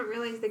you guys don't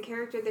realize the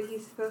character that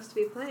he's supposed to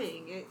be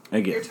playing.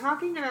 Again. You're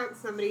talking about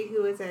somebody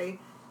who is a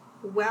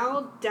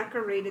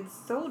well-decorated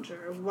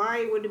soldier.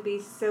 Why would it be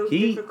so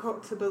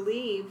difficult to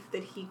believe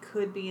that he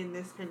could be in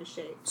this kind of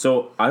shape?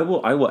 So I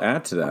will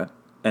add to that,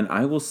 and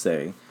I will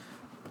say,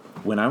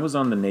 when I was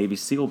on the Navy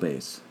SEAL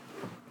base,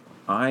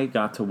 I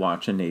got to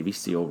watch a Navy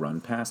SEAL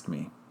run past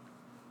me.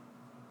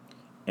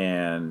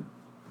 And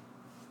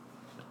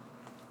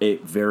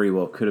it very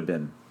well could have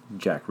been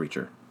Jack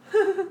Reacher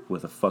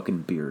with a fucking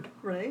beard.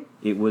 Right.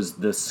 It was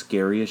the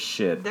scariest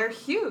shit They're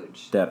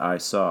huge. that I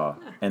saw.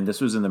 Yeah. And this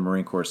was in the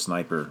Marine Corps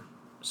sniper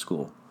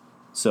school.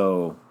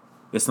 So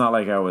it's not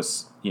like I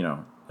was, you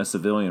know, a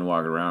civilian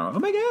walking around, oh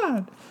my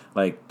God.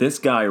 Like, this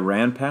guy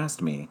ran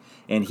past me,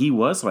 and he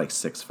was like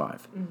 6'5".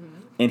 Mm-hmm.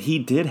 And he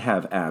did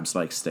have abs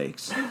like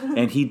steaks.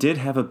 And he did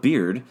have a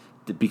beard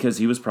because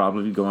he was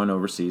probably going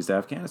overseas to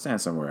Afghanistan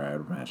somewhere, I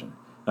would imagine.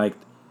 Like,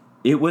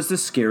 it was the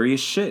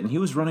scariest shit, and he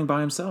was running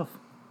by himself.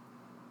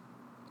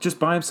 Just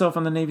by himself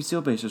on the Navy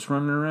SEAL base, just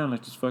running around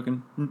like just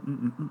fucking...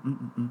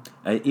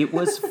 It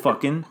was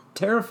fucking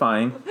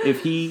terrifying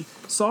if he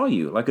saw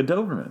you, like a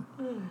Doberman.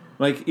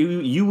 Like,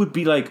 you would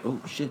be like,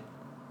 oh, shit.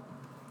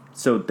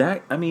 So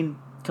that, I mean,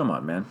 come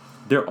on, man.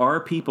 There are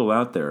people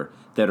out there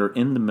that are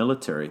in the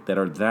military that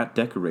are that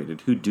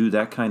decorated who do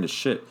that kind of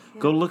shit.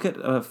 Yeah. Go look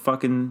at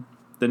fucking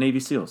the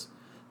Navy SEALs.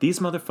 These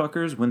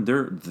motherfuckers, when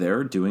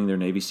they're doing their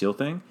Navy SEAL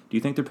thing, do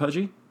you think they're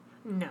pudgy?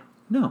 No.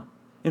 No.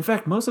 In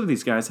fact, most of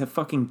these guys have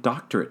fucking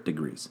doctorate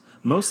degrees.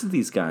 Most of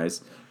these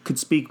guys could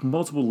speak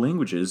multiple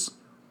languages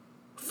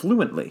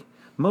fluently.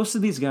 Most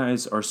of these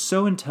guys are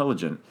so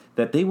intelligent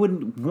that they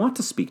wouldn't want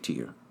to speak to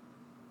you.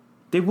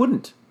 They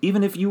wouldn't,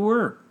 even if you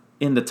were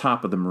in the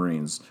top of the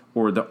Marines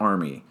or the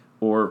Army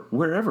or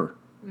wherever.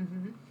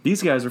 Mm-hmm.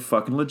 These guys are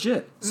fucking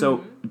legit. Mm-hmm.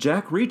 So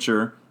Jack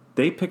Reacher,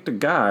 they picked a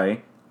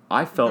guy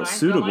I felt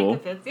suitable. He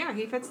fits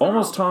the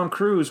Almost role. Tom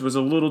Cruise was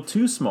a little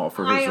too small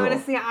for his role.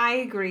 Honestly, I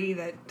agree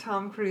that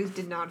Tom Cruise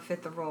did not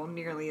fit the role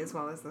nearly as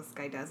well as this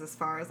guy does, as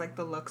far as like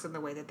the looks and the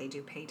way that they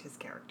do paint his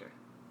character.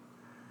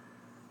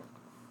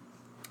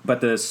 But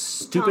the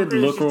stupid Tom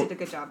Cruise just did a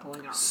good job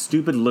pulling off.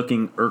 Stupid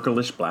looking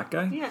Urkelish black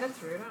guy? Yeah,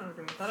 that's rude. I don't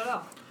agree with that at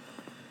all.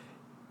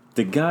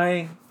 The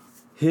guy,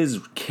 his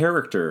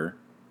character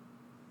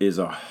is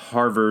a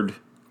Harvard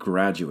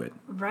graduate.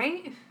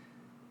 Right?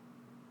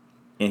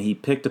 And he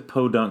picked a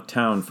podunk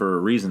town for a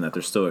reason that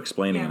they're still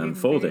explaining and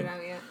unfolding.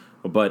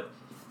 But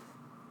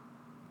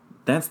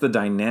that's the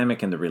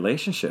dynamic in the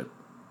relationship.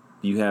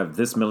 You have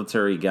this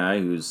military guy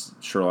who's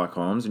Sherlock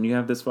Holmes, and you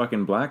have this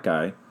fucking black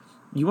guy.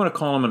 You want to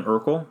call him an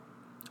Urkel?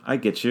 I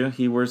get you.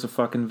 He wears a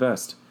fucking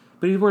vest.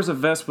 But he wears a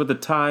vest with a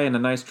tie and a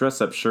nice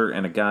dress-up shirt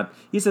and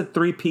he's a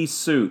 3-piece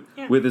suit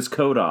with his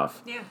coat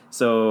off. Yeah.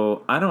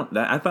 So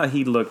I thought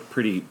he looked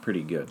pretty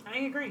good. I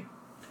agree.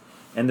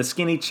 And the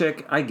skinny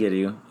chick, I get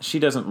you. She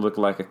doesn't look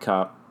like a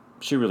cop.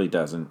 She really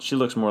doesn't. She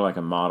looks more like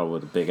a model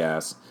with a big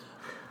ass.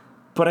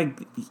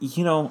 But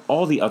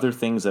all the other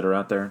things that are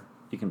out there,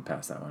 you can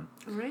pass that one.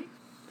 All right.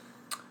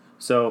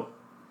 So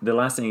the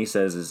last thing he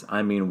says is,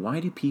 I mean, why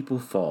do people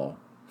fall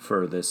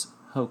for this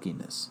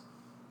hokiness?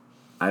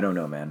 I don't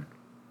know, man.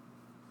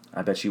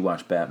 I bet you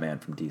watch Batman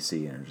from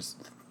DC and are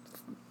just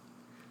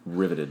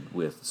riveted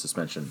with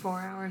suspension.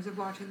 4 hours of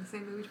watching the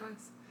same movie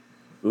twice.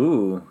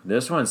 Ooh,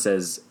 this one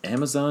says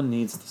Amazon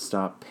needs to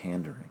stop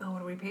pandering. Oh,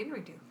 what are we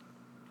pandering to?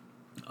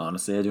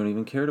 Honestly, I don't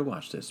even care to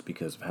watch this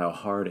because of how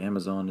hard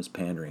Amazon is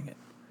pandering it.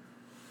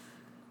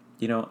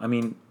 You know, I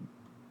mean,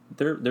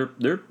 they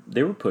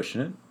were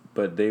pushing it,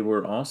 but they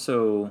were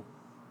also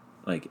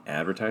like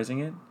advertising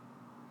it,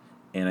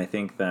 and I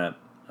think that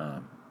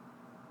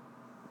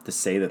to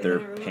say that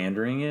they're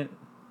pandering it,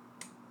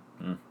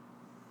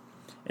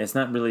 it's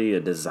not really a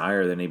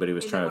desire that anybody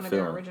was trying to fill. Is it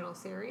one of their original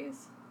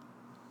series?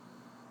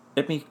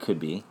 It could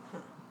be.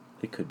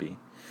 It could be.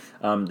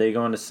 They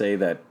go on to say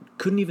that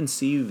couldn't even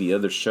see the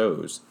other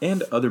shows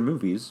and other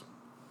movies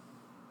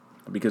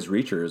because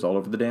Reacher is all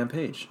over the damn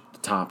page. The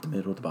top, the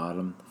middle, the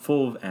bottom,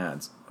 full of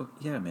ads. Oh,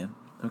 yeah, man.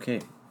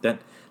 Okay.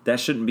 That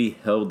shouldn't be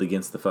held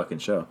against the fucking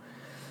show.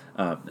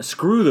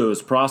 Screw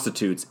those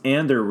prostitutes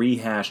and their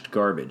rehashed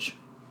garbage.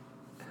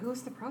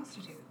 Who's the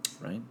prostitutes?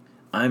 Right?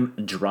 I'm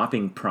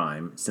dropping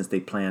Prime since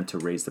they plan to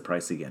raise the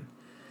price again.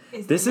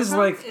 Is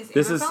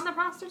Amazon the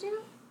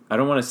prostitute? I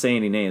don't want to say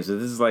any names, but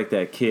this is like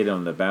that kid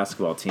on the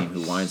basketball team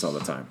who whines all the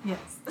time.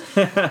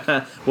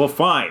 Yes. Well,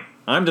 fine.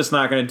 I'm just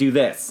not going to do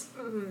this.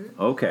 Mm-hmm.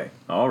 Okay.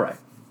 All right.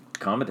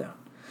 Calm it down.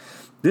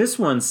 This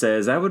one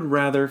says, I would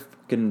rather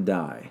fucking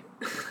die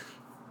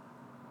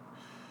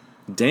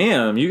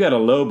Damn, you got a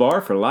low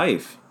bar for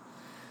life.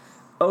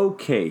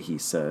 Okay, he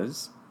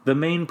says. The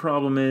main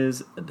problem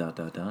is... ...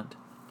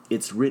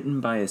 It's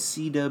written by a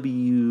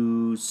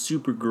CW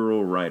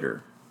Supergirl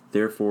writer.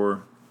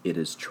 Therefore, it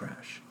is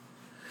trash.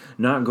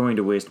 Not going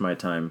to waste my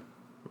time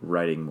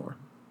writing more.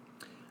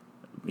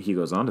 He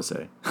goes on to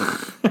say...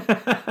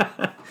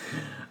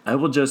 I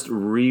will just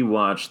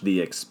rewatch The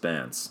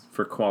Expanse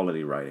for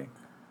quality writing.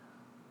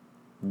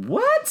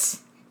 What?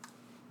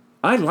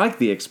 I like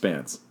The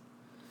Expanse.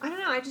 I don't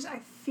know. I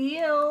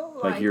feel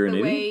like you're an the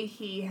idiot? way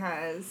he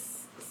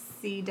has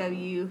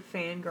CW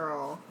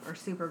fangirl or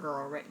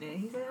Supergirl written it.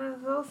 He's a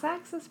little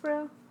sexist,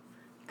 bro.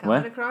 Coming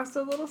What? across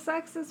a little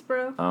sexist,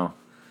 bro. Oh.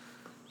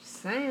 Just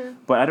saying.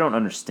 But I don't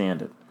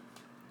understand it.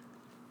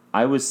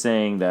 I was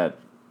saying that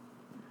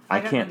I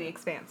don't know can't... The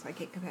Expanse. I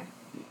can't compare.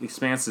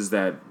 Expanse is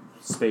that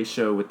space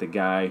show with the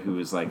guy who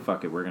is like,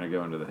 fuck it, we're going to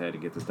go into the head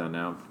and get this done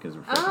now because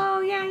we're fucking... Oh,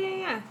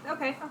 yeah.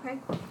 Okay.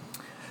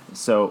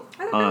 So,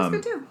 I thought that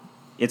was good too.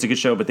 it's a good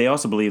show, but they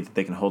also believe that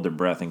they can hold their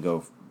breath and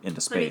go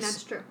into space. I mean,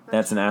 that's true.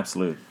 That's an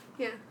absolute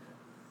Yeah.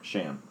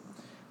 sham.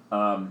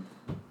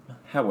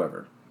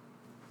 However,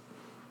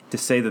 to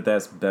say that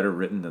that's better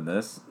written than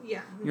this,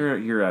 Yeah.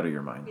 you're out of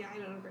your mind. Yeah, I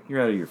don't agree.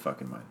 You're out of your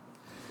fucking mind.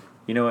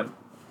 You know what?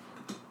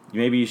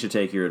 Maybe you should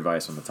take your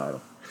advice on the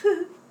title.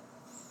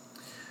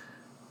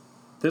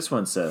 This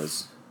one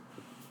says,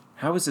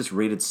 how is this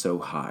rated so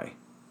high?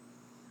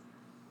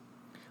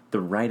 The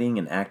writing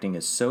and acting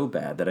is so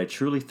bad that I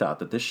truly thought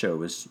that this show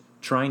was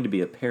trying to be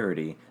a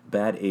parody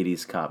bad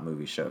 80s cop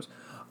movie shows.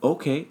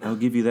 Okay, I'll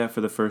give you that for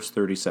the first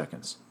 30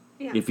 seconds.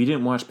 Yeah. If you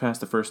didn't watch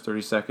past the first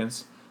 30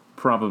 seconds,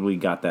 probably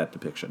got that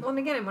depiction. Well, and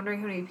again, I'm wondering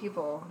how many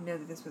people know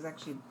that this was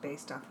actually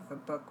based off of a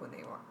book when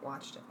they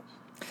watched it.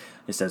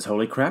 It says,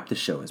 holy crap, this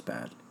show is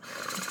bad.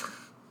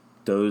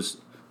 Those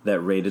that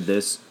rated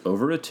this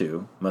over a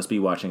 2 must be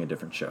watching a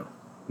different show.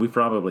 We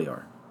probably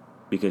are,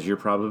 because you're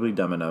probably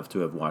dumb enough to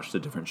have watched a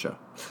different show.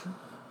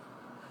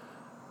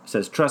 It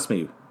says, trust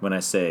me when I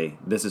say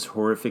this is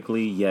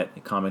horrifically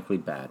yet comically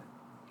bad.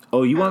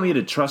 Oh, you want me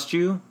to trust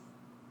you?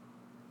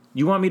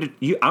 You want me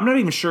to... I'm not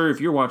even sure if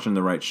you're watching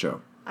the right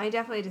show. I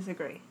definitely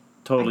disagree.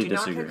 Totally I do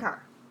disagree. not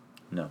concur.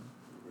 No.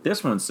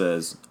 This one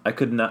says, I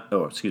could not...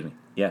 Oh, excuse me.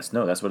 Yes,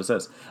 no, that's what it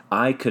says.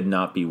 I could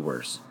not be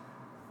worse.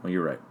 Well,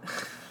 you're right.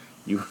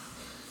 You...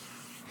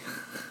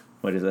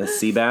 What is that?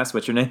 Seabass?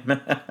 What's your name?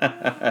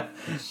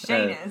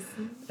 Shanus.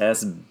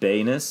 S.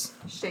 Banus?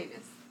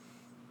 Shanus.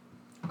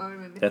 Oh,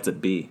 remember. That's a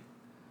B.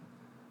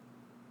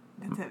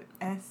 That's an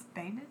S.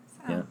 Banus?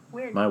 Oh, Yeah.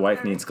 weird. My wife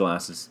Alright. needs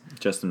glasses.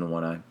 Just in the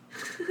one eye.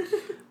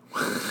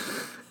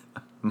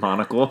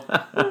 Monocle.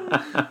 That'd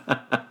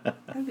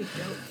be dope.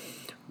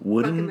 Fucking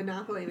Wooden...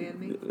 Monopoly man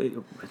me.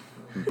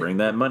 Bring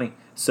that money.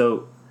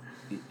 So,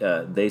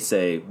 they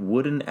say,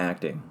 wooden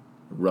acting,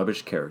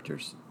 rubbish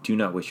characters. Do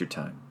not waste your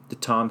time. The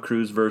Tom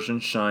Cruise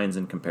version shines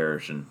in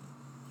comparison.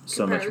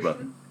 So much rough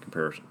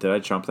comparison. Did I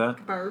trump that?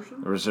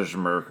 Comparison. Or is this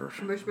America?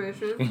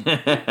 Comparison.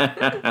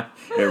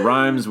 It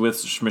rhymes with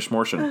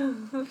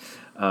Schmishmortion.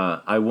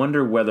 I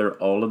wonder whether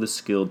all of the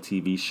skilled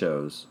TV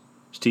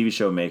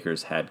show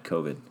makers had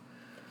COVID.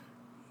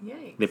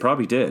 Yikes. They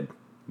probably did,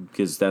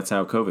 because that's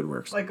how COVID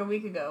works. Like a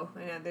week ago,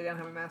 and they don't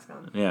have a mask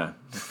on. Yeah.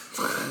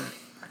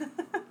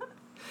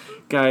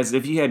 Guys,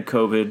 if you had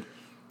COVID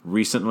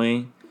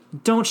recently,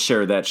 don't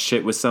share that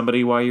shit with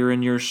somebody while you're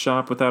in your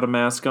shop without a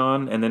mask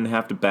on and then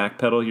have to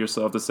backpedal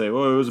yourself to say,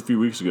 oh, it was a few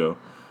weeks ago.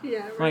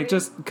 Yeah, right. Like,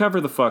 just cover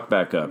the fuck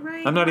back up.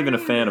 Right, I'm not even a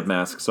right. fan of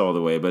masks all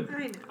the way, but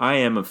I know. I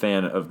am a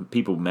fan of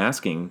people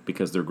masking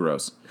because they're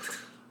gross.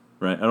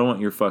 Right? I don't want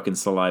your fucking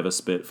saliva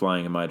spit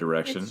flying in my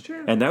direction. It's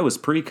true. And that was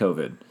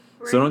pre-COVID.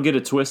 So Right. don't get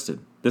it twisted.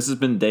 This has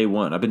been day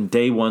one. I've been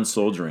day one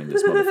soldiering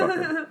this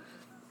motherfucker.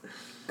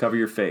 Cover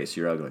your face.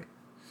 You're ugly.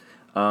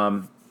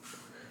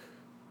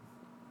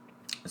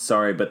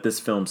 Sorry, but this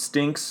film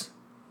stinks.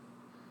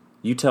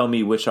 You tell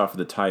me which off of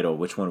the title,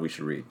 which one we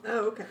should read.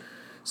 Oh, okay.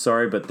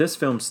 Sorry, but this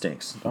film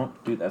stinks.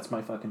 Don't, dude, that's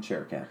my fucking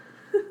chair, cat.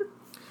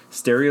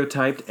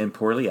 Stereotyped and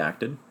poorly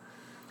acted.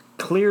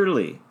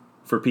 Clearly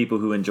for people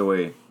who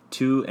enjoy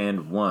 2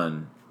 and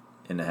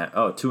 1.5.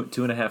 Oh,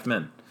 two and a half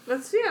men.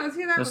 Let's hear that. Let's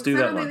one, do 'cause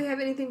that I don't one. think they have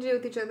anything to do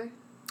with each other.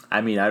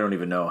 I mean, I don't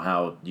even know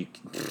how you...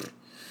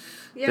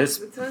 Yeah, This...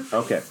 that's what I'm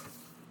saying. Okay.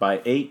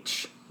 By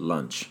H.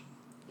 Lunch.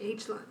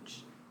 H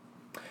lunch.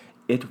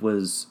 It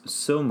was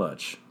so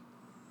much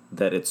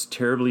that it's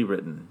terribly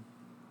written.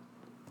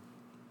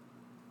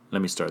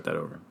 Let me start that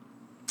over.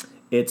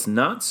 It's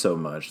not so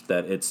much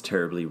that it's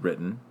terribly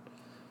written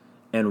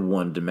and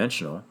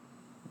one-dimensional.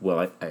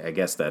 Well, I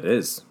guess that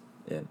is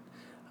it.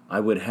 I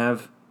would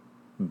have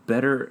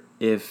better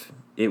if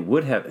it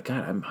would have...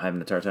 God, I'm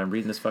having a hard time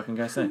reading this fucking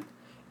guy's thing.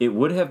 It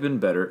would have been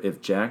better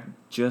if Jack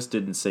just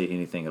didn't say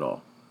anything at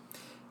all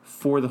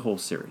for the whole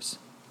series.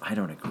 I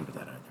don't agree with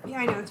that either. Yeah,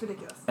 I know, it's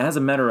ridiculous. As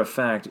a matter of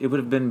fact, it would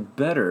have been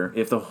better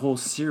if the whole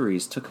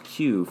series took a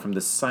cue from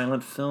the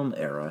silent film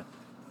era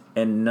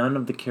and none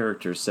of the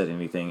characters said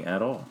anything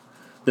at all.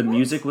 The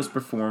music was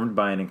performed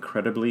by an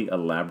incredibly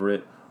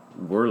elaborate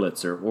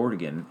Wurlitzer,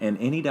 Oregon, and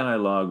any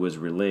dialogue was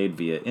relayed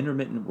via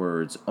intermittent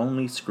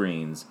words-only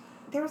screens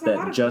There was a lot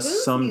that of just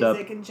blues summed up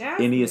music and jazz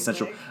any music.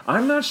 essential...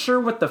 I'm not sure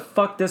what the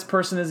fuck this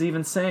person is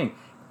even saying.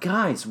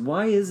 Guys,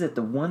 why is it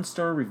the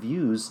one-star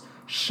reviews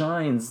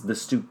shines the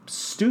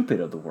stupid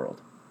of the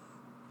world?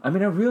 I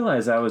mean, I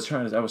realized I was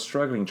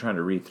struggling trying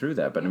to read through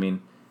that, but I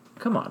mean,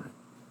 come on.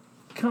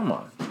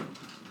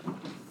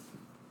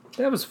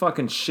 That was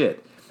fucking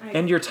shit.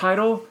 And your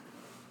title,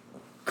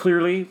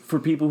 clearly, for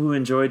people who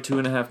enjoyed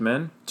 2.5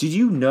 Men, did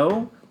you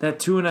know that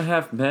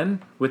 2.5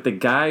 Men with the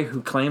guy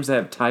who claims to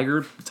have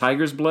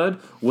tiger's blood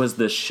was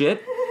the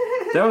shit?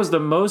 That was the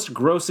most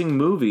grossing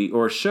movie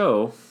or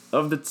show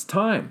of its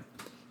time.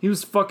 He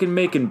was fucking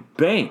making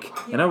bank,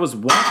 and I was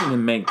watching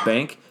him make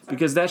bank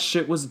because that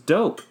shit was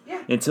dope.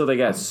 Yeah. Until they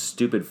got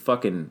stupid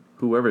fucking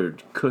whoever,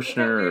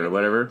 Kushner or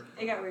whatever.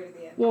 It got weird at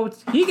the end. Well,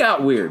 he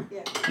got weird.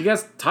 Yeah. He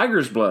got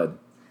tiger's blood.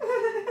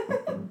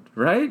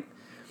 Right?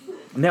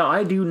 Now,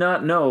 I do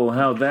not know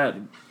how that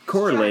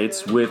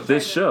correlates with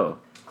this show.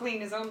 Clean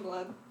his own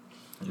blood.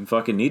 And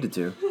fucking needed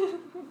to.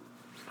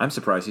 I'm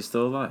surprised he's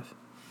still alive.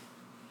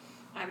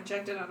 I haven't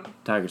checked it on him.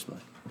 Tiger's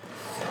blood.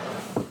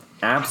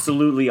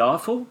 Absolutely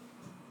awful.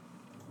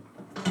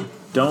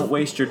 Don't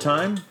waste your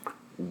time.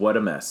 What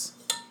a mess.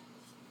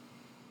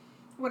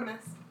 What a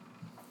mess.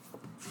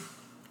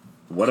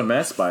 What a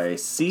Mess by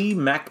C.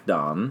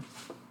 Macdon,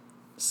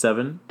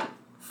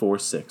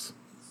 746.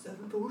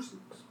 746.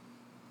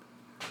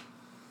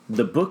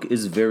 The book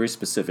is very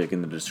specific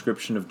in the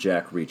description of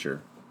Jack Reacher.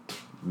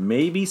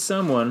 Maybe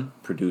someone,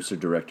 producer,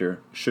 director,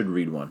 should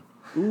read one.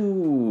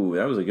 Ooh,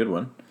 that was a good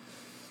one.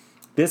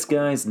 This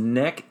guy's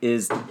neck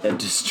is a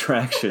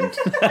distraction.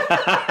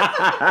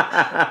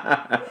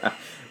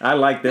 I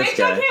like this Bitch,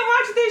 guy. I can't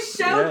watch this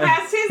show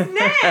past his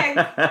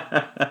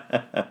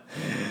neck.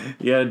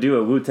 You gotta do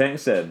what Wu-Tang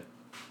said.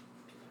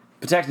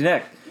 Protect your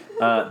neck.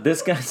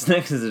 This guy's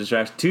neck is a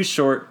distraction. Too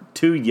short,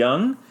 too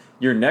young.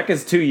 Your neck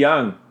is too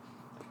young.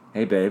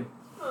 Hey, babe.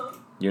 Oh,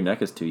 Your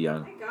neck is too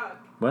young. thank God.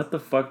 What the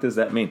fuck does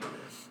that mean?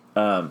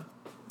 Better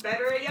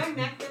a young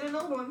neck than an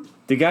old one.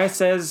 The guy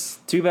says,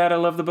 too bad I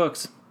love the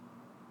books.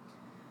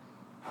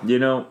 You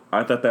know,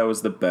 I thought that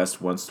was the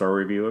best one-star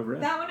review I've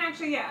read. That one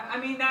actually, yeah. I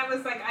mean, that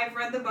was like, I've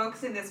read the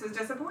books and this was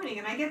disappointing,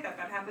 and I get that.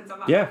 That happens a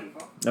lot Yeah. with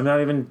people. I'm not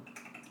even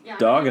Yeah,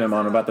 dogging him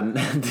on about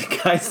the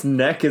guy's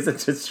neck is a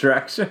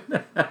distraction.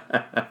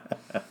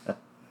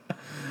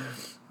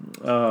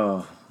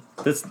 Oh.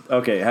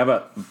 Okay, how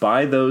about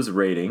buy those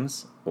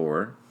ratings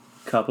or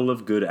couple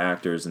of good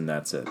actors and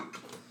that's it?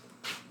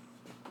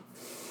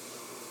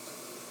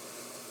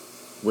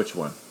 Which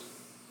one?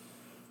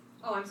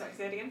 Oh, I'm sorry.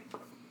 Say it again.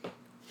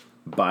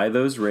 Buy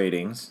those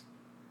ratings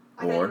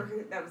I thought or you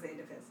were, that was the end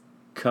of his.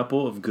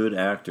 couple of good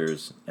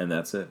actors and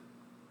that's it.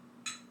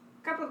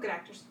 Couple of good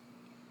actors.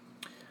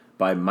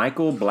 By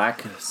Michael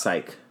Black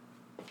Syke.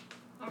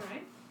 All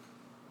right.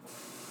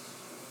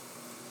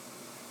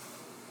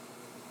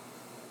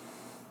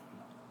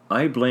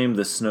 I blame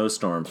the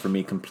snowstorm for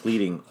me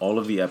completing all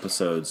of the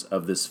episodes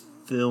of this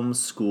film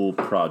school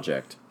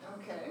project.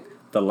 Okay.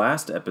 The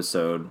last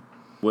episode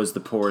was the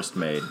poorest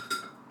made.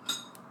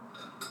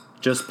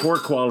 Just poor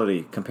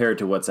quality compared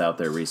to what's out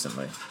there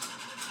recently.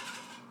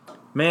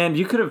 Man,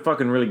 you could have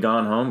fucking really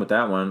gone home with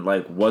that one.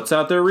 Like, what's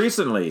out there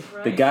recently?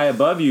 Right. The guy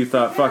above you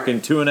thought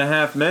fucking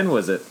 2.5 Men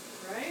was it.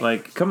 Right?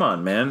 Like, come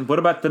on, man. What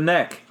about the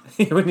neck?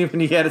 when you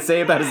had to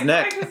say about his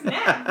neck. His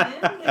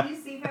neck, man. Can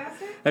you see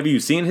past it? Have you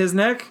seen his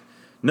neck?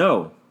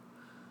 No.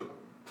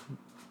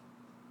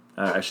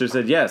 I should have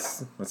said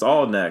yes. That's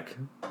all neck.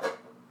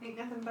 Ain't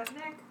nothing but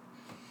neck.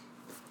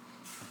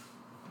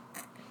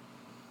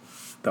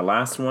 The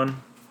last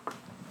one.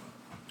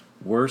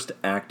 Worst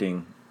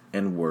acting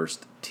and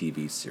worst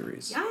TV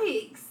series.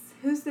 Yikes.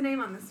 Who's the name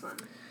on this one?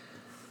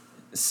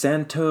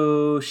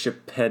 Santo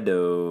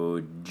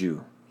Shepedo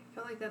Jew. I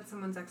feel like that's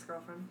someone's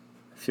ex-girlfriend.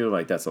 I feel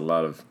like that's a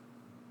lot of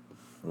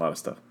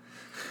stuff.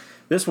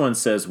 This one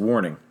says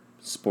warning,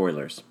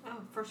 spoilers. Oh,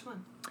 first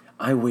one.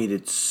 I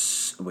waited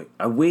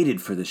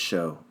for this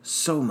show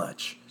so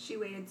much She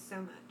waited so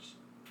much.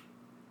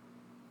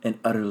 and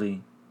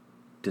utterly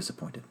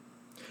disappointed.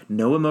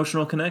 No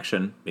emotional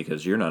connection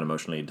because you're not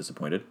emotionally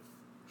disappointed.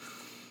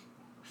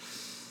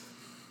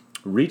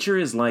 Reacher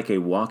is like a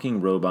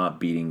walking robot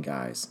beating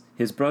guys.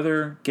 His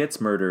brother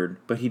gets murdered,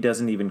 but he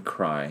doesn't even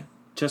cry.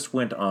 Just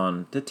went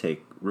on to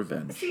take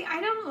revenge. See, I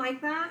don't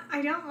like that.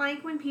 I don't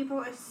like when people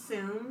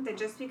assume that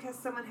just because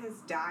someone has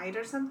died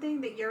or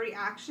something, that your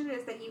reaction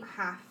is that you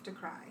have to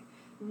cry.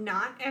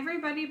 Not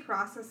everybody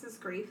processes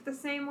grief the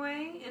same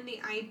way, and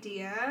the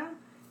idea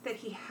that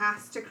he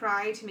has to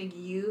cry to make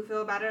you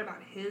feel better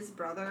about his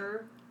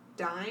brother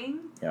dying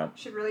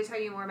should really tell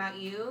you more about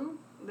you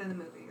than the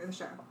movie or the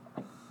show.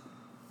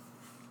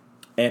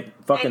 And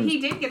he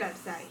did get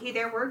upset.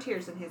 There were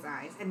tears in his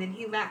eyes, and then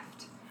he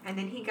left. And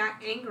then he got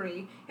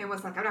angry and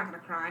was like, I'm not going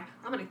to cry.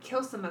 I'm going to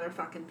kill some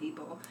motherfucking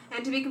people.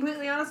 And to be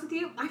completely honest with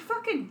you, I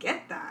fucking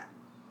get that.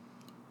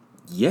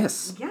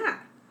 Yes. Yeah.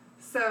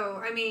 So,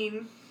 I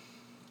mean,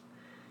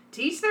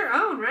 to each their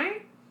own,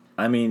 right?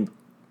 I mean,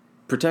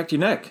 protect your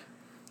neck.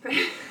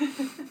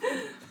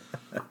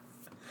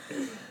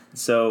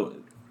 So,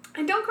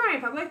 And don't cry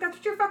in public. That's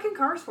what your fucking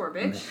car's for,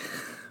 bitch.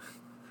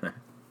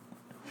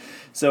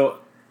 so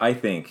I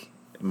think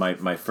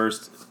my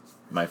first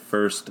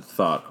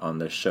thought on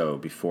this show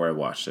before I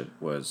watched it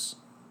was,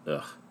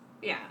 ugh.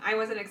 Yeah, I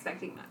wasn't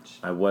expecting much.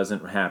 I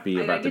wasn't happy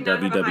about the did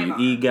not have a high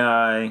WWE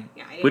guy.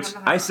 Yeah, I didn't Which have a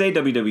high I bar. say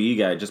WWE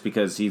guy just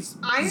because he's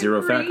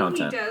zero fat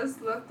content. He does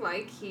look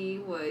like he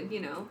would,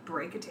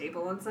 break a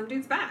table on some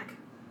dude's back.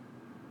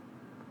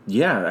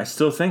 Yeah, I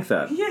still think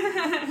that.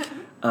 Yeah.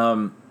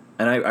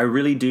 And I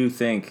really do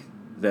think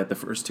that the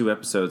first 2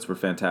 episodes were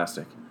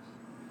fantastic.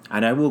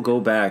 And I will go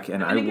back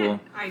and I will...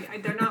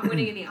 They're not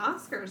winning any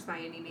Oscars by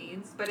any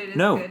means, but it is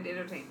No. good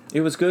entertainment.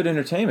 It was good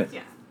entertainment.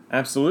 Yeah.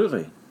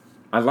 Absolutely.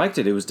 I liked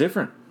it. It was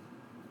different.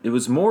 It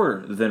was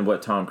more than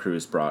what Tom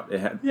Cruise brought. It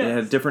had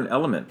a different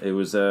element. It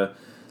was the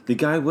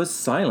guy was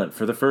silent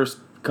for the first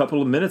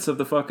couple of minutes of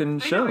the fucking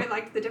show. I know, I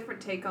liked the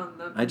different take on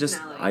the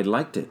personality. I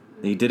liked it.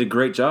 He did a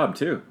great job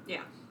too.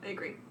 Yeah, I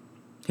agree.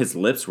 His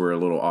lips were a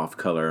little off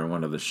color in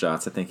one of the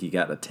shots. I think he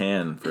got a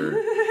tan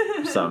for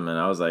something, and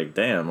I was like,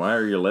 "Damn, why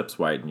are your lips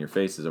white and your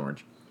face is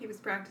orange?" He was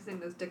practicing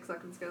those dick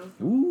sucking skills.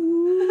 Ooh.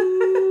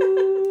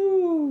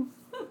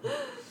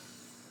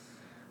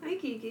 Hi,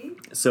 Kiki.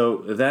 So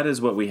that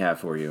is what we have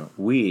for you.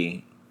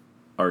 We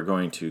are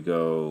going to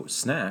go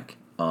snack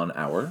on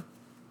our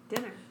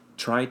Dinner.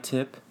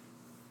 tri-tip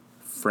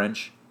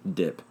French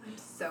dip. I'm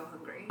so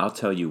hungry. I'll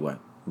tell you what.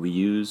 We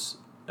use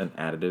an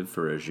additive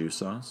for a jus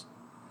sauce.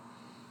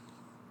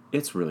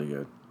 It's really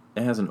good.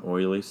 It has an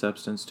oily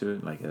substance to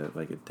it, like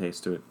a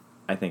taste to it.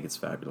 I think it's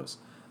fabulous.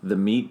 The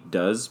meat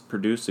does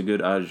produce a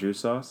good au jus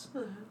sauce,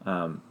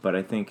 but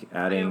I think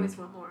I always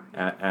want more.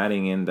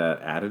 adding in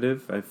that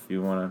additive, if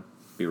you want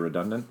to be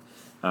redundant.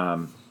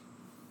 I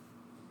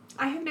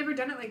have never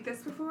done it like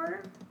this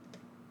before,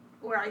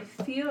 where I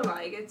feel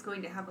like it's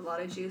going to have a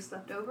lot of juice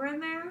left over in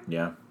there.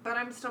 Yeah. But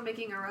I'm still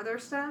making our other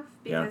stuff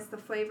because the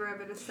flavor of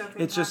it is so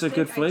fantastic. It's just a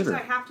good flavor. I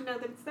have to know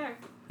that it's there.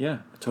 Yeah,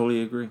 I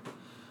totally agree.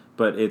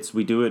 But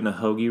we do it in a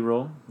hoagie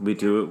roll. We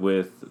do it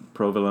with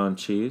provolone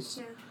cheese.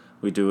 Yeah.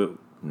 We do it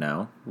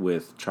now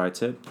with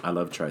tri-tip. I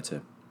love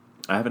tri-tip.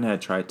 I haven't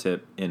had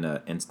tri-tip in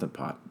an Instant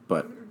Pot,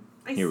 but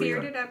I here we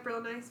seared are. it up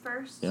real nice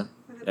first. Yeah,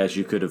 as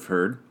you could have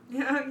heard.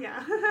 Yeah,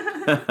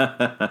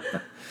 yeah.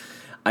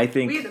 I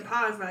think... We had to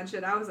pause that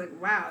shit. I was like,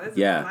 wow, this is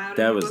Yeah, loud.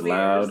 that in was people's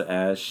loud ears.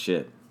 as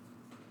shit.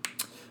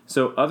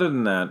 So other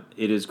than that,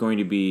 it is going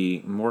to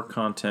be more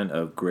content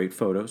of great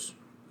photos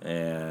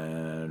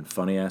and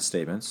funny-ass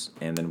statements.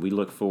 And then we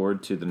look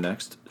forward to the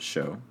next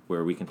show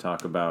where we can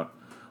talk about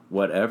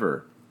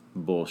whatever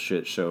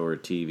bullshit show or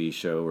TV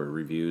show or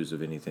reviews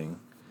of anything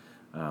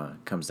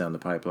comes down the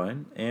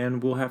pipeline.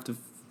 And we'll have to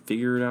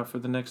figure it out for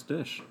the next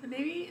dish. And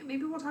maybe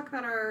we'll talk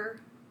about our...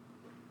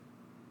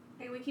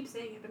 Hey, we keep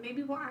saying it, but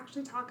maybe we'll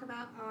actually talk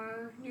about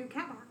our new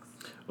cat box.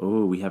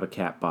 Oh, we have a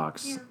cat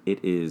box. Yeah.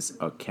 It is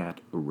a cat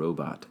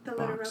robot The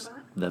box. litter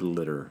robot. The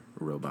litter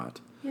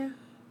robot. Yeah.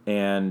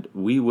 And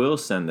we will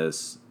send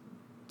this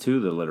to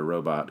the Litter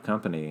Robot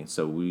company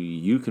so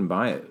you can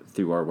buy it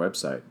through our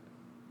website.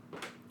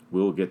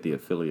 We'll get the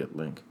affiliate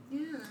link.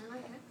 Yeah, I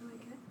like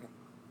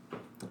it.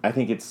 I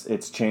think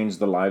it's changed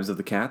the lives of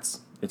the cats.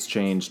 It's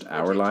changed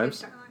our Legit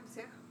lives. changed our lives,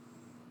 yeah.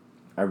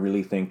 I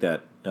really think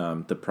that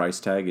the price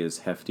tag is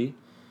hefty,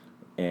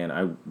 and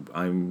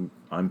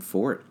I'm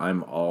for it.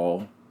 I'm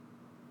all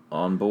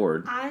on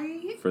board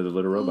I for the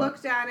Litter Robot.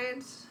 looked at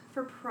it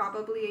for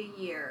probably a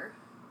year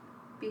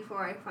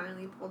before I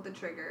finally pulled the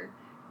trigger.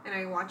 And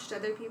I watched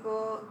other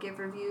people give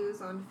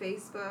reviews on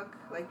Facebook,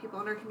 like people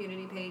on our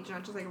community page,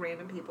 not just like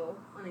random people.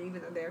 I mean,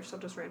 even though they're still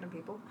just random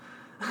people.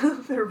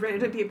 They're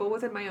random people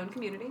within my own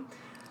community.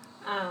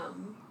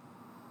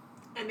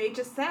 And they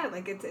just said,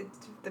 like, it's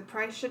the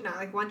price should not,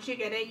 like, once you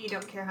get it, you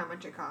don't care how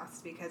much it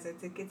costs because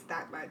it gets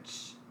that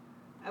much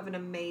of an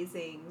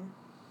amazing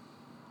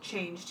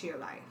change to your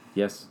life.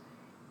 Yes.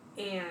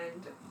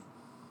 And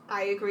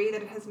I agree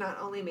that it has not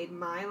only made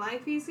my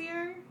life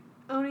easier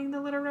owning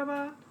the Litter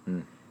Robot,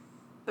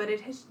 but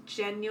it has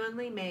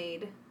genuinely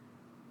made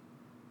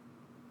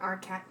our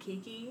cat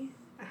Kiki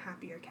a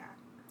happier cat.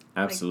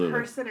 Absolutely.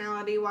 Like,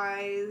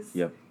 personality-wise,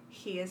 Yep.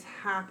 he is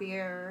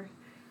happier.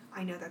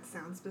 I know that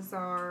sounds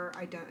bizarre.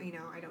 I don't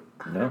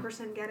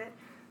 100% get it.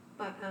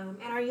 But, and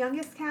our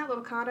youngest cat,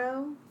 Little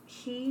Kato,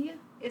 he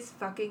is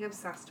fucking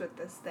obsessed with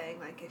this thing.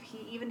 Like, if he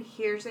even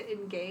hears it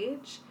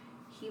engage,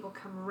 he will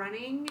come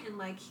running and,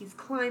 like, he's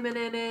climbing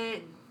in it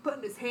and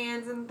putting his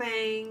hands in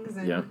things.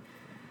 And Yeah.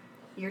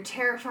 you're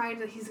terrified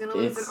that he's going to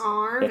lose It's- an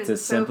arm. it's And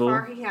a so simple-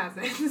 far, he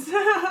hasn't.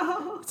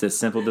 So... It's a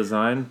simple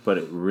design, but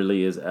it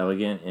really is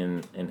elegant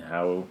in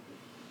how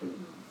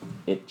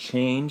it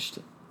changed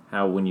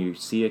how when you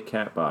see a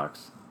cat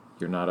box,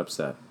 you're not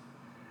upset.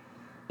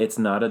 It's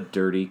not a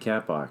dirty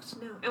cat box.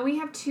 No. And we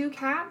have 2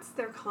 cats.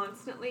 They're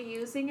constantly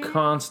using it.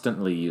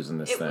 Constantly using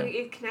this thing.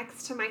 It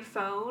connects to my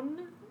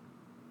phone,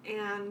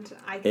 and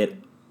I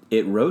can...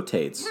 It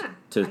rotates Yeah, I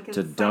to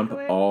can dump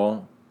cycle it.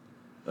 all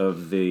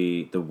of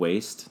the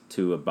waste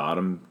to a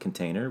bottom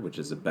container, which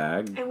is a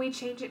bag. And we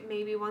change it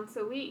maybe once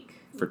a week.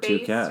 For 2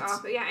 cats.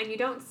 And you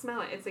don't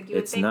smell it. It's like you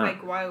would It's think not.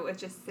 like, wow, it's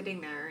just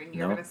sitting there and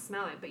you're Nope. going to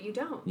smell it. But you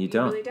don't. You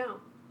don't. Really don't.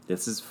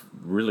 This is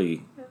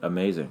really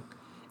amazing.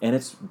 And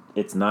it's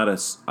not a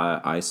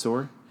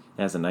eyesore.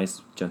 It has a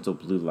nice, gentle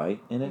blue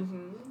light in it.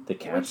 Mm-hmm. The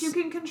cats... Which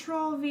you can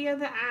control via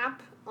the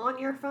app on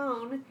your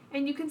phone.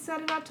 And you can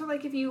set it up to,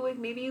 like, if you would,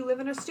 maybe you live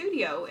in a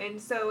studio.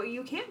 And so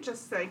you can't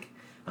just, like,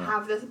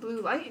 have this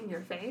blue light in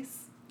your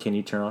face. Can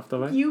you turn off the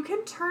light? You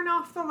can turn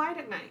off the light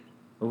at night.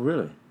 Oh,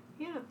 really?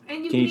 Yeah.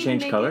 And Can you even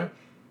change make color? it-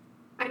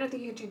 I don't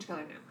think you can change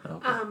color now.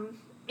 Okay.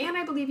 And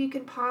I believe you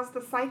can pause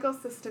the cycle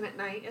system at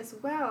night as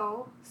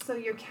well, so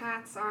your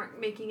cats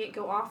aren't making it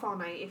go off all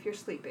night if you're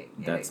sleeping.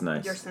 That's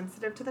nice. You're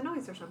sensitive to the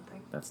noise or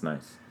something. That's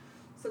nice.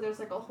 So there's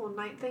like a whole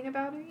night thing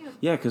about it, yeah.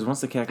 Yeah, because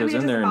once the cat I mean, goes it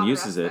in there doesn't and bother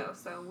uses us, it, though,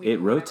 so we it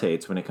do whatever.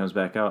 rotates when it comes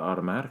back out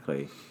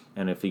automatically.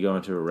 And if you go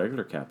into a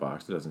regular cat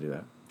box, it doesn't do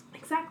that.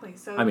 Exactly.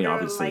 So I mean, if you're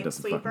obviously, it a light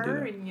doesn't fucking do sleeper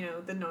that. and, you know,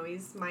 the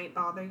noise might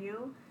bother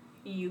you,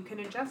 you can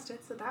adjust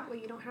it so that way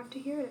you don't have to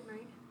hear it at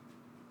night.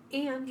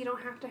 And you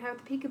don't have to have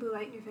the peekaboo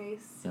light in your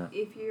face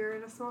if you're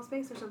in a small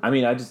space or something. I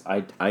mean, I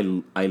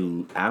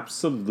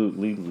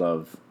absolutely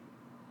love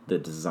the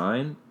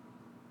design,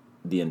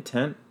 the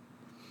intent,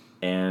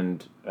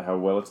 and how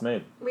well it's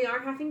made. We are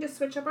having to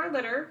switch up our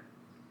litter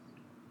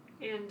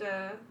and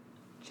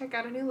check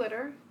out a new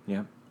litter.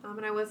 Yeah.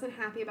 And I wasn't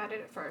happy about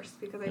it at first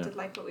because I did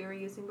like what we were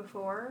using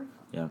before.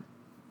 Yeah.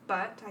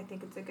 But I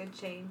think it's a good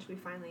change.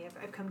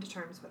 I've come to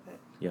terms with it.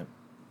 Yeah.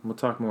 We'll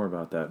talk more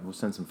about that. We'll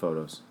send some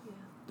photos. Yeah.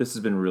 This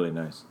has been really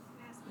nice.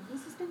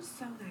 This has been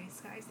so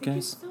nice, guys. Thank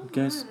you so much.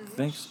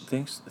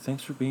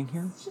 Thanks for being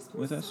here It's just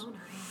been with us. so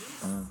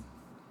nice.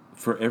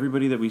 For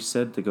everybody that we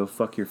said to go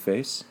fuck your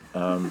face,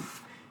 We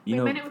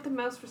meant it with the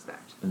most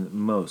respect.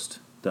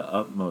 the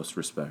utmost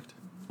respect.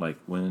 Like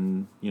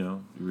when,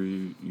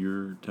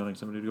 you're telling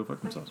somebody to go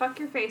fuck Like, themselves. fuck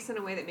your face in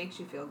a way that makes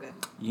you feel good.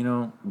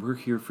 We're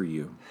here for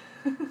you.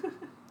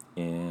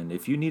 And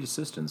if you need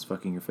assistance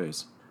fucking your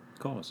face,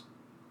 call us.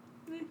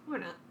 Or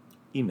not.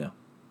 Email.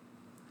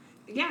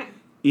 Yeah.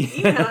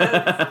 Email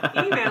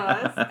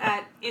us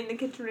at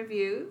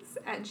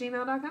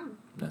inthekitchenreviews@gmail.com.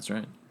 That's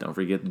right. Don't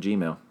forget the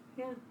Gmail.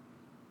 Yeah.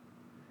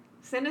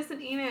 Send us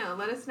an email.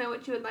 Let us know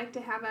what you would like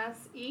to have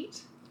us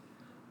eat.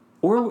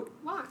 Or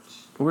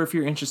Watch. if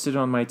you're interested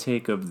on my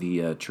take of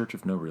the Church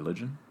of No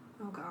Religion.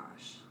 Oh,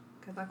 gosh.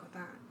 Good luck with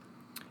that.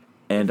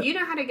 And If you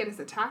know how to get us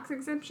a tax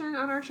exemption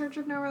on our Church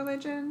of No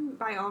Religion,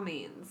 by all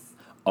means.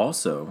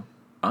 also,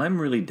 I'm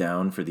really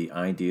down for the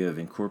idea of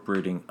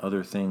incorporating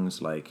other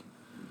things like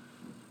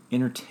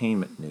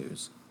entertainment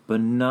news,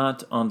 but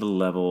not on the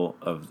level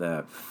of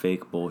that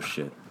fake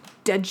bullshit.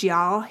 Did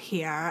y'all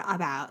hear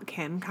about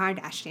Kim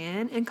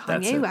Kardashian and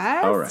That's Kanye it.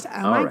 West? All right.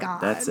 Oh, All my right.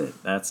 God. That's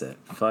it.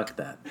 Fuck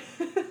that.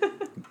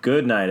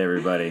 Good night,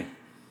 everybody.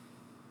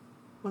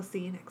 We'll see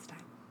you next time.